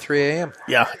by about 3 a.m.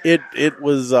 Yeah, it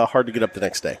was hard to get up the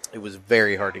next day. It was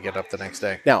very hard to get up the next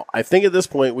day. Now, I think at this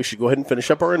point we should go ahead and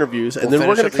finish up our interviews, and We'll then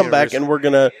we're finish going up to the come back interviews. and we're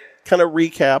going to kind of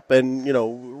recap and,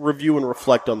 review and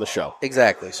reflect on the show.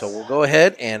 Exactly. So we'll go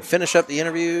ahead and finish up the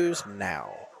interviews now.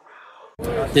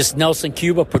 This is Nelson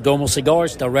Cuba, Perdomo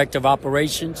Cigars, Director of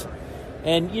Operations.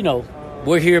 And,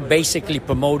 we're here basically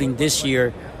promoting this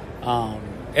year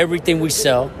everything we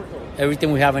sell,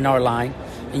 everything we have in our line.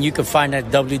 And you can find that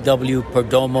at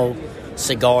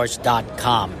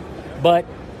www.perdomocigars.com. But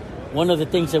one of the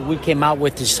things that we came out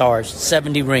with is our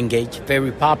 70 ring gauge,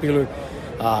 very popular.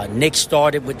 Nick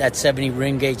started with that 70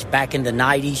 ring gauge back in the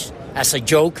 90s as a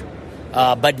joke,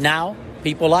 but now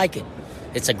people like it.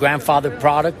 It's a grandfather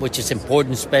product, which is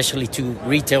important, especially to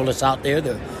retailers out there,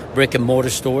 the brick and mortar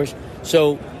stores.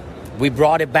 So we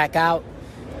brought it back out.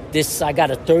 I got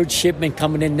a third shipment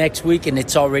coming in next week, and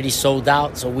it's already sold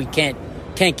out, so we can't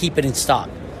keep it in stock.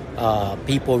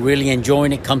 People really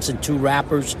enjoying it. Comes in 2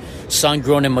 wrappers,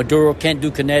 sun-grown in Maduro. Can't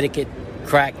do Connecticut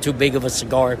crack, too big of a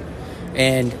cigar.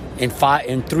 And in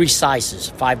 3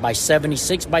 sizes, 5x70,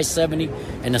 6x70,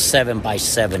 and a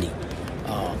 7x70.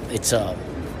 It's a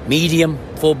medium,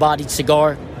 full-bodied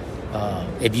cigar.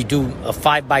 If you do a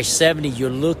 5x70, you're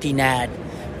looking at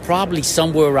probably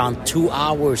somewhere around 2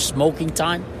 hours smoking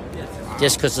time,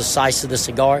 just because the size of the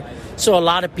cigar. So a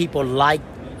lot of people like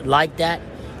that.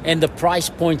 And the price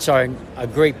points are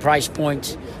great price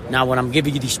points. Now, when I'm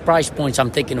giving you these price points,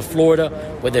 I'm thinking of Florida,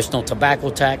 where there's no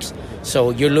tobacco tax. So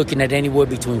you're looking at anywhere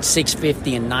between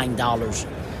 $6.50 and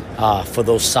 $9 for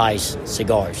those size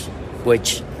cigars,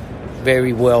 which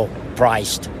very well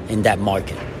priced in that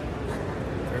market.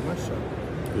 Very much so.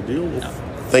 Good deal.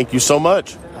 Thank you so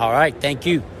much. All right. Thank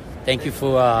you. Thank you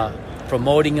for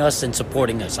promoting us and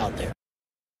supporting us out there.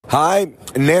 Hi,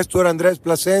 Nestor Andres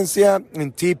Plasencia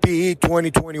in TPE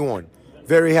 2021.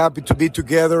 Very happy to be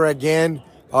together again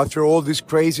after all this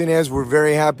craziness. We're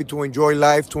very happy to enjoy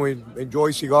life, to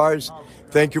enjoy cigars.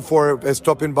 Thank you for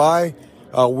stopping by.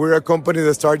 We're a company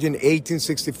that started in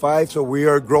 1865, so we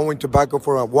are growing tobacco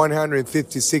for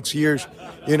 156 years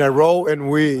in a row, and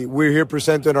we're here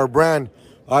presenting our brand,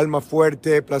 Alma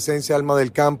Fuerte, Plasencia Alma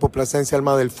del Campo, Plasencia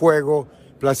Alma del Fuego,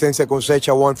 Plasencia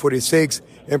Cosecha 146,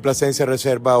 and Plasencia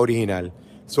Reserva Original.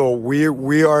 So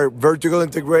we are a vertical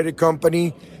integrated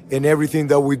company, and everything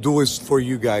that we do is for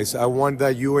you guys. I want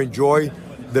that you enjoy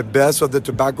the best of the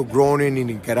tobacco grown in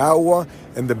Nicaragua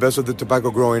and the best of the tobacco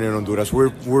growing in Honduras.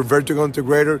 We're vertical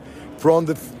integrated from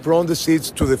the seeds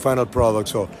to the final product.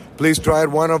 So please try it.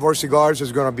 One of our cigars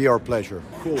is going to be our pleasure.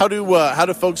 Cool. How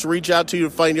do folks reach out to you to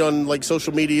find you on like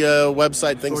social media,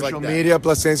 website, things like that? Social media,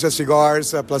 Plasencia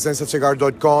Cigars,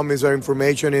 plasenciacigar.com is our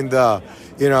information in our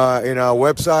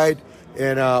website.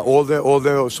 and all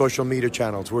the social media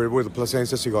channels. We're the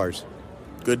Plasencia Cigars.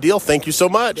 Good deal. Thank you so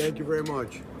much. Thank you very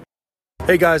much.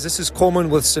 Hey guys, this is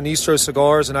Coleman with Sinistro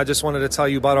Cigars, and I just wanted to tell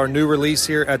you about our new release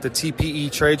here at the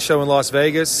TPE trade show in Las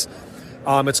Vegas.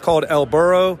 It's called El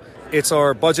Burro. It's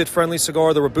our budget-friendly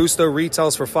cigar. The Robusto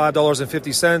retails for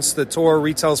 $5.50. The Toro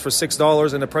retails for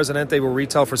 $6, and the Presidente will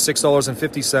retail for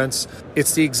 $6.50.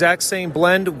 It's the exact same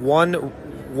blend. One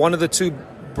of the two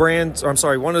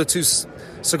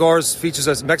cigars features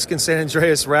a Mexican San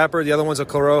Andreas wrapper. The other one's a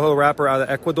Corojo wrapper out of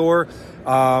Ecuador.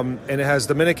 And it has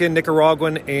Dominican,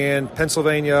 Nicaraguan, and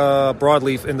Pennsylvania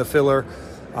broadleaf in the filler.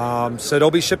 So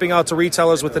they'll be shipping out to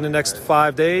retailers within the next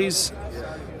 5 days.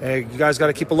 You guys got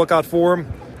to keep a lookout for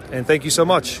them. And thank you so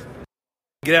much.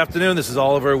 Good afternoon. This is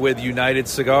Oliver with United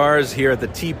Cigars here at the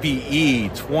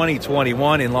TPE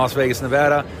 2021 in Las Vegas,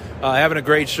 Nevada. Having a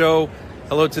great show.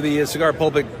 Hello to the Cigar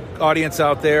Pulpit audience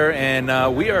out there,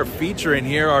 and we are featuring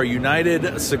here our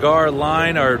United cigar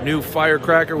line, our new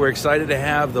firecracker. We're excited to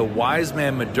have the Wise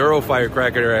Man Maduro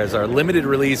firecracker as our limited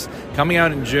release coming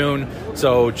out in June.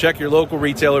 So check your local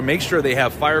retailer, make sure they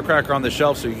have firecracker on the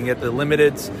shelf so you can get the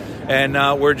limiteds. And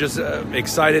we're just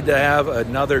excited to have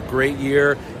another great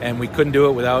year, and we couldn't do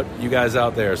it without you guys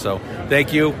out there. So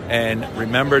thank you, and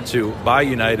remember to buy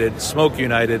United, smoke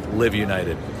United, live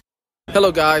United.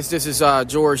 Hello guys, this is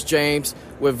George James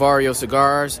with Vario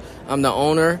Cigars. I'm the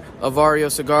owner of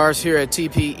Vario Cigars here at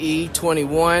TPE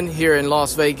 21 here in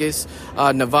Las Vegas,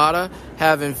 Nevada.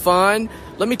 Having fun.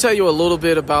 Let me tell you a little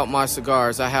bit about my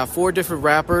cigars. I have 4 different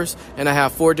wrappers and I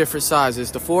have 4 different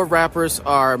sizes. The 4 wrappers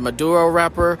are Maduro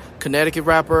wrapper, Connecticut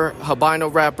wrapper,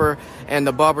 Habano wrapper, and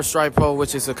the Barber Stripo,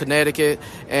 which is a Connecticut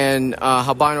and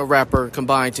Habano wrapper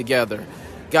combined together.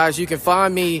 Guys, you can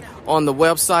find me on the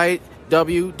website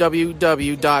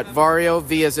www.vario,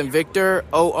 V as in Victor,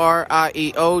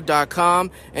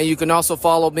 ORIEO.com, and you can also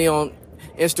follow me on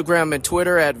Instagram and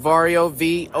Twitter at Vario,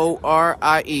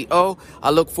 VORIEO. I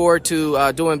look forward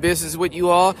to doing business with you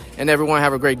all, and everyone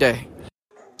have a great day.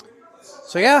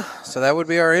 So that would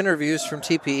be our interviews from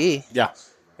TPE. Yeah,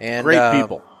 and great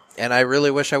people. And I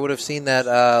really wish I would have seen that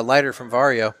lighter from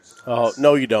Vario. Oh,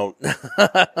 no, you don't.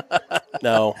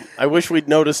 No, I wish we'd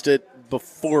noticed it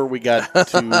before we got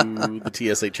to the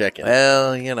TSA check-in.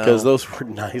 Well, you know. Because those were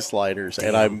nice lighters,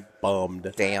 and I'm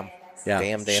bummed. Damn. Yeah.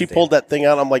 Damn. She pulled that thing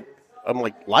out, I'm like,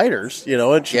 lighters,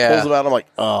 and she pulls them out, I'm like,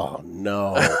 oh,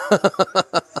 no.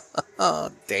 Oh,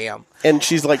 damn. And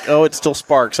she's like, oh, it still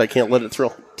sparks. I can't let it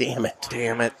through. Damn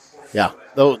it. Yeah.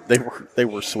 Though they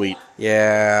were sweet.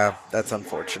 Yeah, that's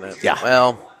unfortunate. Yeah.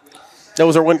 Well, that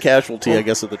was our one casualty, I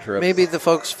guess, of the trip. Maybe the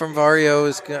folks from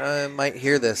Vario might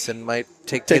hear this and might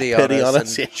take pity on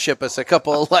us and ship us a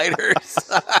couple of lighters.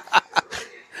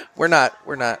 We're not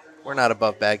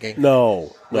above bagging.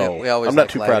 No. We always. I'm not like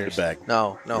too lighters. proud to bag.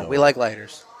 No, we like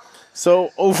lighters. So,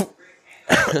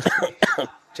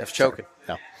 Jeff's choking.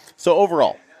 Yeah. So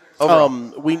overall,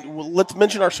 let's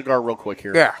mention our cigar real quick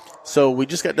here. Yeah. So we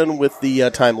just got done with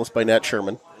the Timeless by Nat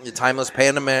Sherman. The Timeless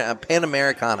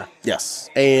Panamericana. Yes.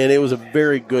 And it was a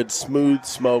very good, smooth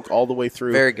smoke all the way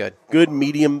through. Very good. Good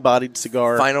medium-bodied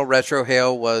cigar. Final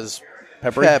retrohale was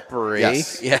peppery.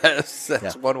 Yes.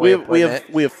 That's one way of putting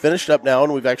it. We have finished up now,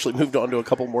 and we've actually moved on to a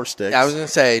couple more sticks. I was going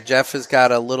to say, Jeff has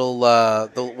got a little,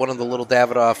 one of the little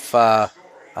Davidoff.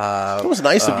 It was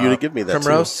nice of you to give me that,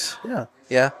 Primrose. too.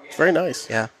 Yeah. It's very nice.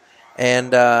 Yeah.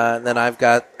 And then I've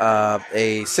got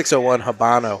a 601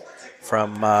 Habano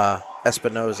from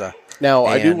Espinosa. Now,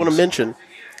 I do want to mention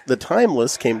the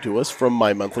Timeless came to us from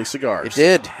My Monthly Cigars.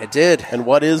 It did. And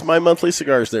what is My Monthly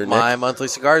Cigars there, Nick? My Monthly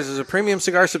Cigars is a premium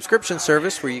cigar subscription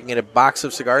service where you can get a box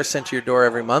of cigars sent to your door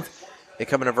every month. They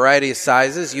come in a variety of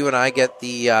sizes. You and I get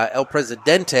the El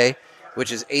Presidente,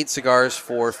 which is 8 cigars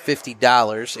for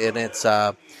 $50, and it's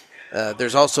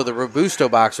there's also the Robusto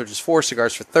box, which is 4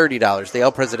 cigars for $30. The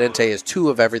El Presidente is 2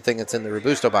 of everything that's in the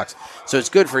Robusto box. So it's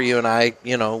good for you and I.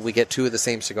 We get 2 of the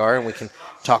same cigar, and we can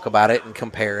talk about it and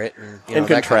compare it and contrast.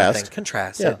 That kind of thing.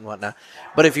 Contrast it and whatnot.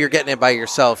 But if you're getting it by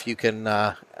yourself, you can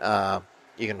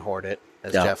hoard it,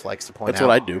 as Jeff likes to point out. That's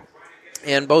what I do.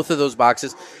 And both of those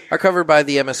boxes are covered by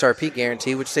the MSRP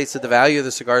guarantee, which states that the value of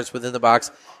the cigars within the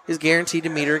box is guaranteed to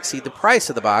meet or exceed the price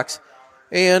of the box.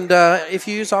 And if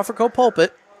you use offer code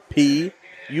PULPIT,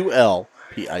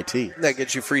 PULPIT, that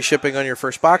gets you free shipping on your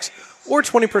first box or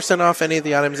 20% off any of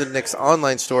the items in Nick's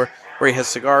online store, where he has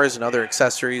cigars and other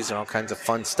accessories and all kinds of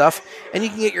fun stuff. And you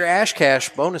can get your Ash Cash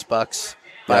bonus bucks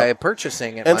by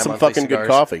purchasing it. And some fucking good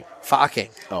coffee. Focking.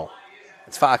 Oh.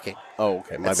 It's Focking. Oh,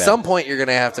 okay. My bad. At some point, you're going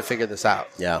to have to figure this out.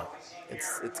 Yeah.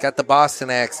 It's got the Boston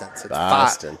accents. It's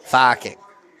Boston. Focking.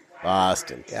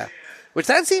 Boston. Yeah. Which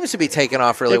that seems to be taking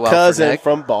off really Your well cousin for Nick.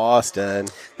 from Boston.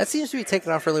 That seems to be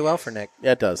taking off really well for Nick.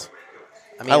 Yeah, it does.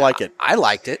 I mean, I like it. I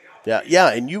liked it. Yeah,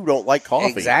 and you don't like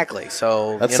coffee. Exactly.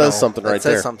 So that says something right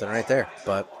there. That says something right there.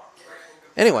 But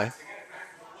anyway.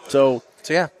 So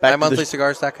yeah, back to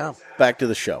mymonthlycigars.com. Back to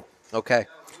the show. Okay.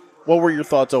 What were your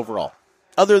thoughts overall?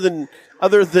 Other than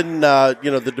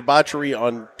the debauchery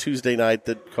on Tuesday night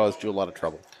that caused you a lot of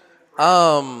trouble.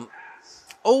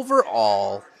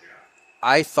 Overall,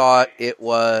 I thought it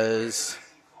was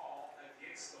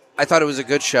a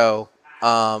good show.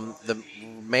 The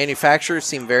manufacturers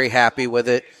seem very happy with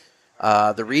it.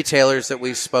 The retailers that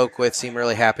we spoke with seem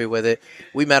really happy with it.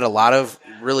 We met a lot of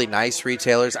really nice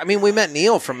retailers. I mean, we met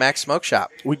Neil from Max Smoke Shop.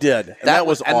 We did. And that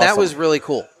was awesome. And that was really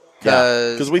cool.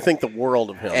 Because we think the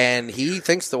world of him. And he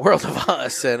thinks the world of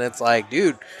us. And it's like,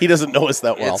 dude. He doesn't know us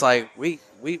that well. It's like, we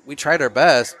tried our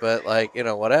best, but like,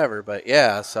 whatever. But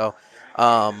yeah, so,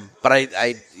 but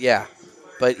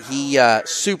he,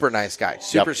 super nice guy.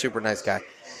 Super nice guy.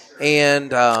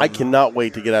 And I cannot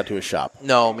wait to get out to his shop.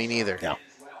 No, me neither. Yeah.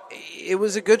 It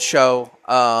was a good show.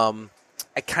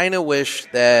 I kind of wish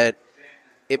that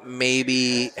it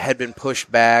maybe had been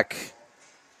pushed back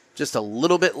just a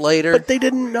little bit later. But they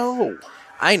didn't know.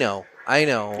 I know.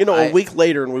 A week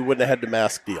later and we wouldn't have had the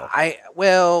mask deal. I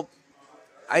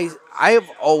have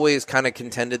always kind of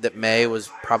contended that May was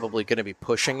probably going to be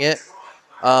pushing it.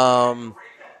 But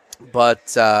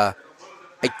I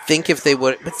think if they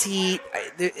would, but see,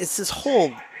 it's this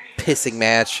whole pissing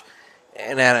match,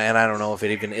 and I don't know if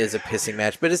it even is a pissing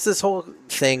match, but it's this whole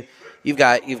thing. You've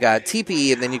got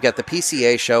TPE, and then you've got the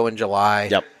PCA show in July.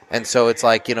 Yep. And so it's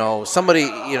like, somebody,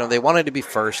 they wanted to be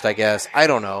first, I guess. I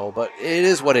don't know, but it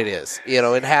is what it is.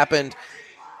 It happened.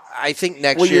 I think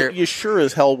next year. You sure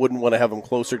as hell wouldn't want to have them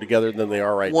closer together than they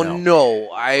are right now. Well, no,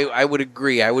 I would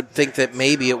agree. I would think that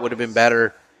maybe it would have been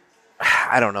better.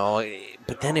 I don't know.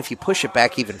 But then if you push it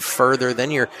back even further, then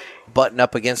you're butting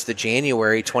up against the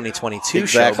January 2022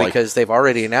 show, because they've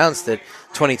already announced that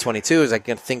 2022 is, I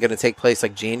think, going to take place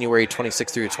like January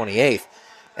 26th through 28th.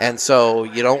 And so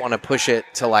you don't want to push it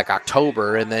to like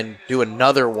October and then do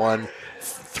another one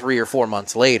 3 or 4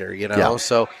 months later, Yeah.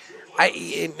 So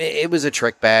it was a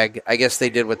trick bag. I guess they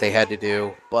did what they had to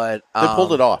do, but they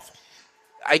pulled it off.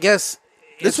 I guess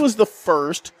this was the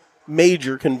first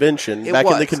major convention back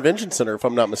in the convention center, if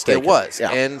I'm not mistaken. It was.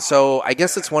 Yeah. And so I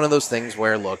guess it's one of those things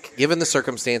where, look, given the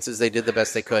circumstances, they did the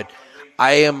best they could.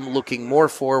 I am looking more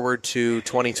forward to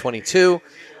 2022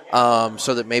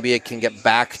 so that maybe it can get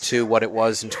back to what it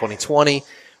was in 2020,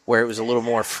 where it was a little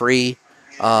more free.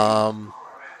 I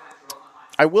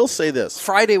will say this.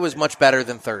 Friday was much better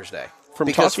than Thursday.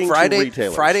 Because talking Friday, to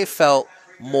retailers. Friday felt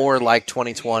more like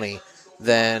 2020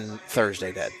 than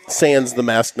Thursday did. Sans the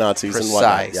masked Nazis and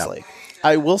whatnot. Precisely. Yeah.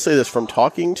 I will say this, from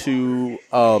talking to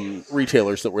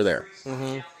retailers that were there,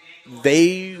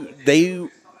 they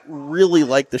really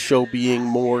like the show being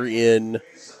more in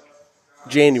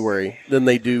January than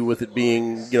they do with it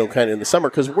being, kind of in the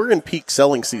summer, because we're in peak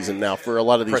selling season now for a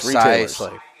lot of these retailers.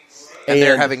 And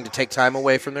they're having to take time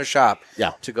away from their shop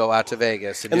Yeah. to go out to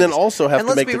Vegas. And then also have to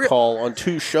let's make be the real- call on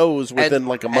 2 shows within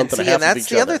like a month and a half and that's of each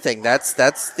the other. other thing. That's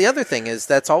the other thing is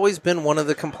that's always been one of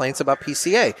the complaints about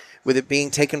PCA, with it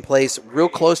being taken place real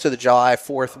close to the July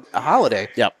 4th holiday.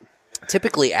 Yep.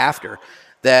 Typically after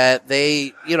that,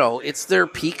 they, it's their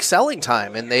peak selling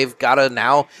time, and they've got to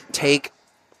now take,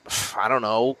 I don't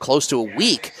know, close to a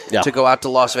week Yeah. to go out to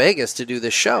Las Vegas to do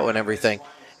this show and everything.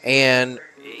 And,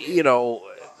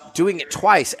 doing it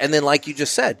twice, and then like you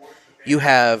just said, you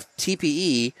have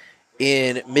TPE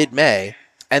in mid-May,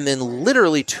 and then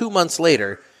literally 2 months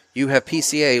later, you have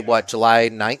PCA, July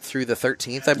 9th through the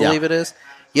 13th, I believe it is.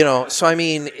 So I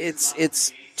mean,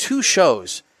 it's 2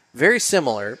 shows, very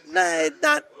similar,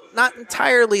 not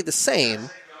entirely the same,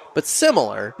 but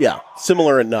similar. Yeah,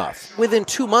 similar enough. Within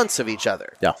 2 months of each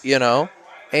other. Yeah.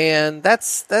 And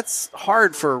that's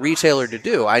hard for a retailer to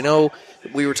do. I know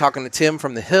we were talking to Tim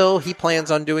from The Hill. He plans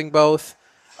on doing both.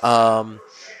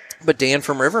 But Dan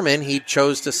from Riverman, he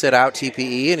chose to sit out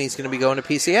TPE, and he's going to be going to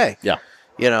PCA. Yeah.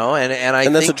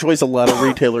 And that's a choice a lot of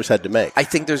retailers had to make. I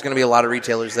think there's going to be a lot of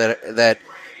retailers that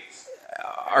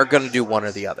are going to do one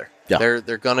or the other. Yeah.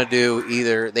 They're going to do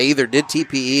either did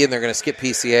TPE and they're going to skip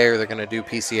PCA, or they're going to do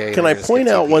PCA. And Can they're I gonna point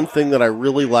skip out TPE. one thing that I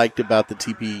really liked about the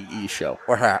TPE show?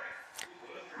 Or how?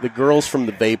 The girls from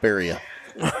the vape area.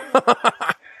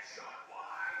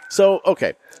 So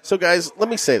guys, let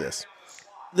me say this.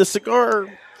 The cigar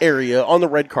area on the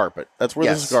red carpet, that's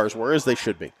where the cigars were, as they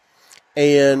should be.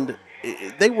 And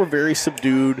they were very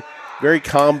subdued, very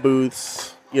calm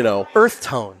booths, Earth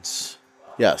tones.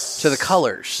 Yes. To the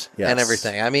colors Yes. and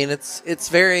everything. I mean, it's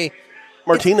very,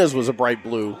 Martinez was a bright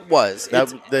blue.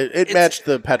 It matched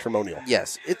the patrimonial.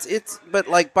 Yes, it's but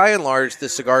like by and large, the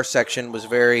cigar section was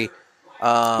very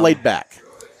laid back.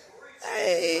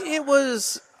 It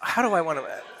was, how do I want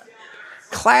to,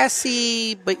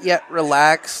 classy but yet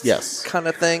relaxed. Yes, kind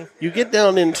of thing. You get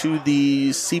down into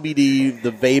the CBD,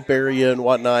 the vape area and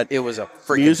whatnot. It was a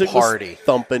freaking Music party, was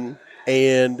thumping,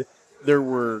 and there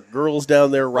were girls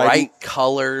down there riding, bright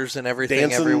colors and everything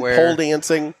dancing, everywhere, pole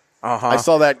dancing. I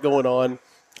saw that going on.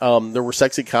 There were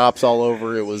sexy cops all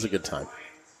over. It was a good time.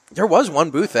 There was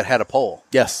one booth that had a pole.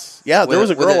 Yes. Yeah, there was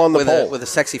a girl on the pole. With a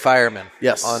sexy fireman.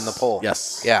 Yes. On the pole.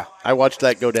 Yes. Yeah. I watched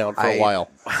that go down for a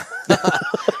while.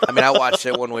 I mean, I watched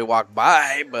it when we walked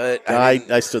by, but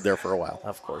I stood there for a while.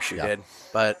 Of course you did.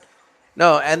 But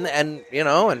no, and you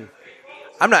know, and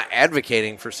I'm not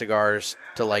advocating for cigars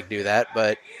to like do that,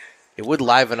 but it would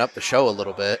liven up the show a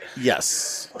little bit.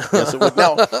 Yes. Yes, it would.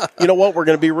 Now, you know what? We're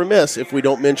going to be remiss if we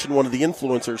don't mention one of the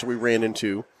influencers we ran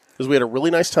into, because we had a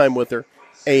really nice time with her.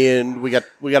 And we got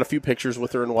a few pictures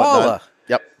with her and whatnot. Paula.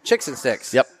 Yep. Chicks and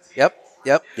Sticks. Yep.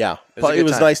 Yeah. It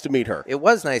was nice to meet her. It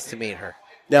was nice to meet her.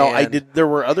 Now, there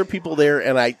were other people there,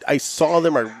 and I saw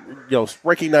them, I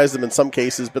recognized them in some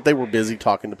cases, but they were busy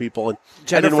talking to people, and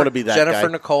I didn't want to be that Jennifer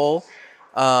guy. Nicole.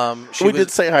 We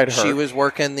did say hi to her. She was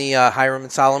working the Hiram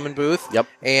and Solomon booth. Yep.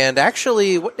 And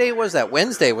actually, what day was that?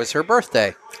 Wednesday was her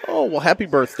birthday. Oh, well, happy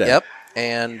birthday. Yep.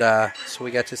 And so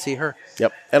we got to see her.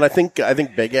 Yep. And I think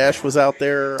Big Ash was out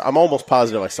there. I'm almost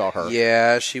positive I saw her.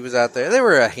 Yeah, she was out there. There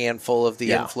were a handful of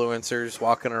the influencers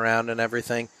walking around and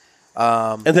everything.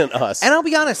 And then us. And I'll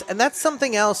be honest, and that's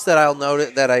something else that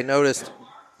I noticed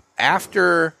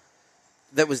after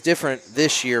that was different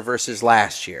this year versus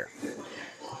last year.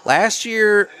 Last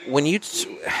year, when you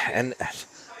and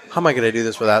how am I going to do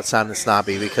this without sounding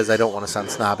snobby? Because I don't want to sound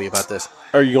snobby about this.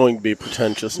 Are you going to be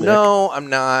pretentious, Nick? No, I'm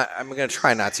not. I'm going to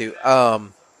try not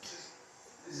to.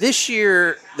 This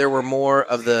year, there were more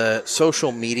of the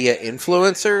social media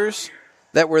influencers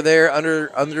that were there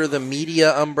under the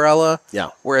media umbrella.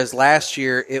 Yeah. Whereas last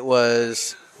year, it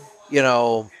was,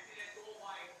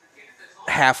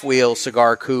 Half Wheel,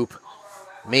 Cigar Coop,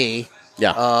 me.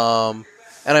 Yeah.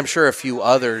 And I'm sure a few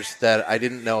others that I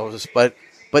didn't notice, but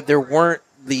there weren't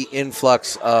the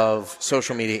influx of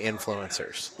social media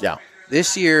influencers. Yeah.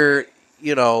 This year,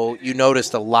 you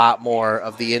noticed a lot more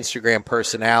of the Instagram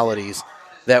personalities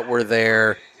that were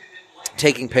there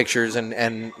taking pictures and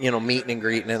meeting and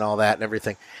greeting and all that and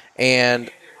everything. And,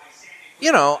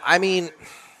 I mean,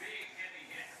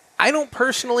 I don't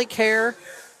personally care,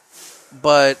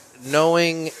 but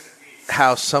knowing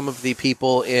how some of the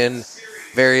people in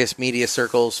various media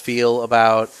circles feel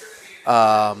about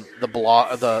the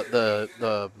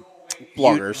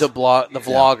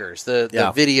vloggers,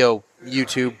 the video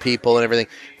YouTube people and everything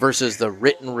versus the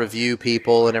written review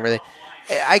people and everything.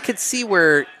 I could see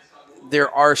where there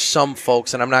are some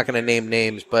folks, and I'm not going to name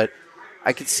names, but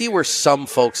I could see where some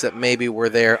folks that maybe were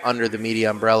there under the media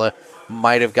umbrella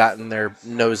might have gotten their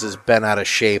noses bent out of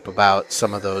shape about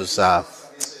some of those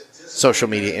social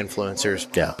media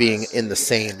influencers being in the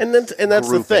same and that's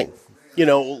grouping. The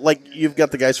thing. Like you've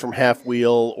got the guys from Half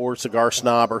Wheel or Cigar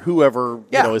Snob or whoever,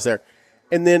 is there.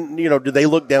 And then, do they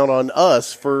look down on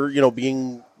us for,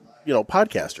 being,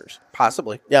 podcasters?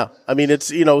 Possibly. Yeah. I mean, it's,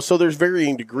 so there's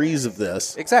varying degrees of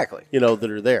this. Exactly. That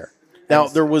are there. Now,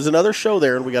 there was another show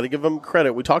there, and we got to give them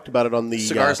credit. We talked about it on the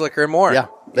Cigars, Liquor, and More. Yeah,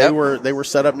 they were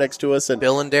set up next to us, and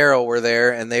Bill and Daryl were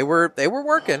there, and they were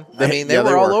working. They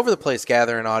were all over the place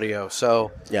gathering audio.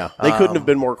 So yeah, they couldn't have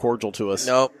been more cordial to us.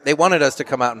 No, they wanted us to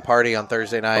come out and party on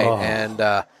Thursday night,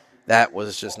 and that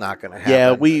was just not going to happen.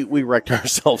 Yeah, we wrecked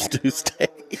ourselves Tuesday.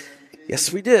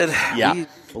 Yes, we did. Yeah,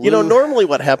 normally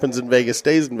what happens in Vegas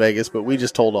stays in Vegas, but we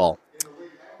just told all.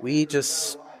 We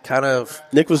just kind of...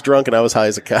 Nick was drunk and I was high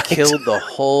as a kite. Killed the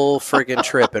whole friggin'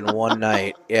 trip in one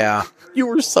night. Yeah. You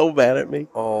were so mad at me.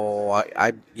 Oh,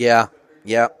 yeah,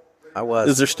 I was.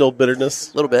 Is there still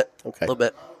bitterness? A little bit. Okay. A little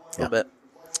bit.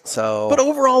 So... But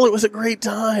overall, it was a great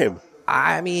time.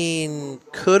 I mean,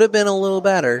 could have been a little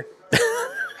better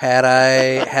had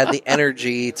I had the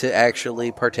energy to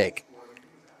actually partake.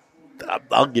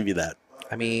 I'll give you that.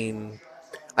 I mean...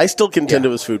 I still contend it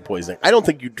was food poisoning. I don't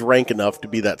think you drank enough to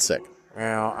be that sick.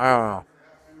 Well, I don't know.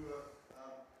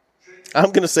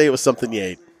 I'm going to say it was something you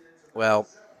ate. Well,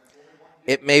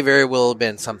 it may very well have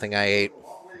been something I ate.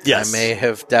 Yes. I may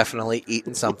have definitely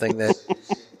eaten something that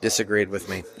disagreed with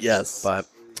me. Yes. But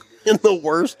in the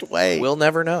worst way. We'll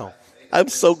never know. I'm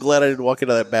so glad I didn't walk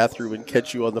into that bathroom and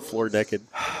catch you on the floor naked.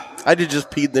 I did just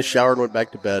peed in the shower and went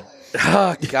back to bed.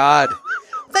 Oh, God.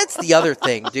 That's the other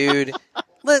thing, dude.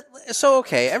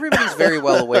 okay, everybody's very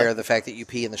well aware of the fact that you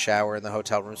pee in the shower in the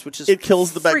hotel rooms, which is It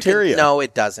kills the bacteria. No,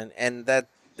 it doesn't, and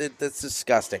that's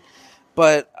disgusting.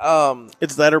 But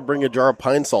it's that or bring a jar of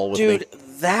Pine Sol with me. dude,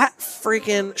 that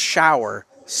freaking shower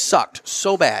sucked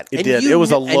so bad. It did. It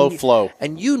was a low flow,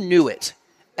 and you knew it,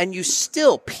 and you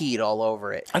still peed all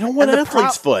over it. I don't want an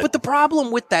athlete's foot. But the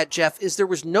problem with that, Jeff, is there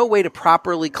was no way to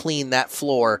properly clean that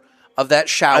floor of that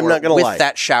shower. I'm not going to lie. With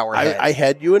that shower head. I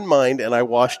had you in mind, and I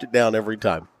washed it down every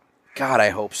time. God, I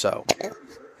hope so,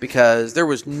 because there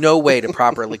was no way to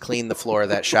properly clean the floor of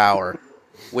that shower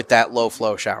with that low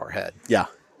flow shower head. Yeah.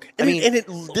 I mean, and it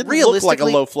didn't look like a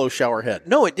low flow shower head.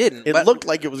 No, it didn't. It looked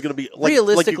like it was going to be like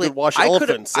realistically. you could wash I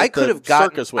elephants. could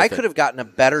have gotten a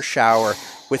better shower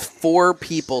with 4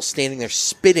 people standing there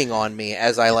spitting on me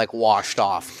as I washed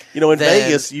off. You know, in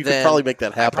Vegas, you could probably make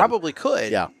that happen. I probably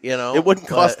could. Yeah, you know, it wouldn't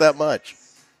cost that much.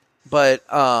 But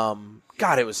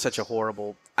God, it was such a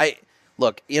horrible.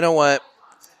 Look. You know what?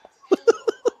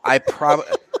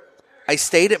 I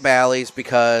stayed at Bally's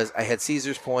because I had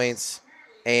Caesar's points.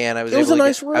 And I was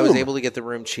able to get the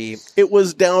room cheap. It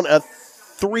was down a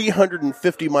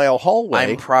 350-mile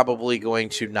hallway. I'm probably going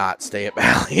to not stay at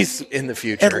Bally's in the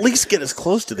future. At least get as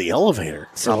close to the elevator.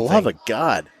 For the love of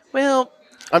God. Well,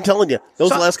 I'm telling you,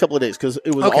 those last couple of days, because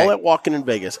it was all that walking in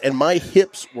Vegas, and my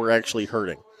hips were actually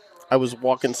hurting. I was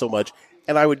walking so much,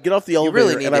 and I would get off the elevator. You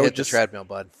really need and to I hit would the just treadmill,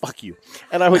 bud. Fuck you.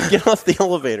 And I would get off the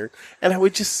elevator, and I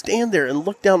would just stand there and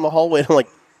look down the hallway, and I'm like,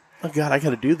 oh God, I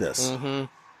got to do this. Mm-hmm.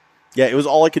 Yeah, it was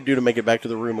all I could do to make it back to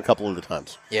the room a couple of the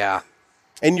times. Yeah,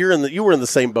 and you were in the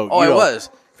same boat. Oh, I was,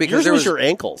 because yours was your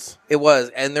ankles. It was,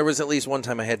 and there was at least one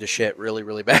time I had to shit really,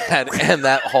 really bad, and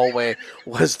that hallway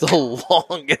was the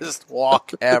longest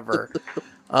walk ever.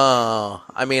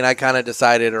 I mean, I kind of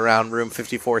decided around room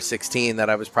 5416 that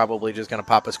I was probably just going to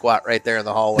pop a squat right there in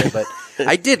the hallway, but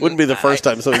I didn't. Wouldn't be the first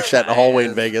time somebody shat in a hallway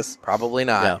in Vegas. Probably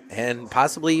not, and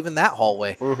possibly even that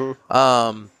hallway.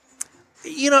 Mm-hmm.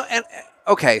 And.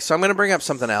 Okay, so I'm going to bring up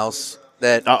something else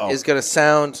that is going to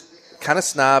sound kind of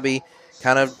snobby,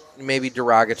 kind of maybe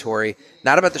derogatory,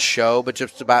 not about the show, but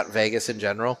just about Vegas in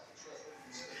general.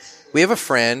 We have a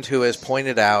friend who has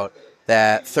pointed out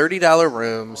that $30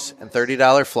 rooms and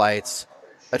 $30 flights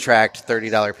attract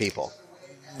 $30 people.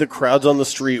 The crowds on the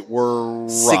street were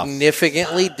rough.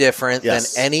 Significantly different than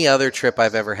any other trip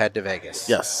I've ever had to Vegas.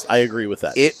 Yes, I agree with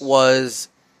that. It was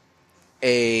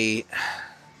a...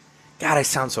 God, I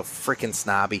sound so freaking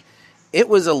snobby. It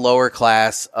was a lower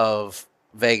class of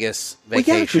Vegas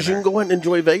vacation. Well, yeah, because you can go out and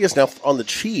enjoy Vegas now on the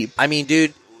cheap. I mean,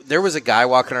 dude, there was a guy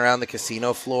walking around the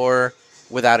casino floor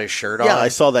without his shirt on. Yeah, I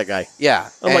saw that guy. Yeah.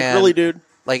 I'm like, really, dude?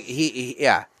 Like, he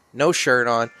no shirt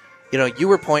on. You know, you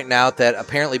were pointing out that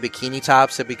apparently bikini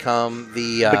tops have become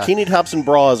the... bikini tops and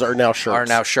bras are now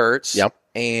shirts. Yep.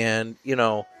 And,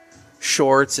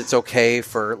 shorts, it's okay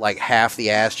for half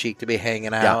the ass cheek to be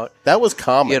hanging out. That was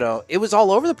common. It was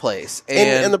all over the place.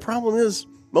 And the problem is,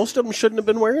 most of them shouldn't have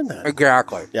been wearing that.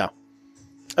 Exactly. Yeah.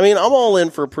 I mean, I'm all in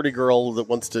for a pretty girl that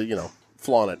wants to,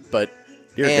 flaunt it, but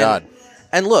dear God.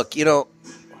 And look,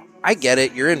 I get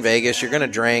it. You're in Vegas. You're going to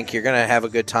drink. You're going to have a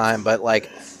good time. But,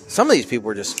 some of these people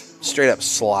were just straight up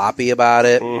sloppy about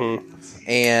it. Mm-hmm.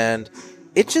 And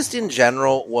it just in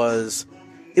general was...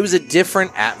 It was a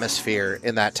different atmosphere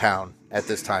in that town at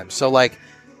this time. So, I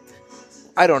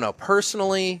don't know.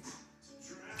 Personally,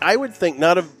 I would think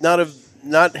not have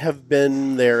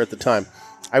been there at the time.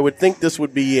 I would think this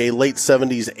would be a late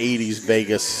 70s, 80s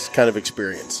Vegas kind of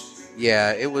experience.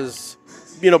 Yeah, it was...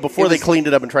 before they cleaned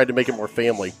it up and tried to make it more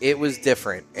family. It was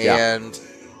different. Yeah. And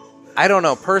I don't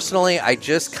know. Personally, I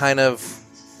just kind of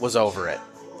was over it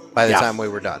by the time we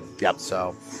were done. Yep.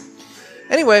 So,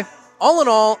 anyway... All in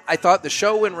all, I thought the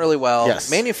show went really well.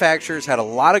 Yes. Manufacturers had a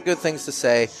lot of good things to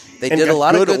say. They And did a got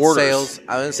lot of good good orders. sales.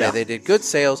 I was going to say they did good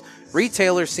sales.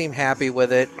 Retailers seem happy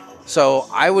with it. So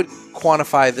I would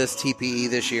quantify this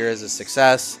TPE this year as a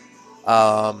success.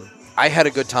 I had a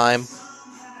good time.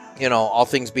 All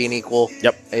things being equal.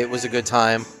 Yep. It was a good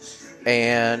time.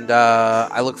 And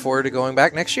I look forward to going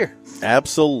back next year.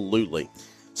 Absolutely.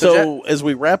 So, as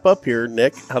we wrap up here,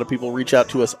 Nick, how do people reach out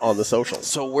to us on the socials?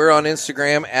 So, we're on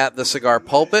Instagram at The Cigar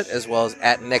Pulpit, as well as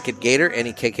at Naked Gator,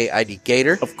 NEKKID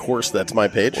Gator. Of course, that's my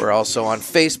page. We're also on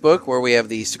Facebook, where we have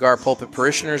the Cigar Pulpit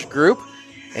Parishioners group.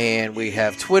 And we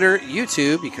have Twitter,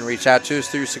 YouTube. You can reach out to us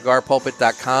through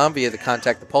cigarpulpit.com via the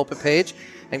Contact the Pulpit page.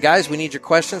 And, guys, we need your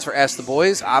questions for Ask the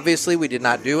Boys. Obviously, we did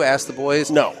not do Ask the Boys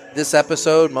this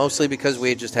episode, mostly because we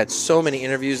had just had so many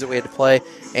interviews that we had to play,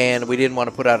 and we didn't want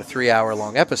to put out a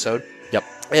 3-hour-long episode. Yep.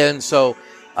 And so,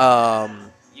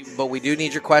 but we do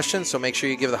need your questions, so make sure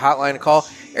you give the hotline a call.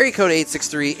 Area code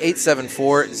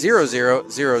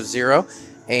 863-874-0000.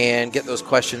 and get those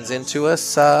questions into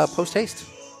us post-haste.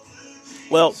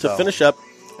 Well, to finish up,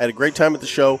 I had a great time at the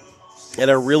show,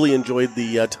 and I really enjoyed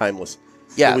the Timeless.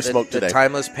 Yeah, that we smoked the today.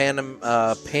 Timeless Pan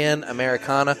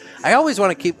Americana. I always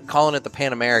want to keep calling it the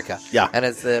Pan America. Yeah. And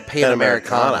it's the Pan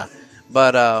Americana.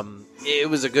 But it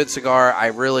was a good cigar. I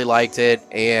really liked it,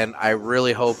 and I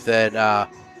really hope that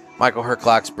Michael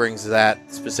Herclox brings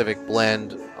that specific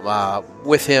blend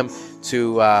with him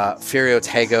to Ferio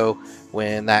Tego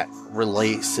when that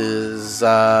releases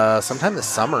sometime this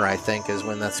summer, I think, is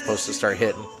when that's supposed to start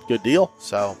hitting. Good deal.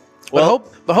 So,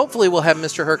 but hopefully we'll have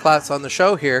Mr. Herclox on the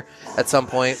show here at some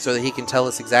point so that he can tell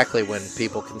us exactly when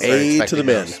people can start expecting to the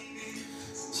men. those.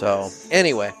 So,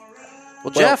 anyway.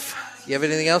 Well, Jeff, you have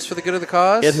anything else for the good of the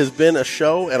cause? It has been a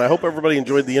show, and I hope everybody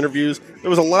enjoyed the interviews. There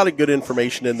was a lot of good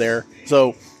information in there.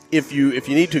 So if you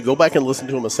need to, go back and listen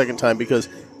to them a second time because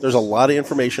there's a lot of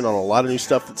information on a lot of new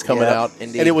stuff that's coming out.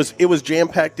 Indeed. And it was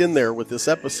jam-packed in there with this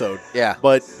episode. Yeah.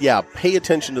 But, yeah, pay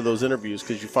attention to those interviews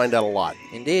because you find out a lot.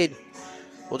 Indeed.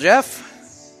 Well,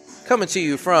 Jeff, coming to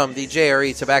you from the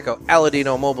JRE Tobacco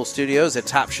Aladino Mobile Studios at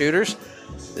Top Shooters,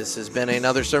 this has been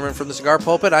another sermon from the Cigar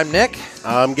Pulpit. I'm Nick.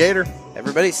 I'm Gator.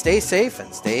 Everybody stay safe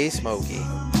and stay smoky.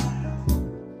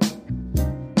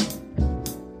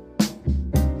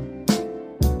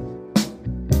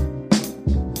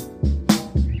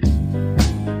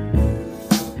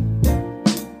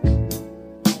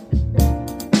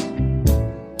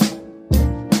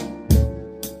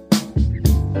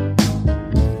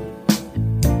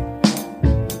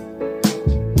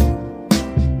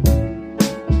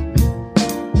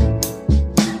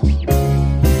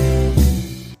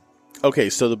 Okay,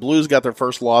 so the Blues got their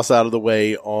first loss out of the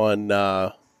way on,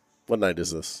 what night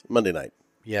is this? Monday night.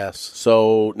 Yes.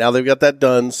 So now they've got that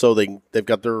done, so they've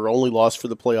got their only loss for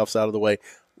the playoffs out of the way.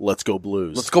 Let's go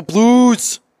Blues. Let's go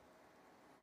Blues!